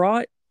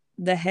brought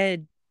the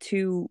head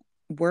to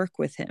work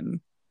with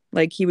him.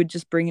 Like he would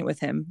just bring it with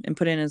him and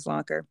put it in his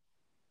locker.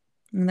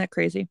 Isn't that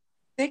crazy?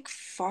 Thick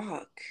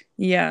fuck.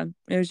 Yeah,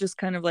 it was just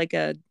kind of like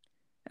a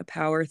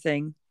power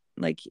thing,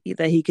 like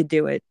that he could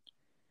do it.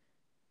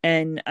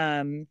 And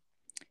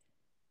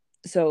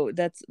so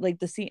that's like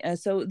the scene.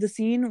 So the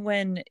scene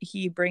when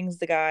he brings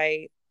the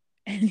guy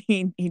and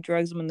he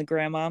drugs him and the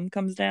grandmom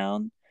comes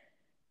down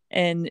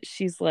and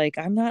she's like,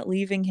 I'm not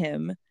leaving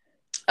him.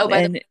 Oh,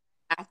 by the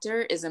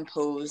actor is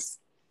imposed.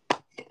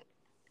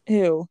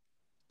 Who?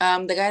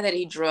 The guy that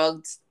he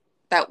drugged,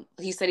 that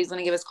he said he's going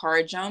to give his car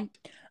a jump.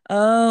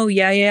 Oh,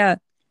 yeah.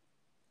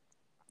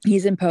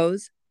 He's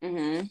imposed.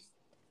 Mm-hmm.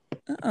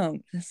 Oh,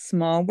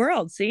 small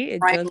world. See,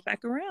 it goes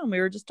back around. We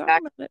were just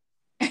talking about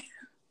it.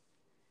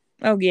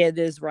 Oh, yeah, it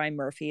is Ryan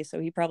Murphy. So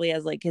he probably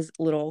has like his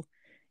little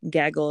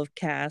gaggle of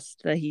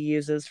cast that he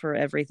uses for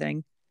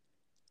everything.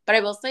 But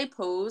I will say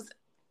Pose,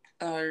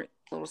 or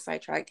little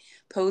sidetrack,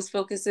 Pose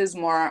focuses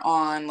more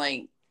on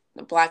like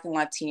the Black and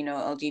Latino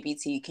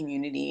LGBT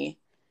community.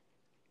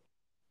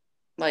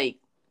 Like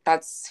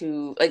that's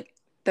who, like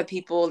the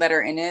people that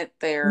are in it,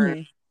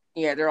 they're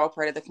all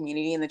part of the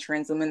community, and the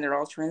trans women, they're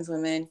all trans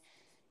women.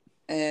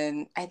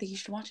 And I think you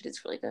should watch it.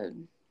 It's really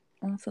good.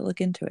 I'll have to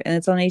look into it. And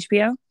it's on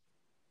HBO?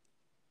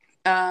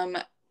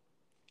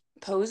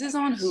 Pose is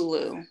on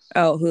Hulu.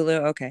 Oh,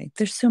 Hulu. Okay.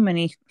 There's so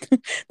many.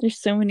 There's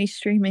so many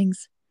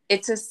streamings.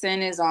 It's a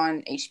Sin is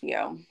on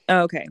HBO.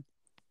 Oh, okay.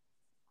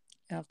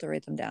 I'll have to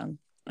write them down.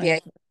 Yeah.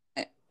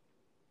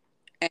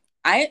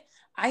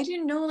 I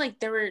didn't know like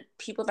there were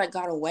people that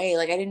got away.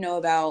 Like I didn't know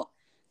about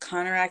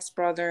Conorac's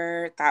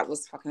brother. That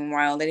was fucking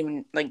wild. I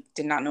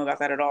did not know about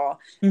that at all.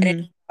 I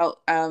didn't know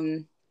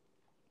about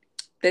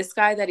this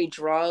guy that he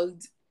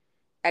drugged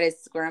at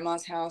his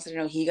grandma's house. I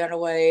didn't know he got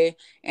away.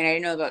 And I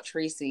didn't know about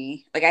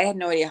Tracy. Like I had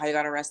no idea how he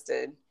got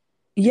arrested.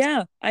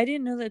 Yeah, I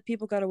didn't know that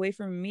people got away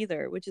from him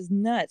either, which is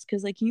nuts.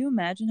 Because like, can you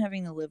imagine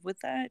having to live with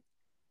that?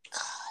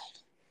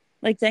 God.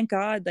 Like, thank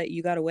God that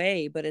you got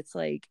away, but it's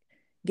like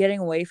getting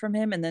away from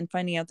him and then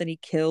finding out that he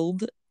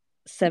killed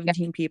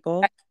 17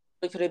 people.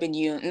 It could have been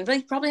you. And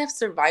like probably have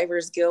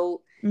survivor's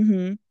guilt.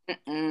 The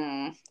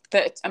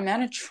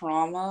amount of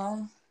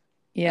trauma.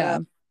 Yeah.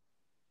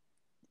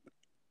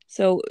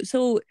 So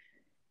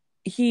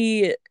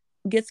he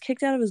gets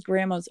kicked out of his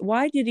grandma's.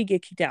 Why did he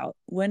get kicked out?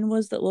 What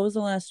was the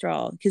last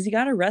straw? Because he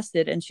got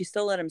arrested and she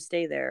still let him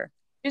stay there.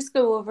 Just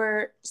go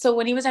over. So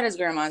when he was at his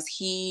grandma's,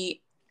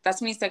 that's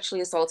when he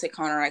sexually assaulted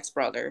Conorac's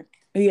brother.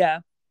 Yeah.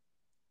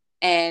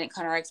 And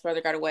Conorac's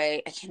brother got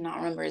away. I cannot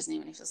remember his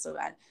name and I feel so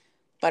bad.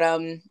 But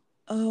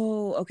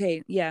oh,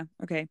 okay. Yeah,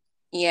 okay.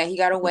 Yeah, he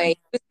got away. He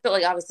was still,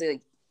 like, obviously,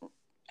 like,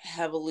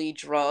 heavily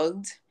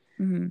drugged.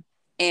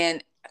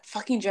 And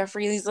fucking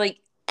Jeffrey, he's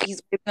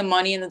giving the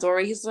money in the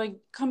doorway. He's like,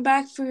 come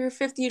back for your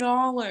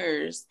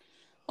 $50.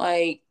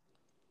 Like,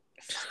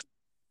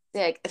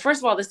 sick.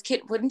 First of all, this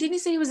kid, didn't he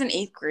say he was in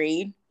 8th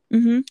grade?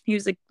 He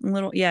was like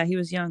he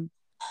was young.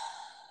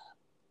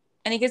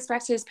 And he gets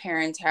back to his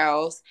parents'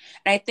 house.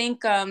 And I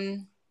think,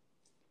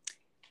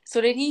 so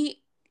did he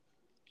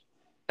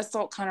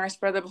assault Conorac's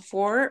brother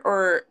before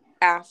or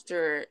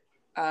after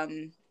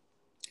the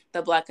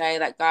black guy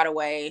that got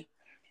away?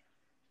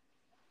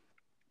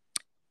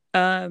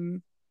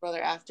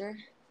 Brother after?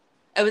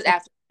 It was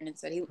after Brandon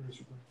said he.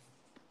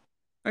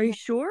 Are you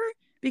sure?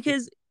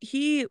 Because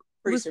he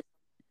was.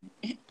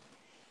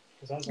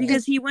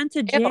 Because he went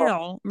to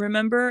jail,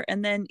 remember?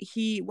 And then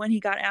when he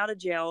got out of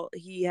jail,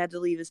 he had to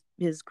leave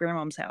his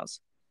grandmom's house.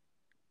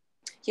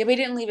 Yeah, but he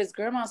didn't leave his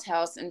grandma's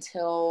house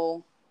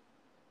until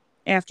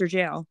after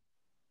jail.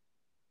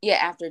 Yeah,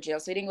 after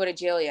jail. So he didn't go to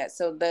jail yet.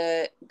 So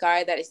the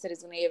guy that he said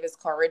is going to give his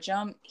car a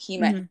jump, he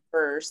met him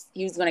first.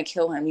 He was going to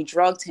kill him. He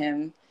drugged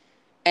him.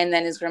 And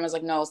then his grandma's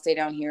like, no, stay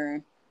down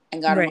here.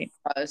 And got him on the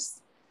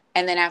bus.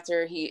 And then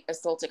after he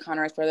assaulted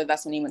Conrad's brother,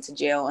 that's when he went to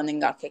jail and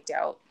then got kicked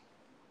out.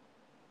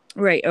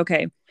 Right,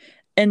 okay.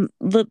 And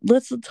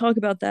let's talk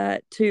about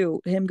that, too.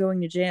 Him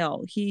going to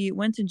jail. He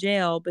went to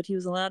jail, but he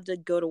was allowed to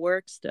go to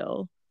work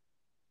still.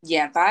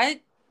 Yeah,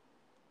 that...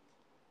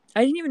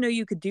 I didn't even know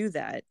you could do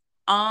that.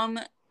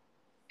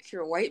 If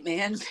you're a white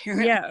man,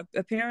 apparently. Yeah,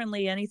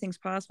 apparently anything's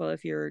possible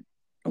if you're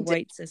a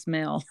white cis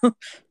male.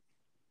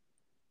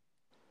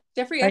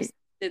 Jeffrey Epstein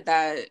did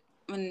that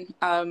when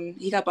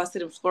he got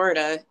busted in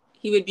Florida.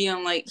 He would be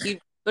on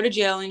he'd go to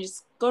jail and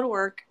just go to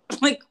work.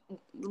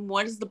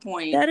 What is the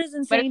point? That is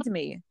insane to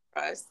me.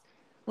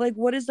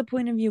 What is the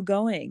point of you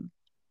going?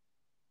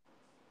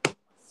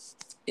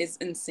 It's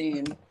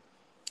insane.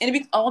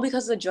 And all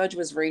because the judge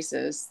was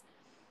racist.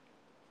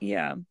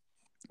 Yeah.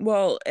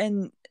 Well,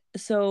 and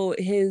so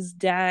his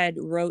dad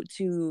wrote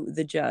to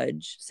the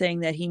judge saying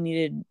that he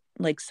needed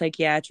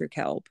psychiatric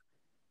help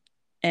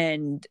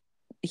and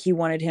he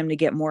wanted him to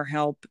get more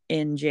help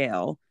in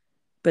jail,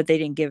 but they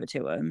didn't give it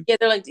to him. Yeah,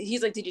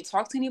 he's like, did you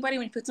talk to anybody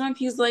when you put him up?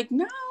 He was like,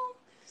 no.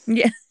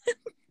 Yeah.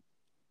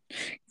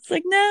 It's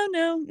like,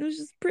 no, it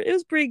was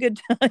a pretty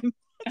good time.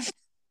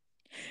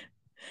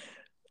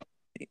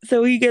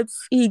 So he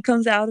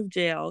comes out of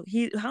jail.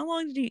 How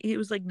long did he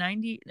was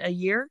 90 a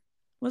year?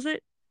 Was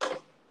it?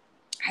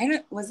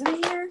 Was it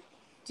a year?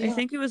 I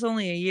think it was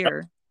only a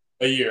year.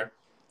 A year.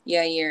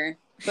 Yeah, a year.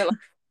 But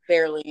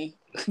barely.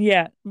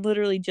 Yeah,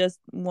 literally just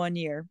 1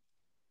 year.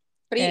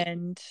 But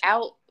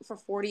out for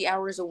 40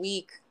 hours a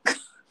week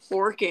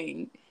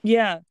working.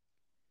 Yeah.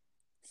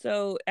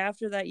 So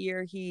after that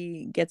year,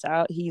 he gets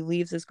out. He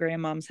leaves his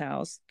grandmom's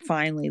house.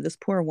 Finally, this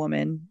poor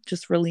woman,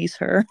 just release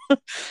her.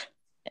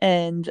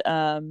 And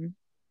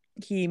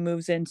he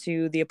moves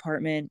into the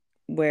apartment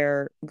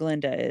where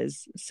Glinda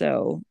is.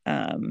 So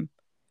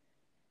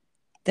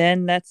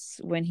then that's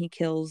when he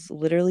kills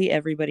literally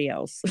everybody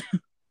else.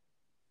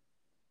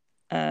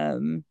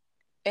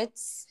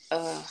 It's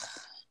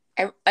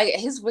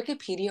his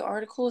Wikipedia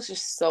article is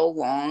just so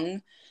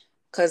long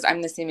because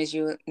I'm the same as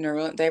you,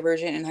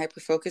 neurodivergent and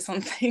hyperfocus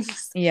on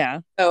things. Yeah.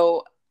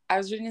 So I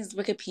was reading his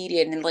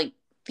Wikipedia and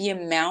the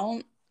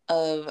amount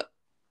of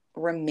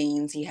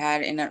remains he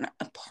had in an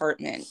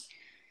apartment.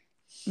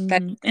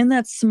 In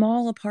that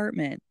small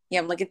apartment.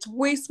 Yeah, I'm it's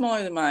way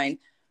smaller than mine.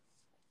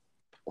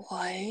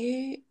 What?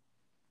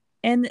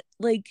 And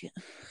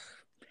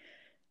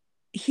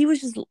he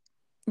was just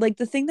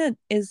the thing that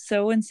is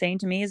so insane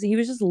to me is he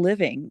was just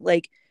living.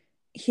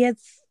 He had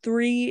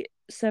 3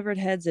 severed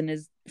heads in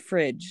his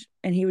fridge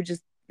and they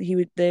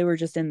were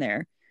just in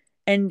there.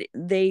 And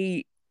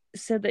they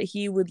said that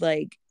he would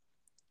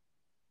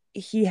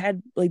he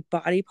had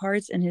body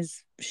parts in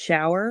his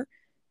shower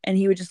and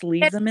he would just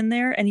leave them in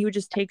there and he would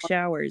just take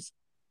showers.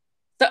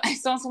 So I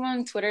saw someone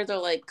on Twitter, they're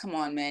like, come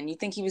on, man, you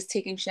think he was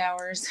taking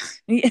showers?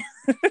 Yeah.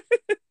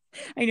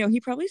 I know, he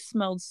probably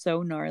smelled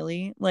so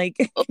gnarly.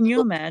 Can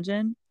you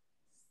imagine?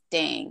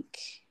 Stink.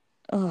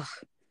 Oh,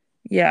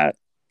 yeah.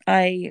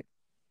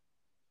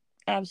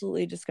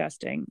 Absolutely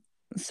disgusting.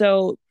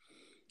 So,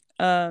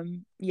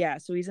 yeah,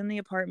 so he's in the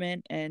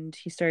apartment and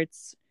he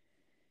starts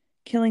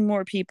killing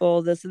more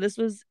people. This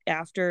was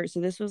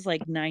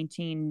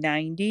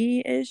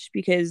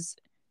 1990-ish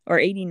or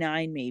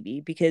 89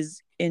 maybe,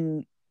 because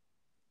in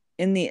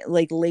the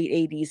late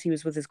 80s he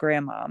was with his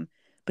grandmom,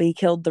 but he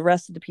killed the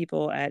rest of the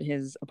people at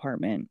his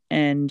apartment.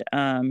 And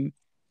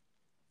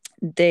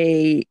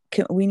we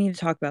need to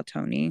talk about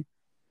Tony.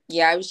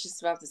 Yeah, I was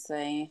just about to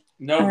say.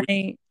 No,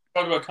 we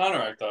talk about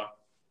Conrad though.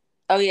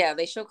 Oh yeah,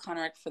 they show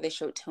Conrad before they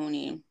show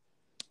Tony.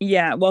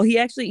 Yeah, well,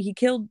 he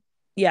killed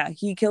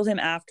him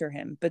after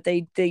him, but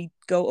they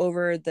go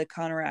over the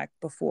Conrad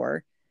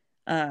before.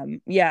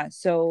 Yeah,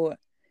 so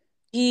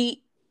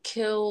he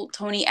killed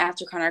Tony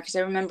after Conrad because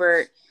I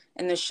remember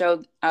in the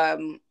show, I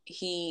think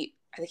he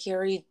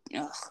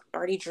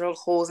already drilled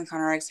holes in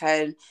Conrad's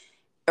head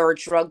or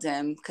drugged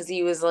him because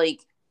he was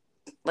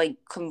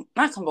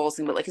not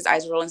convulsing, but his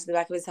eyes were rolling to the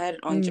back of his head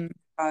on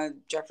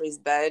Jeffrey's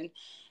bed,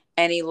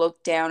 and he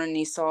looked down and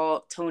he saw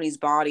Tony's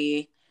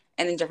body,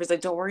 and then Jeffrey's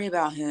like, "Don't worry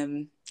about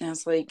him," and I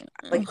was like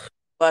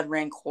blood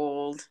ran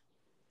cold.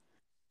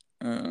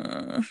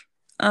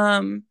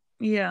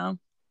 Yeah.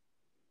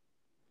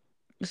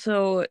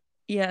 So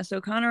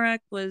Conrad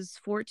was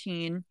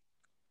 14,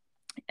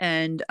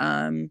 and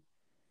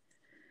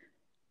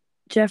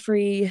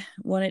Jeffrey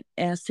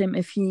asked him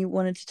if he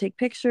wanted to take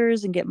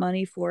pictures and get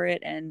money for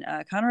it, and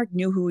Conrad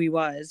knew who he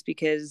was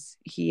because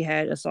he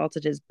had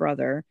assaulted his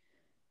brother,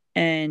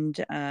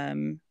 and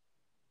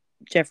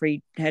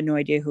Jeffrey had no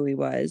idea who he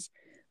was.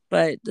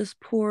 But this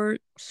poor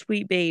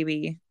sweet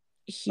baby,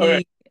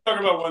 Okay, talk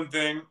about one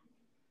thing.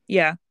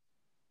 Yeah.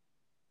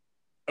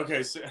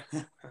 Okay, so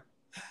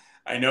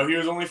I know he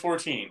was only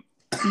 14,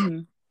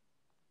 Mhm.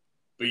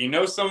 but you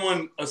know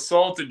someone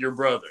assaulted your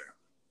brother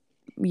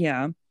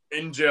Yeah.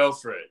 in jail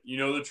for it. You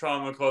know the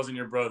trauma causing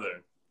your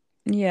brother,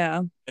 Yeah.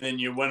 and then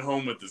you went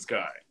home with this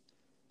guy.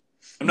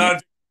 I'm Yeah.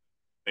 not.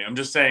 I'm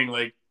just saying,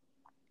 like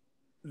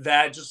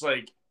that. Just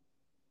like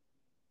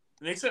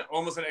makes it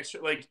almost an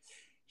extra, like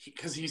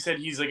because he said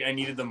he's like I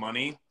needed the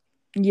money,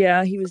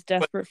 Yeah, he was but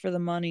desperate for the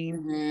money.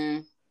 Mm-hmm.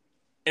 and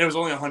it was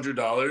only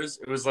 $100.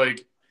 It was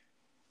like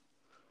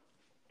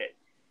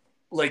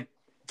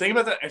think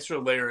about that extra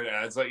layer it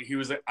adds. Like he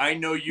was like, I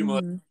know you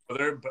molested Mhm. my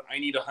brother, but I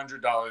need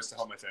 $100 to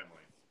help my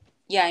family.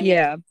 Yeah, I mean,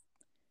 Yeah.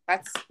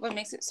 that's what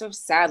makes it so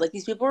sad. Like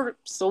these people are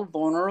so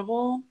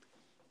vulnerable,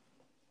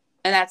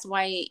 and that's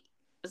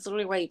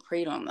literally why he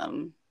preyed on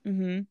them.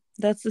 Mhm.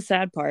 That's the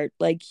sad part.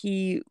 Like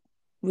he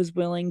was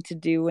willing to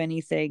do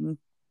anything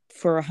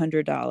for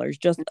 $100,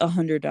 just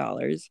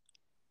 $100.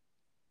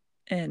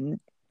 And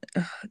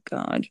oh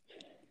God.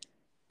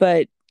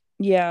 But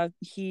yeah,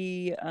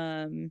 he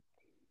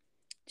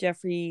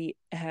Jeffrey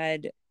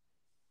had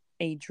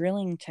a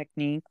drilling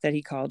technique that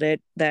he called it,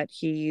 that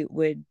he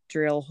would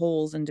drill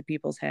holes into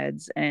people's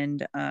heads,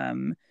 and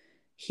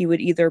he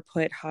would either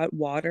put hot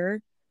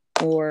water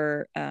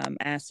or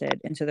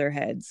acid into their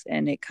heads,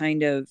 and it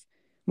kind of,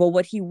 well,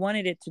 what he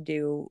wanted it to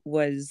do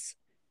was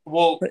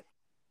Well, put,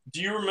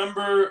 do you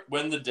remember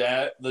when the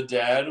dad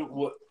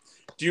what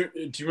do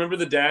you remember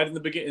the dad in the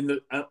beginning in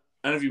the I don't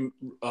know if you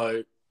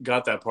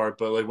got that part,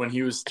 but like when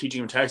he was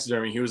teaching him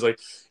taxidermy, he was like,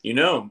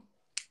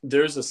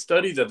 there's a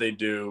study that they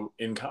do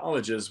in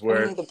colleges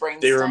where The brain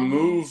they stem.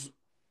 remove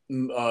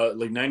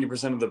like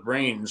 90% of the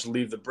brain, just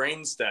leave the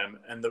brain stem,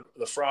 and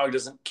the frog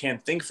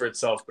can't think for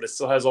itself, but it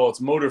still has all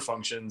its motor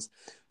functions.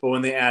 But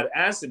when they add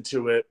acid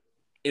to it,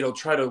 it'll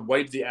try to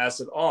wipe the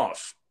acid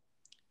off,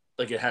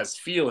 like it has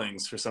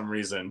feelings for some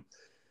reason.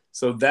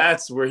 So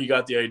that's where he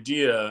got the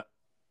idea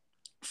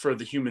for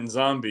the human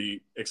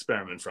zombie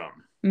experiment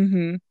from.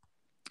 mm-hmm.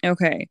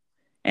 Okay.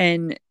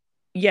 And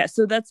yeah,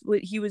 so that's what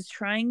he was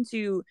trying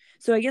to,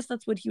 so I guess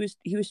that's what he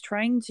was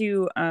trying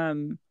to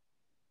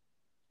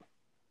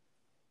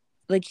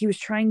like he was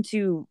trying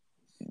to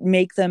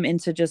make them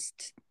into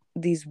just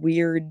these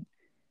weird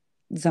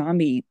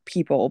zombie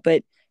people,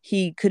 but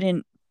he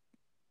couldn't,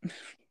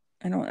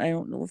 I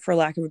don't know, for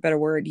lack of a better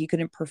word, he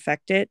couldn't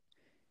perfect it.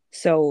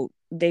 So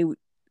they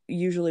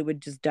usually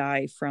would just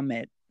die from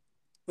it,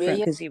 Yeah,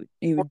 because he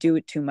would do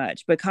it too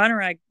much. But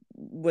Conrad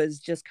was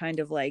just kind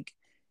of like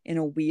in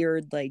a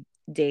weird like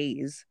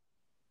daze.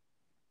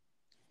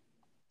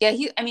 yeah.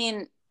 I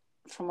mean,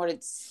 from what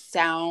it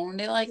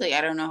sounded like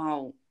I don't know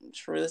how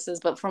true this is,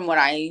 but from what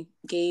I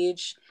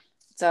gauge,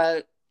 it's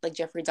like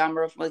Jeffrey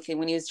Dahmer, like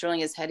when he was drilling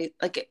his head,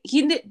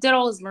 he did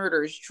all his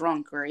murders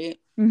drunk, right?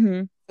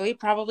 Mm-hmm. So he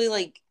probably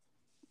like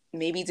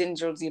maybe didn't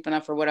drill deep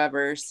enough or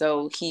whatever.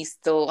 So he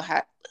still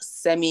had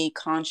semi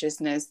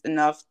consciousness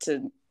enough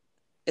to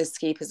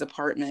escape his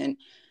apartment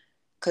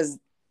because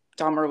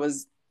Dahmer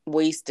was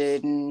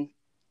wasted and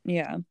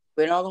Yeah.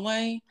 went all the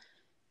way.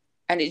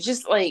 And it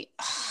just like,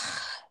 I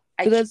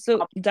But can't. that's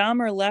so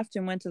Dahmer left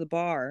and went to the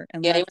bar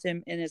and Yeah. left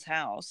him in his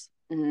house.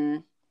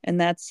 Mm-hmm. And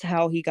that's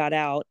how he got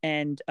out.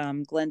 And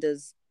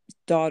Glenda's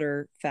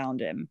daughter found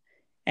him,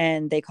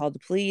 and they called the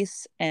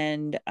police,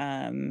 and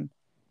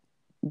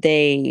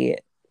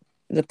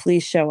the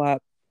police show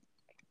up,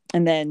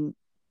 and then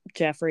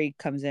Jeffrey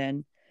comes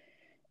in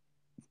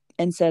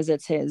and says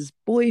it's his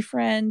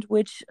boyfriend,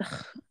 which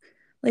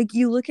like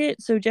you look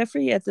at, so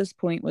Jeffrey at this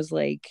point was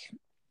like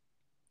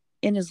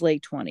in his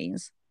late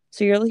 20s.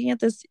 So you're looking at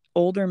this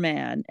older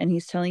man and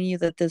he's telling you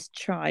that this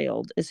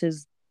child is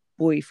his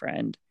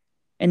boyfriend,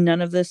 and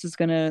none of this is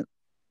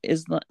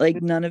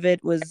like none of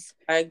it was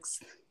Eggs.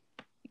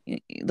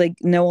 like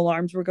no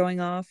alarms were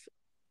going off.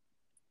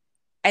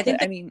 I think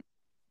But I that mean,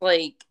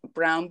 like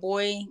brown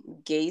boy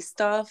gay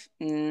stuff.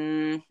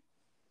 yeah,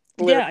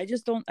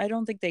 I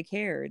don't think they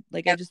cared.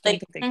 Like I just don't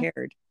Like think they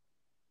cared.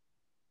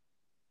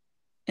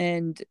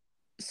 And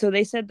so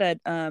they said that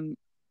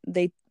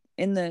they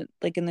in the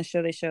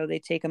show they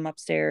take him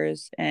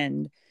upstairs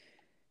and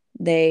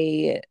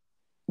they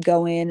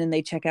go in and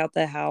they check out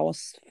the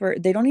house. For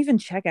they don't even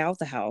check out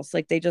the house,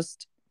 like they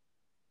just,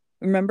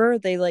 remember,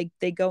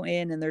 they go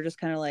in and they're just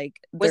kind of like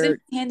they're,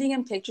 wasn't handing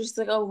him pictures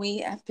like, oh, we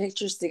have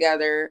pictures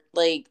together.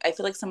 Like I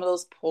feel like some of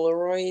those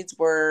Polaroids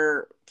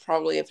were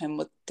probably of him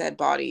with dead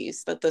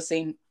bodies, like the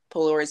same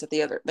Polaroids that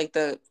the other like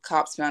the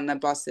cops found that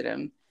busted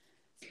him.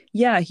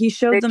 yeah, he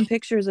showed them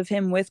pictures of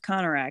him with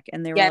Conorak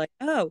and they were Yeah, like,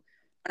 oh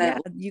yeah,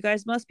 you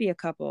guys must be a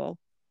couple.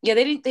 yeah,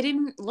 they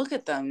didn't look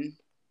at them.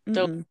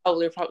 They're like, Mm-mm. oh,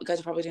 they're probably guys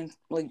are probably doing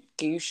like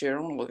gay shit. I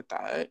don't want to look at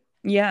that.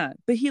 Yeah,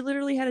 but he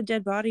literally had a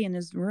dead body in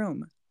his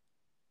room.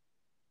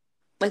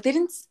 Like they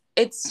didn't.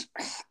 It's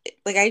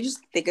like I just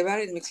think about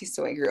it, it makes me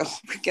so angry.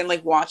 Again,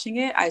 like watching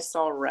it, I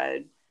saw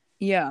red.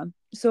 Yeah.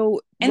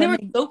 So And they were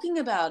joking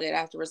about it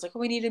afterwards, like, oh,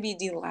 we need to be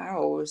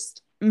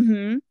deloused.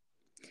 Mm-hmm.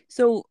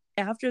 So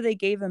after they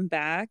gave him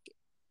back,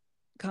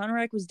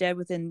 Conorak was dead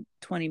within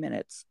 20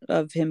 minutes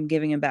of him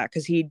giving him back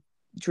because he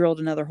drilled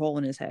another hole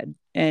in his head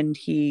and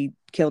he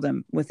killed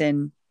him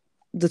within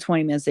the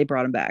 20 minutes they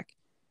brought him back.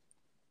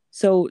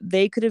 So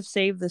they could have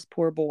saved this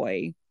poor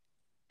boy,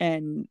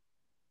 and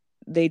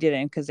they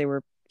didn't because they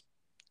were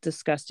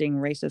disgusting,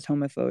 racist,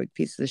 homophobic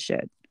pieces of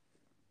shit.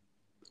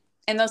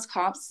 And those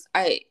cops,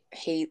 I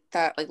hate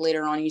that, like,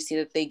 later on you see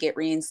that they get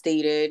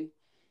reinstated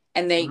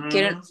and they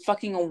get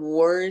fucking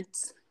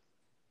awards.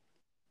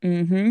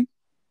 Mm-hmm.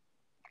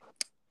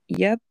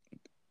 Yep.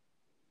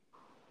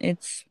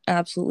 It's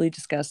absolutely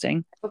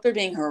disgusting. I hope they're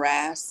being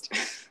harassed.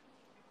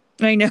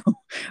 I know.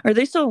 Are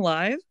they still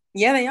alive?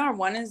 Yeah, they are.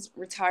 One is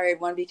retired.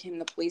 One became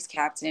the police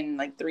captain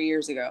like 3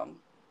 years ago.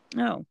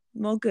 Oh,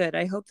 well, good.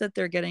 I hope that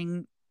they're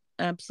getting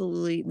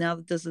absolutely, now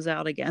that this is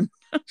out again,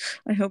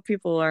 I hope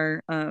people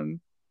are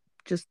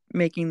just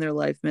making their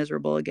life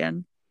miserable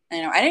again.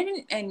 I know.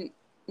 And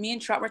me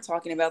and Trott were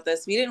talking about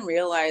this. We didn't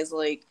realize,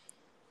 like,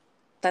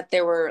 that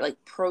there were,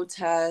 like,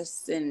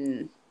 protests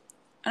and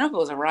I don't know if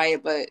it was a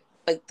riot, but,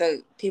 like,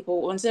 the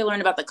people, once they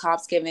learned about the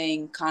cops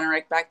giving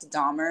Conorick back to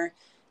Dahmer,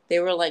 they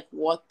were like,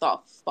 what the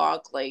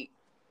fuck? Like,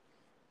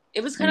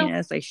 it was kind of,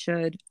 as they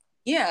should.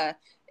 Yeah.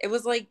 It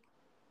was like,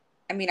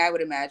 I mean, I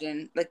would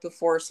imagine, like,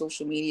 before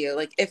social media,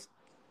 like, if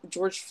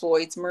George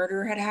Floyd's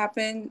murder had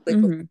happened,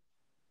 like,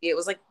 it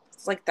was like,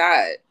 it's like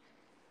that.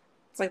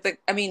 It's like,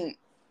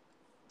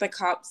 the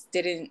cops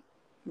didn't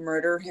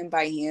murder him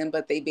by hand,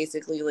 but they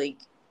basically, like,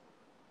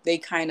 they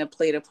kind of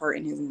played a part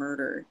in his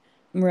murder.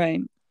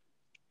 Right.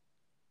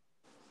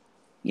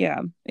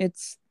 Yeah,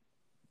 it's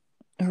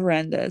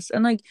horrendous.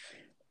 And, like,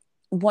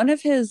 one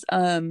of his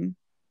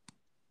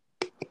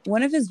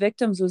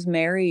victims was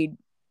married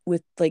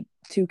with, like,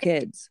 2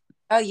 kids.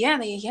 Oh yeah,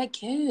 they had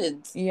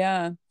kids.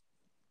 Yeah.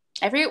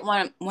 I forget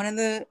one of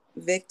the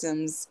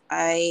victims.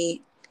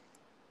 I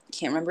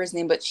can't remember his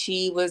name, but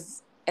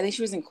I think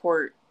she was in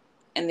court,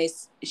 and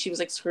she was,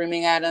 like,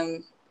 screaming at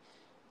him,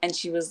 and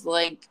she was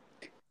like,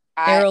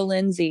 Errol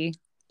Lindsay.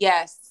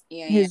 Yes,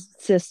 yeah, his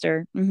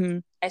sister. Mm-hmm.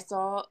 I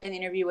saw an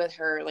interview with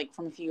her, like,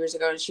 from a few years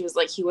ago, and she was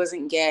like, he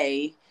wasn't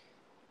gay,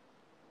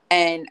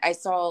 and I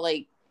saw,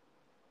 like,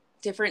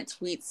 different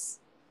tweets.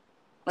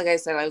 Like I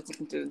said, I was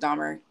looking through the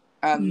Dahmer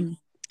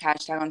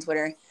hashtag on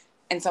Twitter,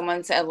 and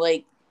someone said,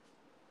 like,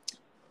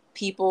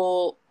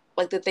 people,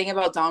 like, the thing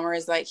about Dahmer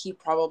is that he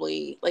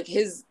probably, like,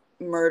 his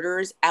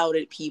murders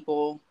outed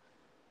people,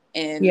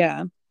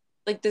 and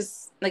like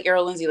this, like,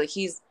 Errol Lindsay, like,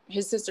 his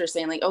sister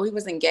saying, like, oh, he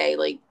wasn't gay,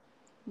 like,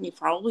 he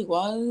probably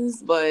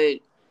was, but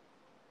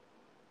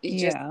it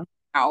just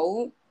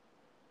out,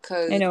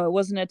 because I know it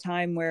wasn't a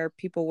time where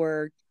people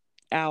were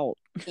out.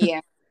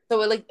 Yeah, so,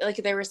 like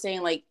they were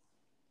saying, like,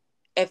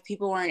 if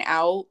people weren't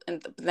out,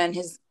 and then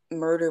his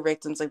murder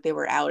victims, like, they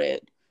were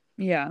outed.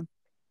 Yeah,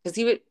 because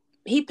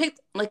he picked,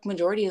 like,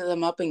 majority of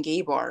them up in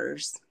gay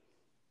bars.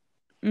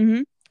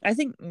 I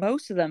think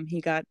most of them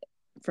he got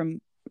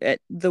from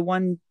the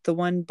one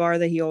bar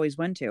that he always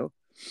went to.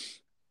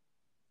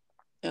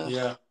 Ugh.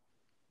 Yeah.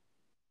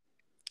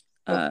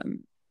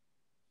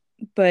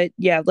 But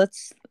yeah,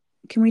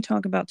 can we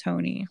talk about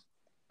Tony?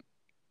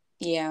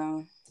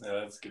 Yeah,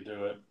 let's get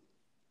to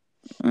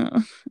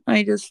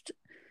it.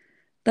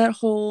 That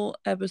whole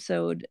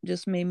episode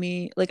just made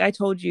me, like, I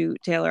told you,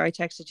 Taylor, I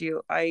texted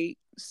you,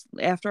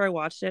 after I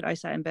watched it, I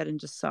sat in bed and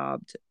just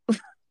sobbed.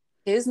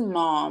 His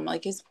mom,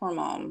 like, his poor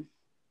mom.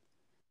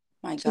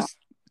 My God.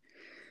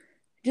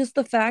 Just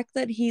the fact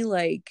that he,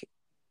 like,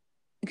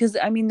 because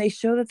I mean, they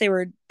show that they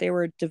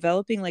were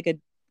developing, like, a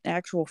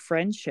actual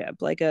friendship,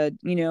 like,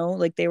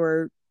 like, they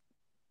were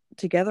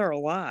together a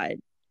lot,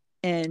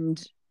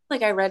 and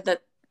like, I read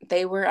that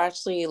they were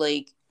actually,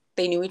 like,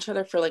 they knew each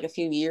other for, like, a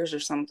few years or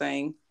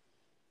something.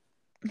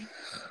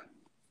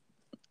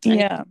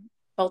 Yeah. And he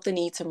felt the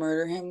need to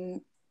murder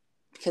him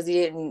because he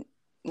didn't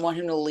want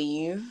him to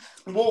leave.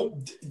 Well,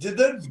 did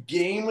that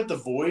game with the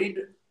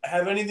void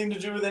have anything to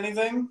do with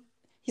anything?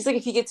 He's like,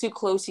 if you get too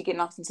close, you get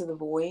knocked into the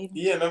void.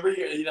 Yeah, remember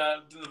he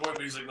not in the void,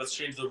 but he's like, let's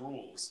change the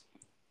rules.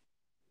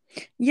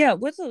 Yeah,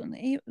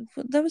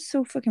 that was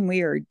so fucking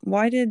weird.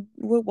 What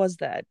was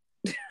that?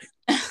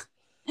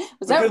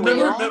 Was that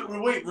real?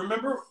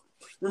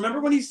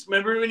 Remember when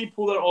he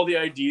pulled out all the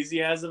IDs he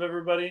has of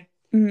everybody?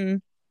 Mm-hmm.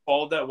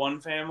 Called that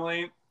one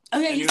family. Oh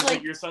yeah, and he was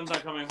like, your son's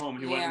not coming home.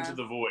 He went into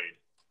the void.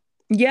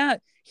 Yeah,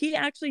 he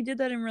actually did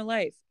that in real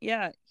life.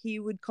 Yeah, he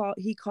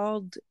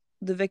called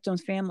the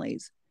victims'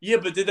 families. Yeah,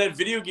 but did that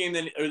video game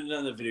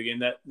not the video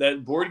game,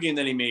 that board game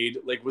that he made,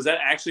 like, was that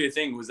actually a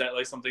thing? Was that,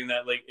 like, something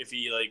that, like, if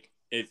he, like,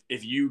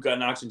 if you got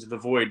knocked into the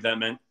void,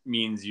 that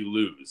means you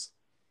lose?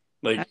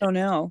 Like, I don't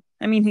know.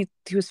 I mean,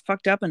 he was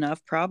fucked up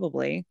enough,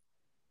 probably,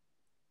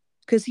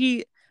 because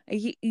he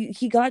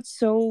got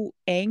so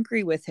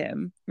angry with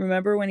him.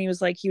 Remember when he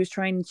was like, he was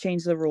trying to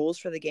change the rules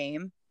for the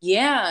game?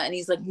 Yeah, and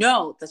he's like,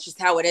 no, that's just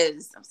how it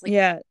is. I was like,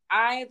 yeah,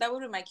 that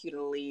would have my cue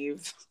to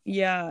leave.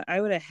 Yeah, I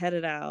would have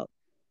headed out.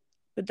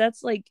 But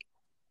that's, like,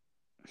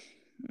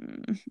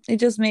 it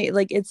just made,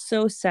 like, it's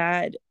so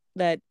sad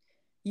that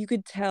you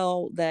could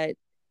tell that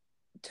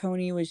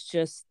Tony was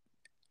just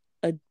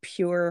a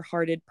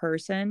pure-hearted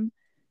person,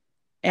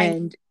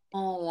 and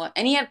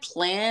and he had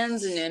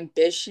plans and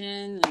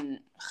ambition,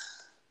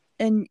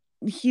 and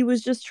he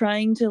was just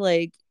trying to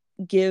like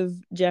give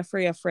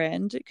Jeffrey a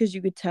friend, because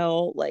you could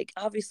tell, like,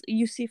 obviously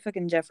you see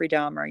fucking Jeffrey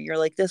Dahmer, you're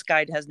like, this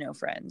guy has no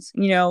friends,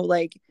 you know,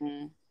 like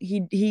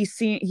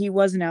he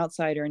was an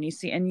outsider, and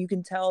and you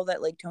can tell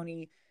that like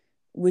Tony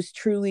was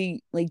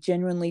truly like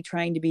genuinely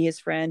trying to be his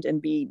friend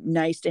and be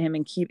nice to him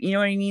and keep, you know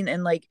what I mean,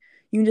 and like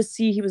you can just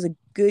see he was a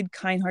good,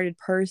 kind-hearted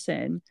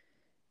person.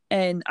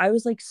 And I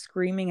was like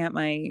screaming at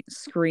my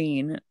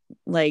screen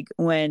like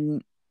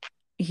when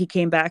he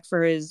came back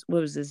for his,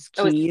 what was his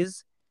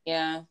keys.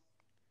 Yeah.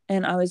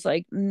 And I was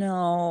like,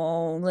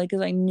 no, like,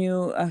 because I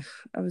knew, I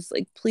was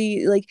like,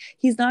 please, like,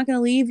 he's not going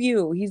to leave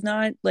you. He's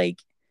not, like,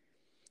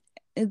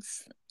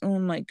 it's, oh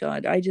my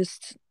God. And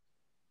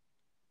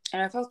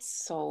I felt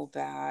so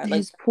bad.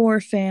 His like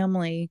poor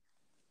family.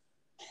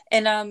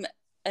 And at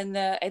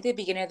the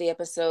beginning of the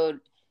episode,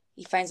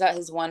 he finds out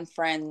his one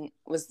friend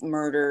was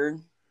murdered.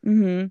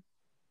 Mm-hmm.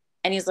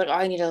 And he's like, oh,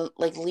 I need to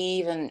like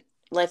leave, and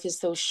life is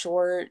so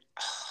short.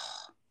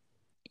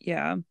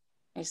 Yeah.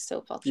 I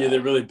still felt that. Yeah, they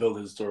really built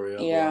his story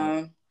up.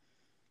 Yeah.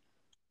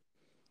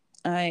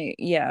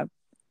 Yeah.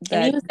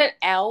 And he was that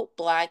out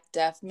black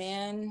deaf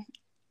man.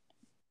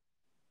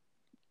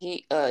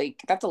 He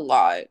like, that's a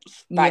lot.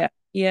 Yeah,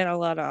 he had a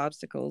lot of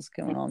obstacles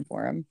going on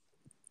for him.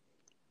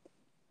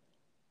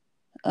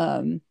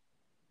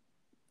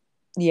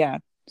 Yeah.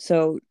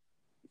 So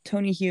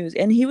Tony Hughes,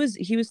 and he was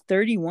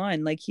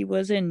 31. Like he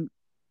was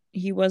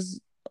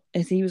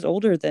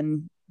older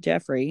than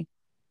Jeffrey.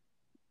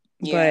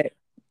 Yeah. But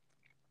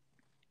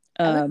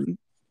I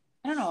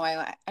don't know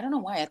why. I don't know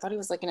why. I thought he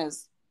was like in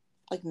his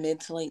like mid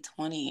to late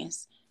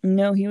 20s.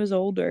 No, he was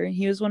older.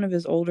 He was one of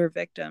his older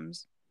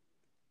victims.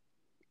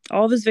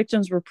 All of his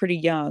victims were pretty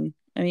young.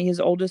 I mean,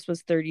 his oldest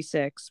was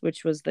 36,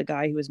 which was the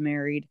guy who was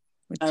married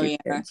with two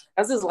kids.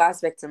 That was his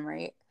last victim,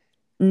 right?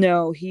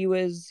 No, he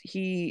was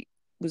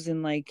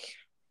in like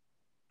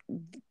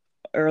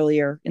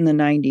earlier in the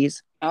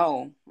 90s.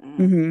 Oh.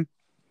 Mm-hmm.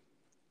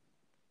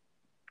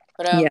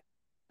 But yeah.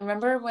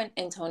 Remember when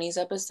in Tony's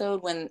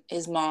episode when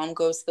his mom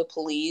goes to the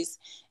police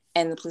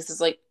and the police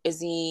is like,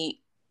 is he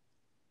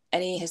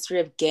any history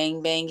of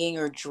gang banging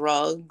or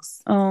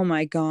drugs? Oh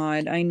my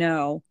God, I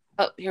know.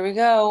 Oh, here we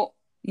go.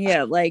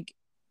 Yeah, like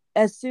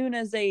as soon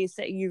as they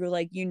say, you're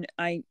like,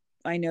 I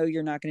know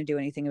you're not going to do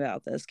anything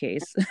about this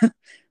case.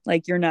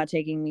 Like you're not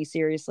taking me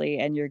seriously,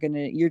 and you're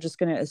just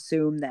gonna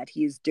assume that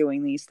he's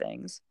doing these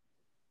things.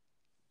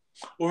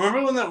 Well,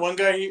 remember when that one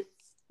guy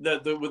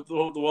with the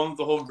one with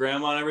the whole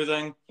grandma and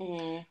everything,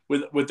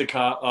 with the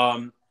cop,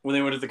 when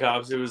they went to the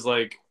cops, it was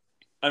like,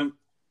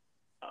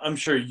 I'm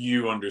sure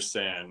you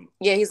understand.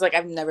 Yeah, he's like,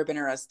 I've never been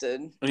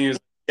arrested. And he was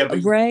like, yeah,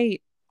 right.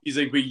 He's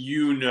like, but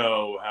you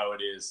know how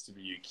it is to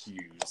be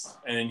accused.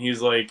 And then he's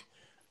like,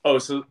 oh,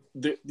 so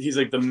he's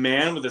like, the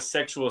man with a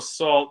sexual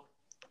assault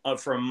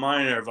for a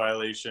minor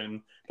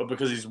violation, but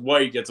because he's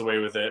white gets away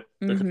with it.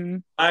 Because he's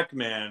a black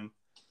man,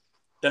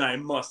 then I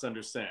must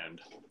understand.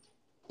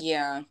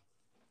 Yeah.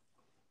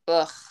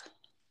 Ugh.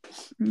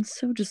 It's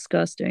so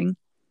disgusting.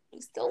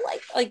 He's still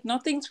like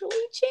nothing's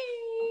really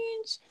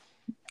changed.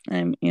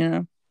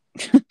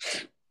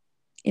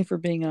 If we're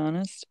being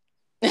honest.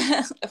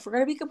 If we're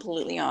gonna be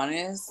completely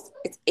honest,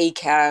 it's a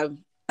cab.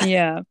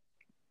 Yeah.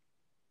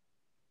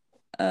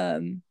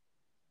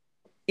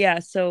 Yeah,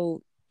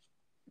 so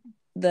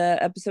the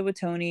episode with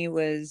Tony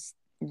was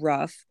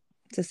rough,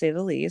 to say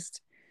the least.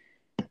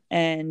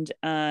 And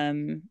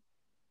so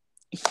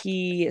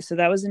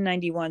that was in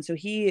 91. So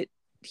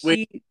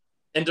Wait,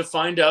 and to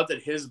find out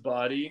that his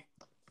body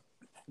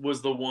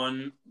was the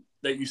one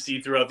that you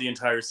see throughout the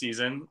entire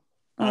season.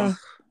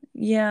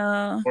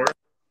 Yeah.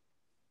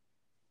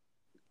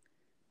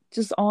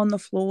 Just on the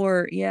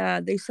floor.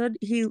 Yeah, they said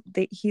he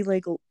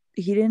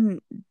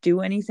didn't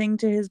do anything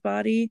to his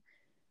body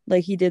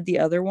like he did the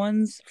other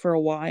ones for a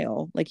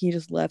while. Like he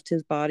just left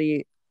his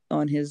body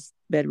on his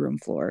bedroom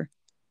floor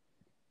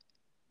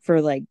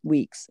for like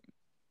weeks.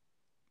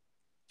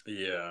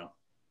 Yeah.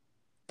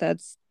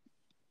 That's,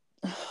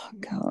 oh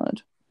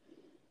God.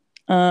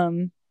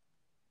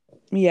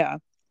 Yeah.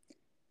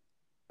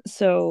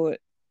 So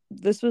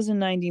this was in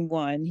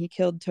 91. He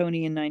killed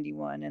Tony in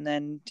 91, and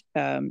then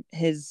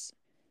his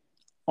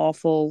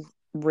awful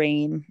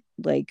reign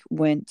like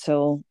went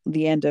till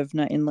the end of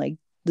in like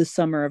the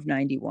summer of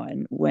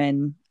 91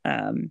 when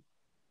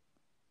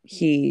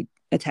he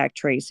attacked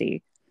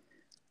Tracy.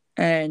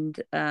 And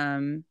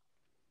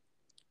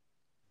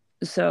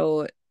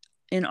so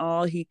in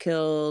all he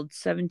killed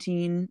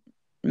 17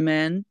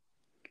 men.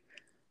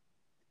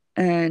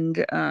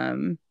 And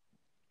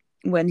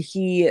when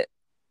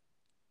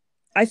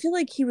I feel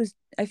like he was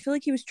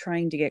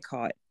trying to get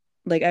caught.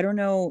 Like I don't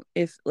know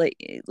if like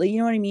you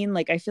know what I mean?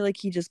 Like I feel like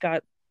he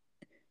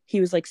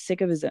was like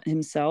sick of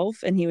himself,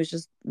 and he was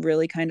just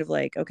really kind of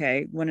like,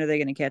 okay, when are they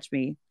going to catch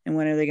me, and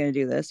when are they going to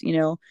do this, you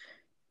know?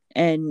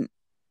 And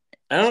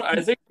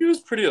I think he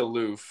was pretty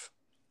aloof.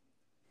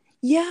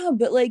 Yeah,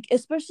 but like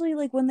especially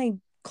like when they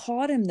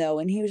caught him though,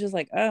 and he was just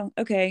like, oh,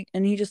 okay,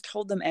 and he just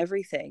told them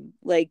everything.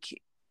 Like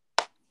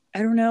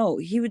I don't know,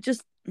 he would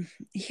just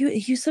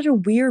he's such a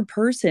weird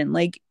person.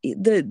 Like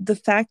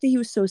the fact that he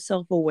was so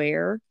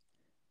self-aware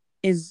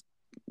is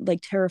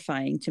like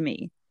terrifying to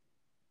me.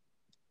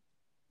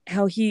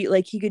 How he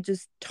could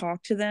just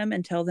talk to them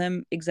and tell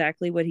them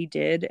exactly what he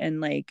did, and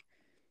like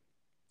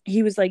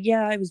he was like,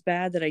 yeah, it was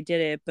bad that I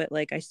did it, but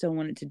like I still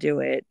wanted to do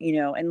it,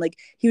 and like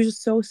he was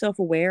just so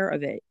self-aware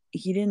of it.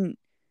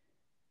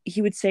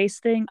 He would say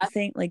thing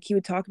like he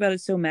would talk about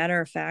it so matter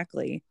of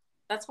factly.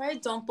 That's why I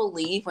don't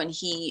believe when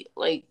he's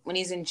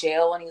in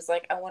jail and he's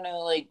like, I want to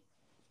like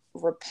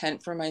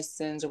repent for my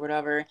sins or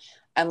whatever.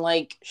 I'm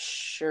like,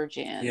 sure,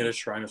 Jan. He had a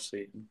shrine of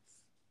Satan.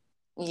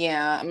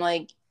 Yeah, I'm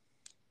like,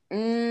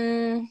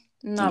 no.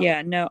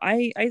 Yeah, no,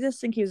 I just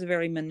think he was a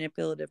very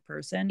manipulative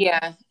person.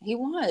 Yeah, he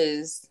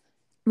was.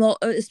 Well,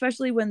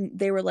 especially when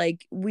they were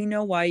like, we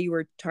know why you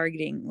were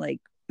targeting like,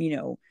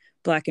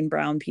 black and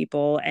brown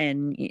people,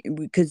 and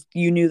because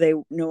you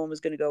knew no one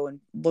was going to go and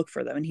look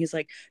for them. And he's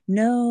like,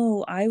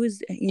 no, I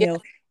was, it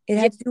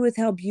had to do with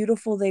how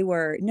beautiful they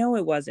were. No,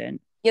 it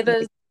wasn't. Yeah,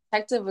 the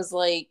detective was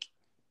like,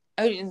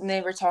 and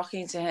they were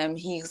talking to him.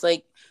 He's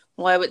like,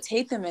 well, I would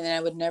take them and then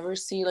I would never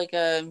see like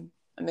a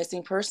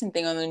missing person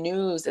thing on the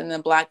news. And the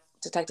black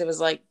detective was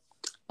like,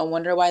 I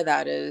wonder why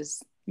that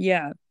is.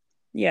 Yeah.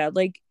 Yeah.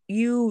 Like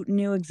you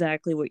knew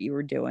exactly what you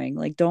were doing.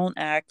 Like, don't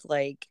act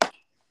like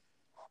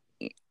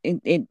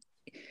it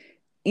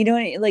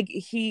like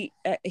he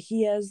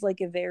has like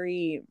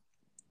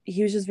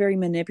he was just very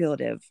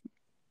manipulative.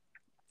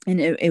 And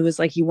it was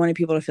like he wanted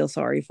people to feel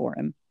sorry for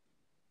him.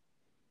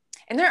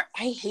 And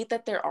I hate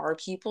that there are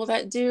people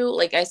that do.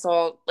 Like I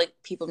saw like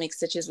people make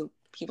stitches with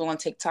people on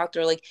TikTok.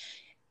 They're like,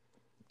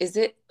 is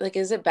it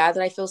bad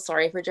that I feel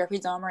sorry for Jeffrey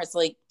Dahmer? It's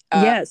like,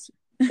 yes.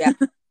 Yeah.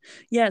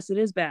 Yes, it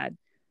is bad.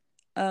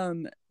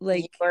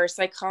 Like you are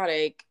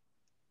psychotic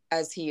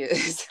as he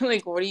is.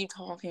 Like, what are you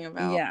talking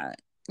about? Yeah.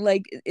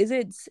 Like,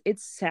 it's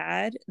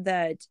sad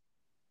that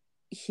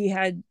he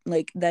had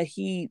like that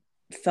he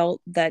felt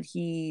that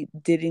he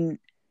couldn't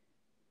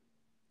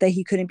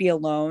be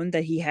alone,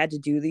 that he had to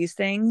do these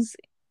things.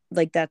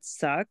 Like, that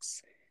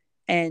sucks.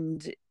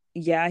 And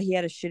yeah, he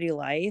had a shitty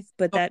life,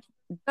 but that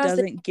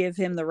doesn't give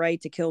him the right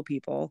to kill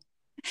people.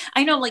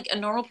 I know, like a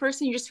normal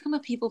person, you just become a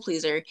people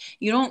pleaser.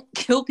 You don't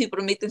kill people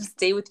to make them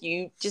stay with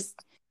you. Just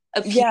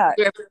appease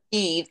their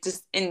need,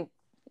 just and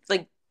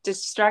like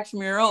distract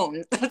from your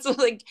own. That's what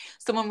like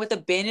someone with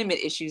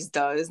abandonment issues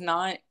does,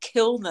 not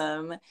kill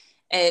them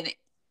and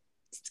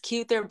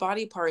keep their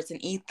body parts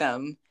and eat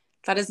them.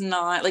 That is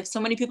not like, so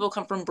many people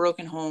come from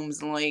broken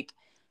homes and like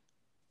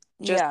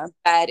just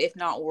bad, if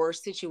not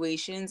worse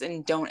situations,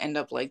 and don't end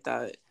up like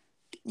that.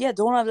 Yeah,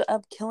 don't end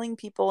up killing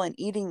people and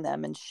eating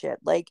them and shit.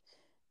 Like,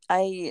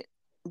 I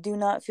do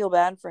not feel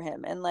bad for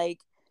him. And like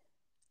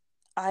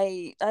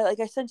I like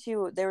I sent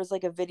you, there was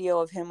like a video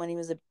of him when he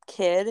was a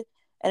kid,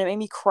 and it made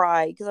me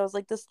cry because I was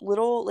like, this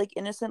little like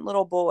innocent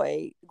little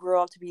boy grew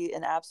up to be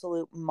an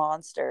absolute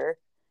monster.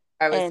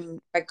 I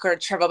could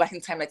travel back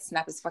in time, I'd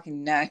snap his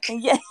fucking neck.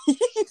 Yeah, he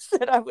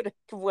said I would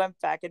have went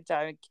back in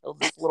time and killed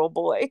this little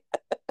boy.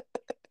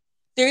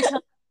 They're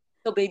telling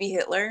kill baby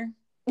Hitler.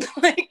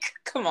 Like,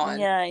 come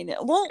on. Yeah, I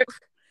know. Well,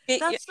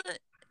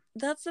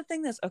 that's the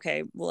thing that's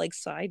okay. Well, like,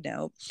 side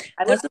note,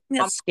 that's the thing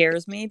that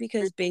scares me,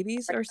 because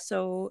babies are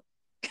so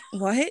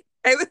what?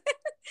 I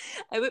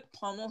would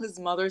pummel his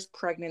mother's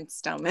pregnant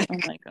stomach. Oh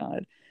my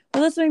god.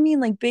 Well, that's what I mean.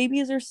 Like,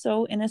 babies are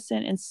so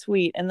innocent and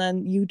sweet, and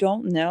then you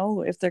don't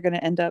know if they're going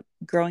to end up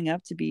growing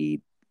up to be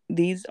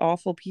these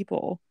awful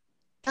people.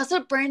 That's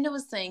what Brandon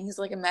was saying. He's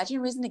like, imagine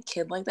raising a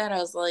kid like that. I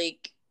was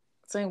like,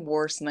 it's my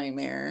worst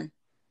nightmare.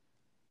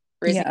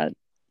 Raising a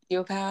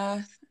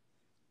sociopath.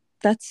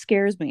 That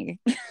scares me.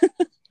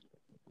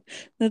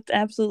 That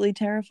absolutely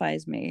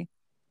terrifies me.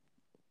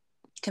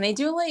 Can they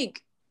do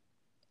like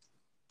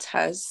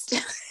test?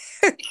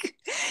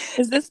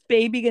 Is this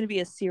baby going to be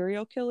a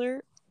serial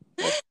killer?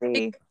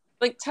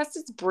 Like test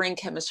its brain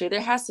chemistry. There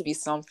has to be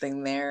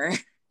something there.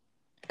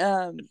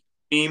 Meme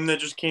that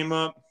just came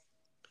up,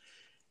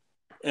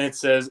 and it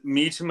says,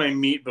 "Me to my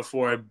meat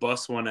before I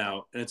bust one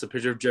out," and it's a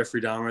picture of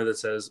Jeffrey Dahmer that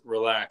says,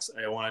 "Relax,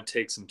 I want to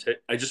take some.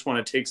 I just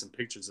want to take some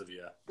pictures of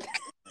you."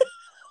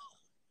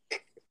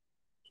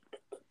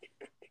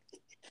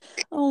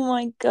 Oh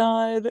my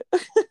god.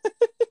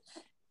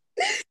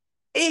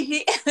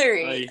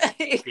 I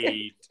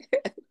hate.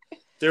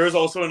 There was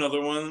also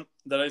another one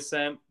that I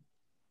sent.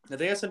 I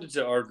think I sent it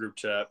to our group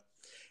chat,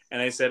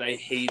 and I said I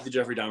hate the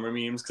Jeffrey Dahmer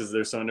memes because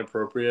they're so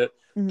inappropriate,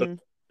 but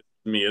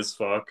me as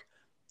fuck.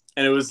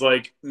 And it was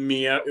like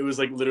me. It was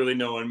like literally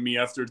no one. Me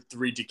after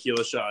 3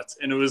 tequila shots,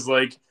 and it was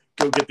like,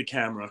 go get the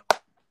camera.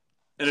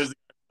 And it was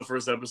the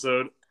first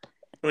episode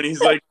when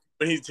he's like,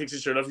 when he takes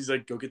his shirt off, he's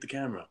like, go get the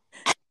camera.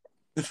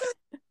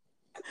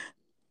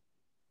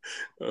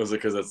 I was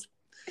like, because that's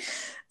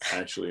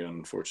actually,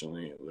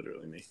 unfortunately,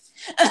 literally me.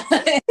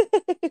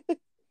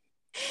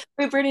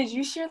 Wait, Brittany, did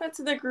you share that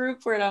to the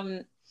group where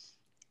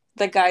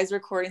the guy's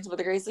recording some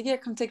other guys like, yeah,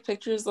 come take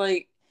pictures,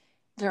 like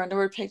their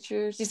underwear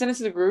pictures? You sent it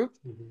to the group?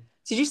 Mm-hmm.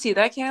 Did you see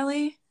that,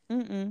 Kallie?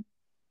 Mm-mm.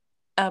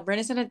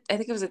 Brandon sent it. I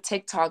think it was a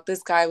TikTok.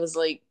 This guy was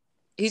like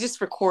he's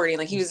just recording.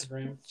 Like he was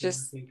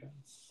just.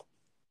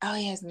 Oh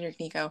yeah, it's New York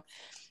Nico.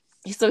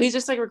 So he's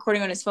just like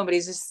recording on his phone, but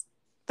he's just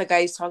the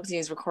guy he's talking to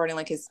is recording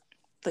like his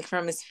like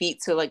from his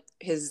feet to like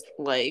his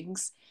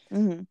legs,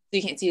 so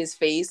you can't see his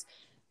face.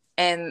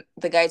 And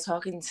the guy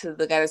talking to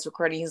the guy that's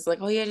recording, he's like,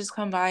 "Oh yeah, just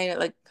come by,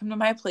 like come to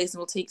my place, and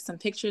we'll take some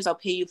pictures. I'll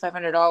pay you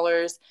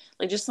 $500,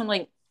 like just some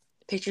like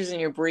pictures in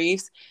your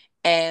briefs."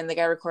 And the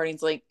guy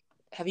recording's like,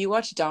 "Have you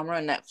watched Dahmer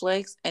on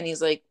Netflix?" And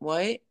he's like,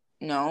 "What?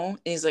 No." And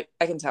he's like,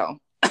 "I can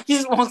tell." He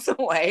just walks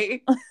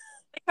away. Like,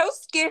 how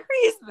scary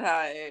is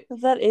that?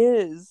 That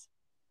is.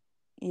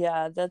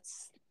 Yeah,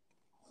 that's.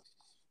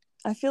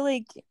 I feel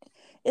like,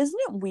 isn't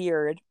it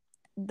weird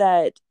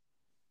that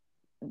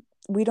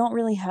we don't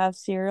really have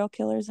serial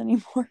killers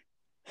anymore?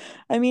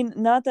 I mean,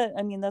 not that.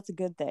 I mean, that's a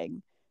good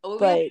thing. Well,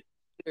 but we have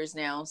shooters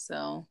now,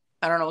 so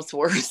I don't know what's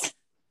worse.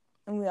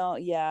 Well,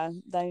 yeah.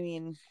 I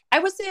mean, I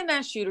would say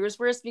mass shooters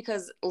worse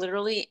because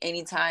literally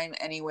anytime,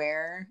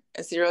 anywhere,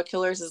 a serial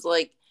killer is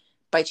like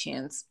by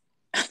chance.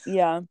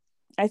 Yeah,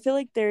 I feel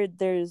like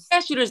there's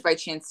mass shooters by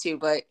chance too,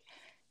 but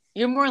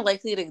you're more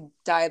likely to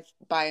die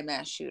by a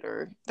mass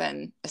shooter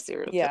than a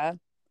serial killer. Yeah,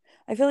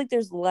 I feel like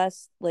there's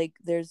less like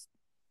there's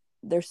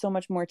so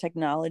much more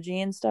technology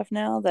and stuff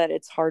now that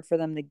it's hard for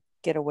them to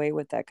get away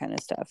with that kind of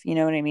stuff. You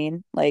know what I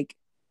mean? Like,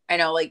 I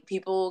know, like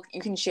people,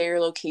 you can share your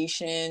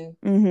location.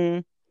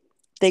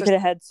 They could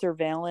have had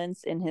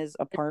surveillance in his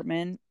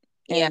apartment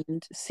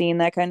and seen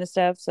that kind of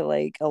stuff. So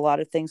like a lot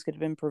of things could have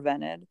been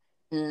prevented.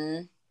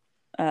 Like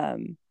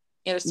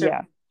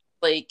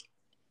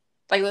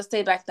let's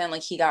say back then,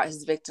 like he got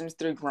his victims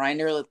through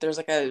Grindr. Like there's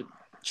like a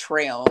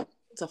trail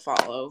to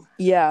follow.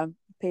 Yeah,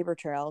 paper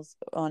trails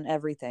on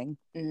everything.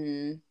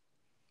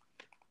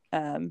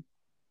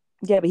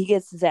 Yeah, but he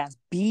gets his ass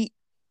beat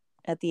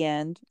at the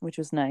end, which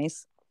was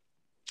nice.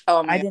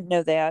 Oh, man. I didn't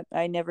know that.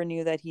 I never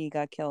knew that he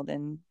got killed,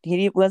 and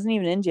he wasn't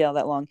even in jail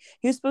that long.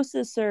 He was supposed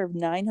to serve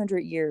 900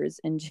 years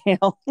in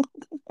jail.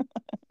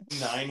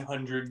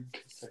 900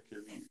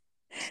 consecutive years.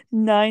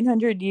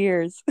 900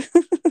 years.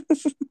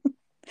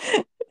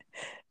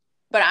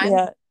 But I'm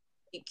like,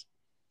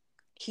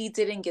 he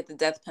didn't get the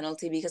death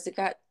penalty because it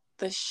got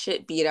the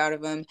shit beat out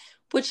of him,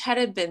 which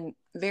had been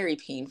very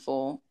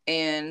painful,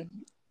 and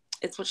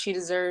it's what she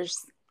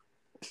deserves.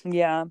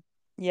 Yeah,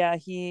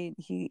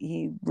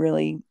 he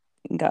really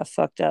got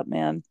fucked up,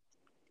 man.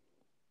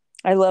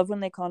 I love when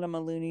they called him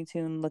a Looney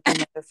Tune looking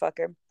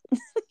motherfucker.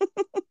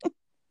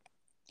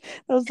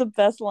 That was the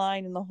best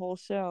line in the whole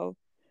show.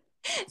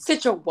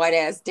 Sit your white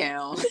ass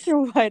down. Sit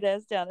your white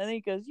ass down. And then he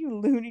goes, "You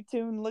Looney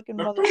Tune looking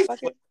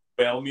motherfucker."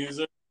 Whale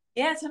music.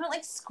 Yeah, it sounded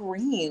like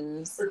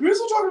screams. Are we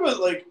also talking about,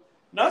 like,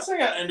 not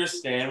saying I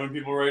understand when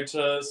people write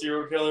to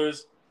serial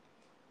killers.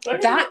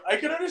 I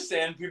could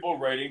understand people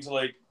writing to,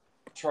 like,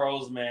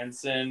 Charles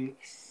Manson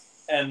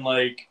and,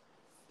 like,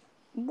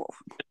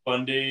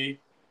 Bundy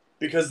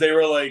because they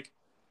were, like,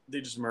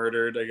 they just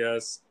murdered, I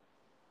guess.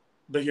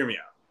 But hear me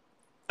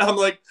out. I'm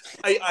like,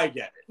 I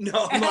get it.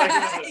 No, I'm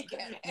like,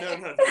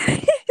 no.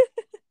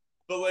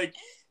 But, like,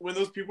 when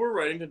those people were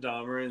writing to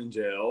Dahmer in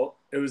jail,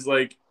 it was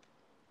like,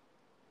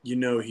 you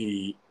know,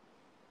 he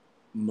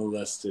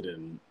molested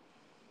and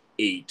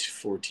ate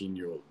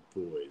 14-year-old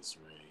boys,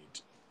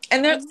 right?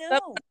 And there's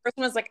the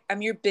person was like,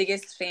 "I'm your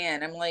biggest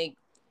fan." I'm like,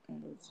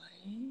 what?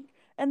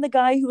 And the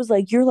guy who was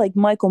like, "You're like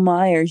Michael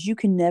Myers. You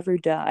can never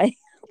die."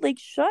 Like,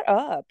 shut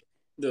up.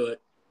 They're like,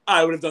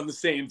 I would have done the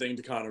same thing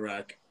to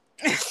Conarac.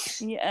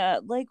 Yeah,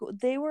 like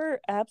they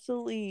were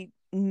absolutely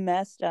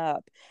messed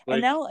up. Like,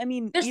 and now, I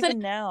mean, even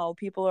now,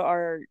 people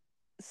are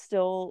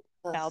still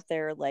out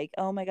there like,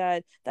 "Oh my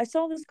god, I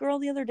saw this girl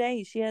the other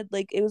day. She had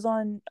like it was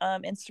on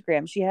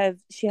Instagram. She has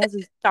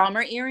his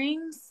Dahmer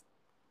earrings."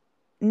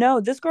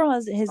 No, this girl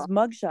has his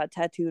mugshot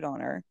tattooed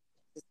on her.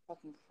 Jesus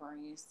fucking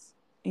Christ.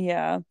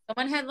 Yeah.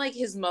 Someone had like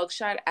his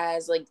mugshot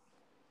as like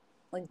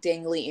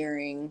dangly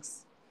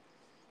earrings.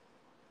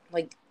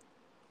 Like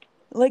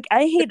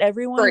I hate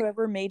everyone who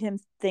ever made him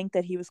think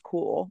that he was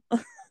cool.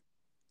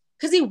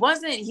 Because he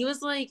wasn't. He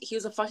was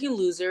a fucking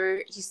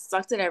loser. He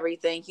sucked at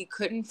everything. He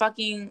couldn't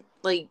fucking,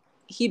 like,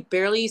 he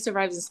barely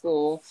survived in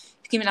school.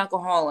 Became an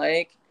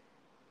alcoholic.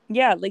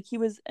 Yeah, like he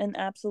was an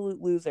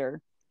absolute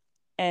loser.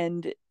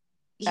 And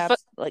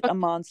like a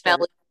monster.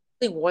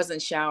 He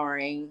wasn't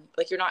showering.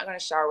 Like, you're not going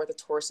to shower with a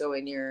torso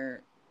in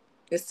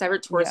this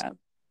severed torso. Yeah.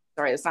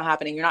 Sorry, that's not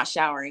happening. You're not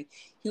showering.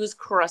 He was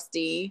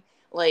crusty.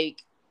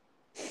 Like.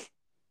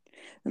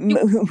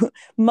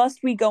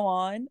 Must we go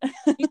on?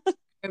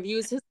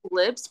 Reviews, his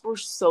lips were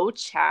so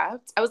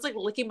chapped. I was like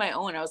licking my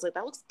own. I was like,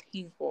 that looks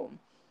painful.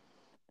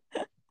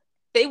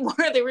 They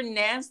were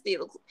nasty.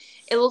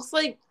 It looks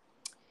like,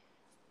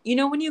 you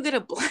know, when you get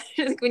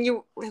like when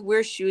you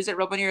wear shoes that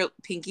rub on your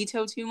pinky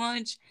toe too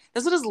much.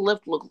 That's what his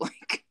lip looked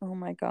like. Oh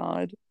my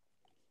god.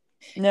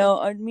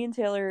 No, me and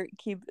Taylor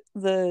keep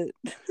we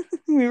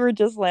were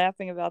just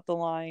laughing about the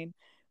line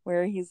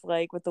where he's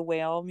like with the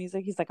whale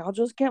music. He's like, "I'll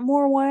just get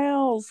more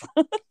whales."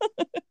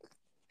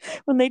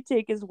 When they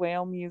take his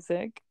whale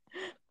music.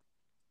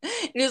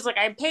 He was like,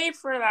 "I paid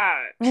for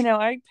that." I know,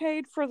 I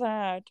paid for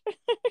that.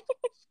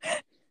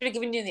 should have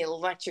given you the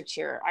electric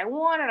chair. I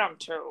wanted him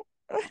to.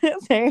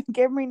 They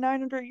gave me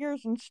 900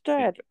 years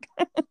instead.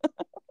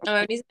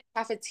 And he's in the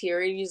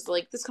cafeteria. He's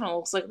like, this kind of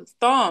looks like a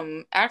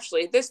thumb.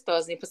 Actually, this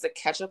does. And he puts the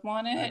ketchup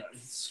on it.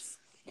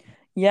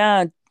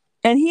 Yeah,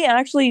 and he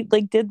actually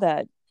like did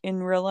that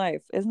in real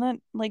life. Isn't that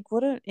like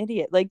what an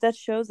idiot? Like that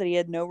shows that he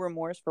had no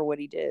remorse for what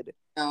he did.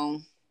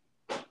 No.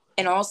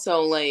 And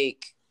also,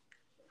 like,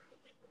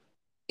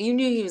 you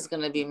knew he was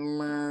gonna be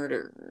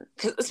murdered.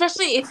 'Cause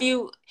especially if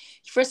you,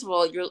 first of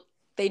all,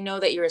 they know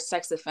that you're a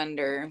sex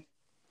offender.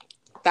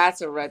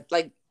 That's a red.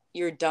 Like,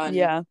 you're done.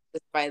 Yeah.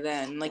 By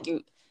then, like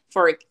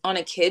on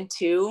a kid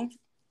too.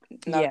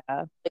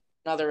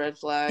 Another red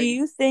flag. Do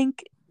you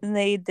think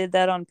they did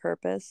that on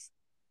purpose?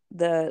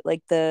 The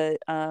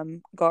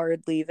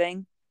guard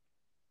leaving.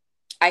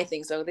 I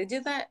think so. They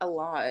did that a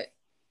lot.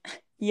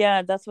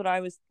 Yeah, that's what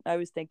I was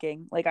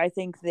thinking. Like, I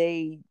think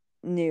they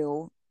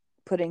knew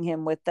putting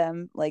him with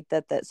them, like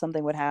that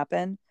something would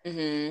happen.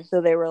 Mm-hmm.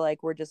 So they were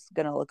like, we're just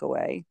gonna look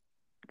away,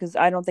 because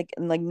I don't think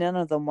like none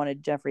of them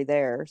wanted Jeffrey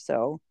there.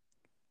 So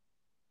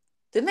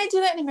didn't they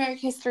do that in American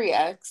History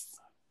X?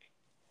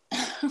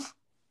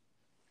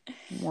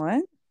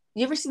 What?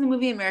 You ever seen the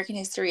movie American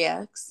History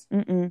X?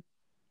 Mm-mm.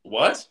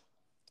 What?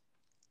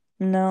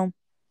 No.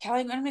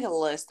 Kallie, I'm gonna make a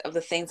list of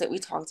the things that we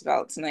talked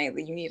about tonight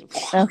that you need to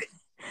watch. Okay.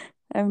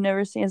 I've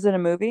never seen. Is it a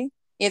movie?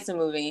 It's a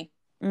movie.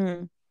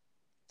 Mm.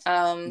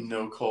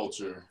 No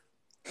culture.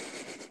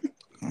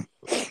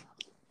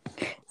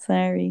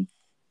 Sorry.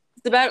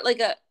 It's about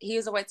like he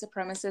was a white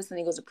supremacist and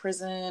he goes to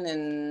prison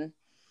and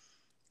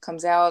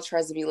comes out,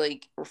 tries to be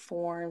like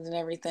reformed and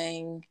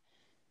everything.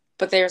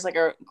 But there's like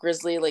a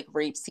grisly like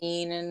rape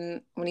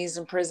scene when he's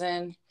in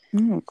prison.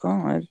 Oh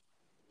God.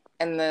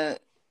 And the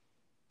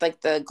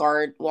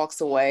guard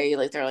walks away,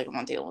 like they're like, I'm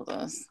not dealing with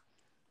this.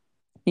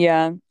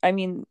 Yeah. I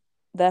mean,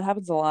 that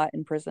happens a lot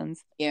in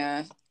prisons.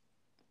 Yeah.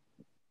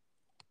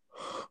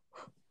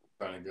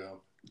 Trying to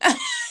go.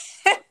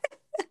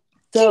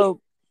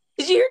 So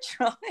did you hear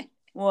Trott?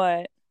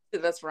 What?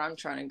 That's where I'm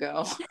trying to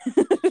go.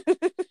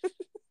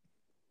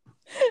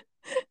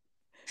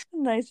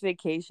 Nice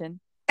vacation.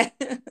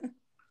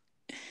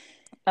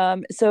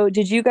 So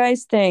did you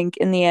guys think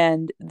in the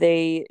end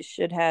they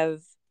should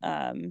have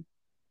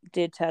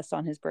did tests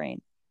on his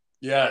brain?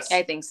 Yes.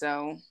 I think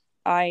so.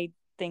 I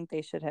think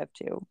they should have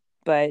too.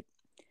 But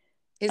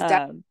his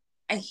dad,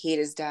 I hate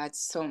his dad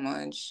so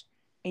much.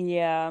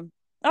 Yeah.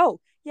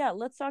 Oh, yeah,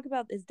 let's talk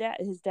about his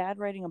dad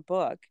writing a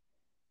book.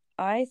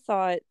 I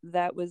thought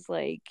that was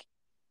like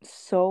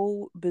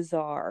so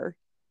bizarre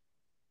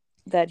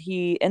that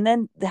and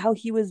then how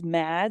he was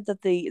mad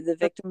that the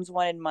victims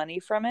wanted money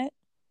from it.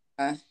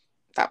 That's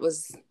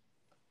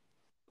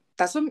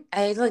what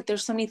I like.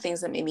 There's so many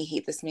things that made me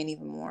hate this man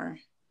even more.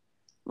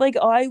 Like,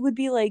 I would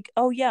be like,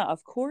 oh yeah,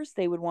 of course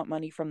they would want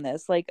money from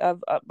this. Like,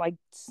 my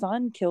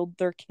son killed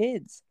their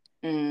kids.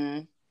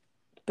 Mm.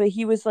 But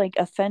he was like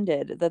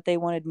offended that they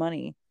wanted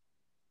money.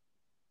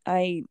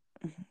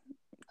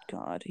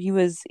 God,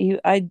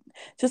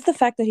 just the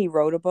fact that he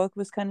wrote a book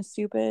was kind of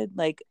stupid,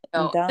 like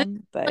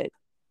dumb, but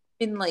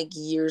in like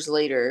years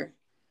later,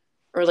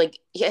 or like,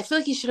 yeah, I feel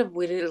like he should have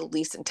waited at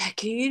least a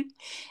decade.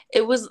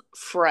 It was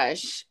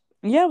fresh.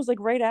 Yeah, it was like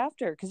right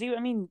after, because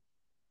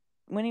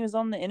when he was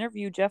on the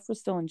interview, Jeff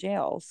was still in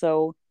jail,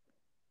 so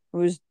it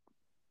was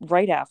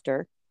right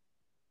after.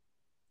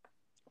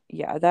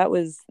 Yeah, that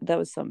was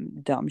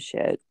some dumb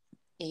shit.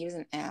 He was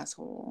an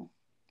asshole.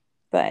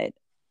 But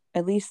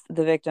at least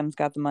the victims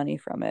got the money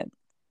from it.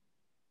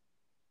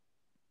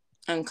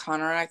 And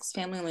Conrad's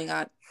family only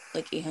got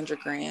like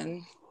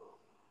 $800,000.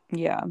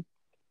 Yeah.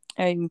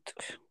 And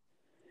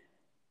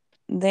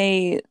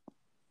the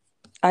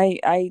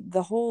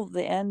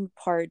end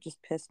part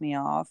just pissed me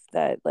off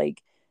that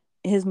like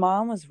his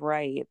mom was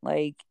right.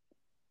 Like,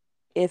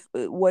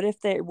 what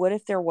if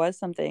there was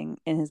something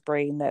in his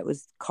brain that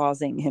was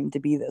causing him to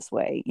be this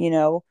way, you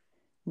know?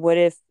 What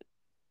if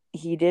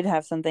he did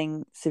have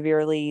something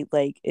severely,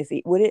 like, if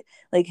he would it,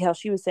 like how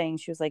she was saying,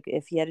 she was like,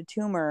 if he had a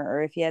tumor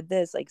or if he had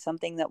this, like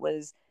something that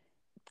was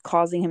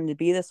causing him to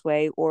be this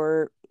way,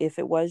 or if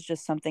it was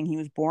just something he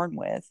was born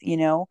with, you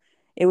know,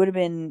 it would have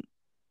been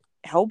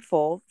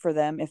helpful for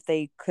them if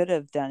they could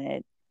have done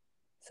it.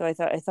 So I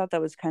thought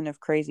that was kind of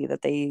crazy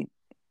that they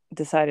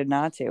decided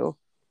not to.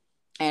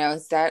 I know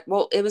his dad.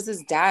 Well, it was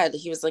his dad.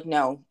 He was like,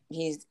 no,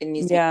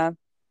 yeah.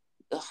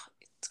 Ugh,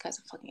 this guy's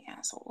a fucking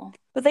asshole.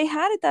 But they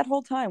had it that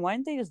whole time. Why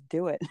didn't they just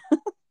do it?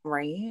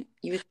 Right?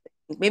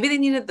 Maybe they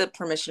needed the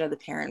permission of the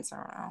parents. I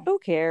don't know. Who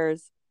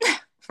cares?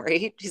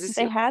 Right?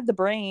 They had the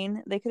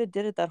brain. They could have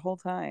did it that whole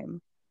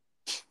time.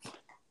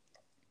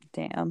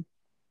 Damn.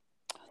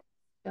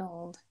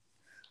 Well,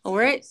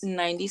 we're at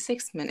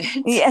 96 minutes.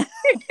 Yeah.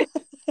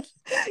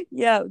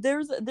 Yeah,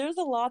 there's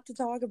a lot to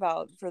talk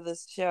about for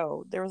this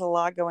show. There was a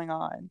lot going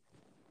on.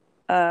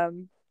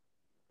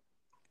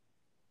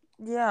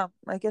 Yeah,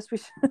 I guess we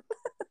should.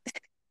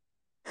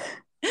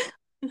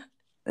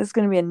 It's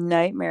gonna be a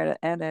nightmare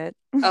to edit.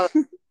 Oh,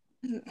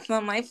 it's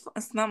not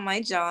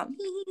my job.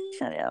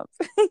 Shut up.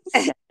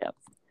 Shut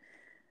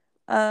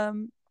up.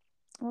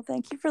 Well,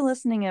 thank you for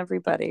listening,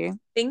 everybody.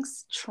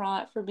 Thanks,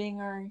 Trott, for being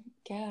our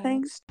guest.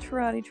 Thanks,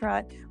 Trott.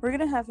 We're going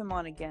to have him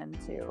on again,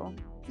 too.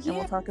 Yeah. And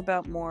we'll talk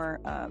about more.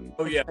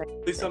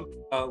 Please some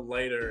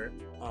later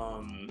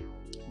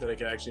that I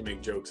can actually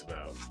make jokes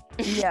about.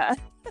 Yeah.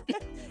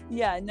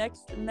 Yeah,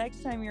 next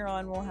time you're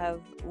on, we'll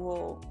have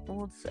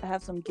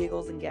some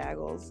giggles and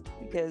gaggles,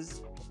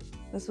 because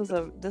this was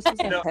a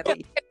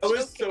heavy. I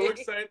was so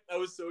excited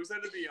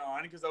to be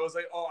on, because I was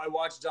like, oh, I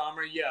watched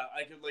Dahmer. Yeah,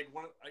 I could I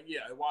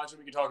watched it.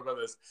 We could talk about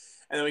this.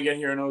 And then we get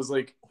here, and I was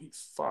like, wait,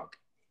 fuck.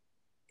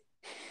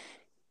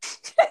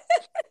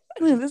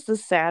 This is a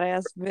sad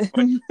ass,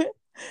 the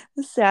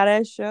sad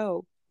ass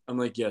show. I'm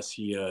like, yes,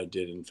 he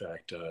did in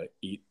fact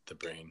eat the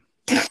brain.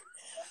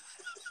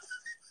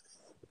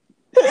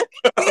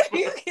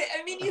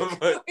 I mean,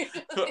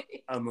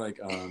 I'm like,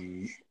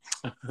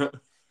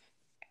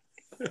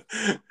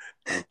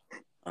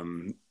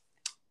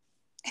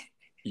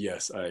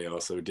 yes, I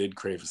also did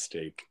crave a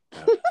steak.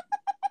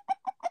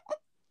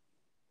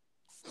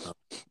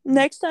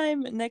 Next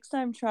time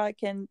Trott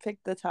can pick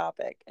the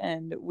topic,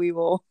 and we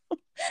will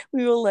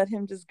let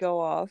him just go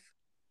off.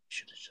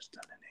 Should have just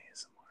done an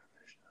ASMR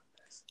version of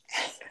this.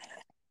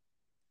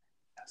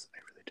 Yes, I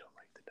really don't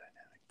like the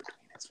dynamic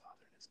between his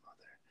father and his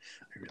mother.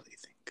 I really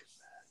think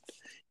that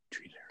he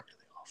treated her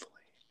really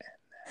awfully,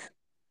 and that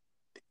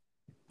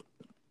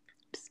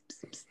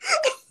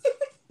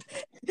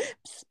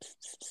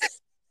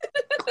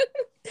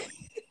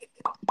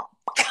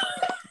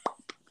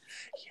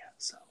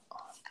so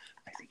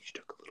I think she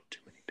took a little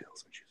too many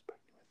pills when she was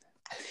pregnant with him,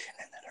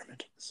 and that her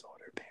mental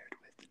disorder paired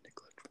with the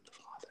neglect from the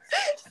father,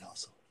 and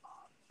also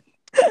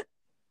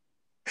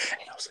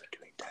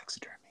doing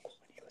taxidermy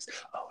when he was.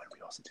 Oh, and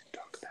we also didn't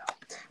talk about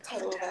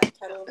title of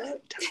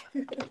it.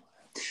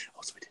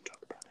 Also, we didn't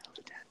talk about how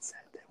the dad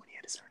said that when he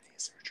had his hernia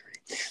surgery,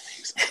 he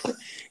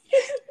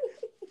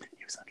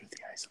was under the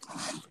eyes of the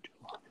man for too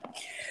long.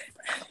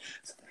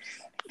 So there's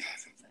many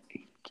cousins that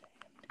aided to him.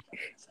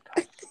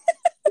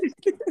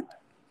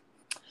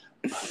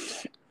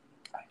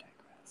 But I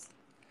digress.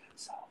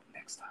 So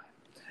next time.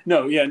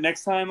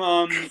 Next time.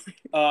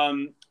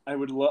 I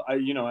would love. I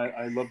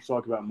love to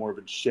talk about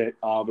morbid shit.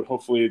 But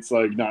hopefully it's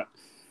like not.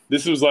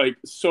 This was like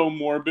so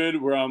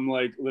morbid where I'm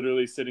like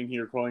literally sitting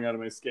here crawling out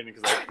of my skin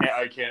because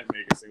I can't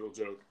make a single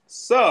joke.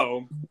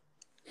 So,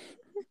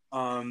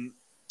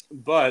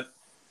 but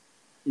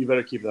you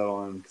better keep that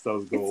on because that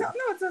was gold.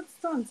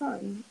 It's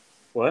on.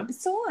 What? It's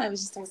still on. I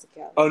was just talking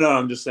about. Oh no,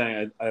 I'm just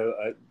saying.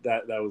 I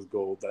that was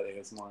gold. That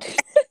ASMR.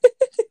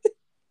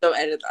 Don't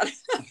edit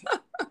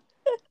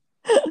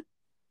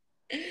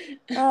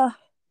that.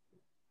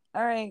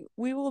 All right,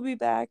 we will be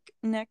back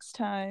next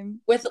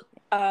time with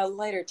a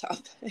lighter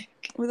topic.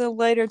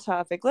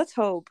 Let's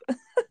hope.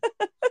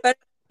 But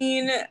I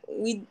mean,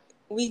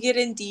 we get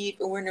in deep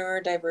and we're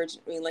neurodivergent.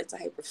 We like to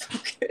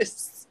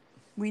hyperfocus.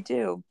 We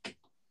do.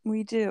 All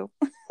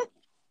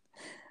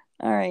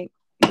right.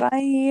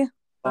 Bye.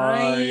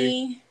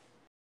 Bye.